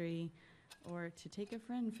industry, or to take a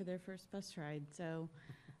friend for their first bus ride. So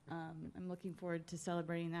I'm looking forward to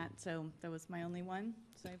celebrating that. So that was my only one.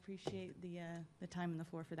 So I appreciate the time and the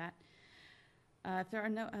floor for that. If there are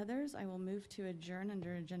no others, I will move to adjourn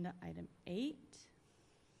under agenda item 8.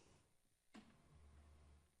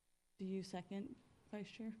 Do you second, Vice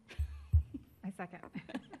Chair? I second.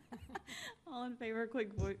 All in favor,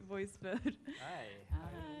 quick voice vote. Aye.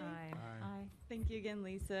 Aye. Aye. Thank you again,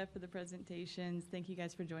 Lisa, for the presentations. Thank you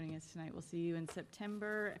guys for joining us tonight. We'll see you in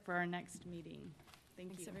September for our next meeting.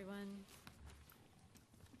 Thanks, everyone.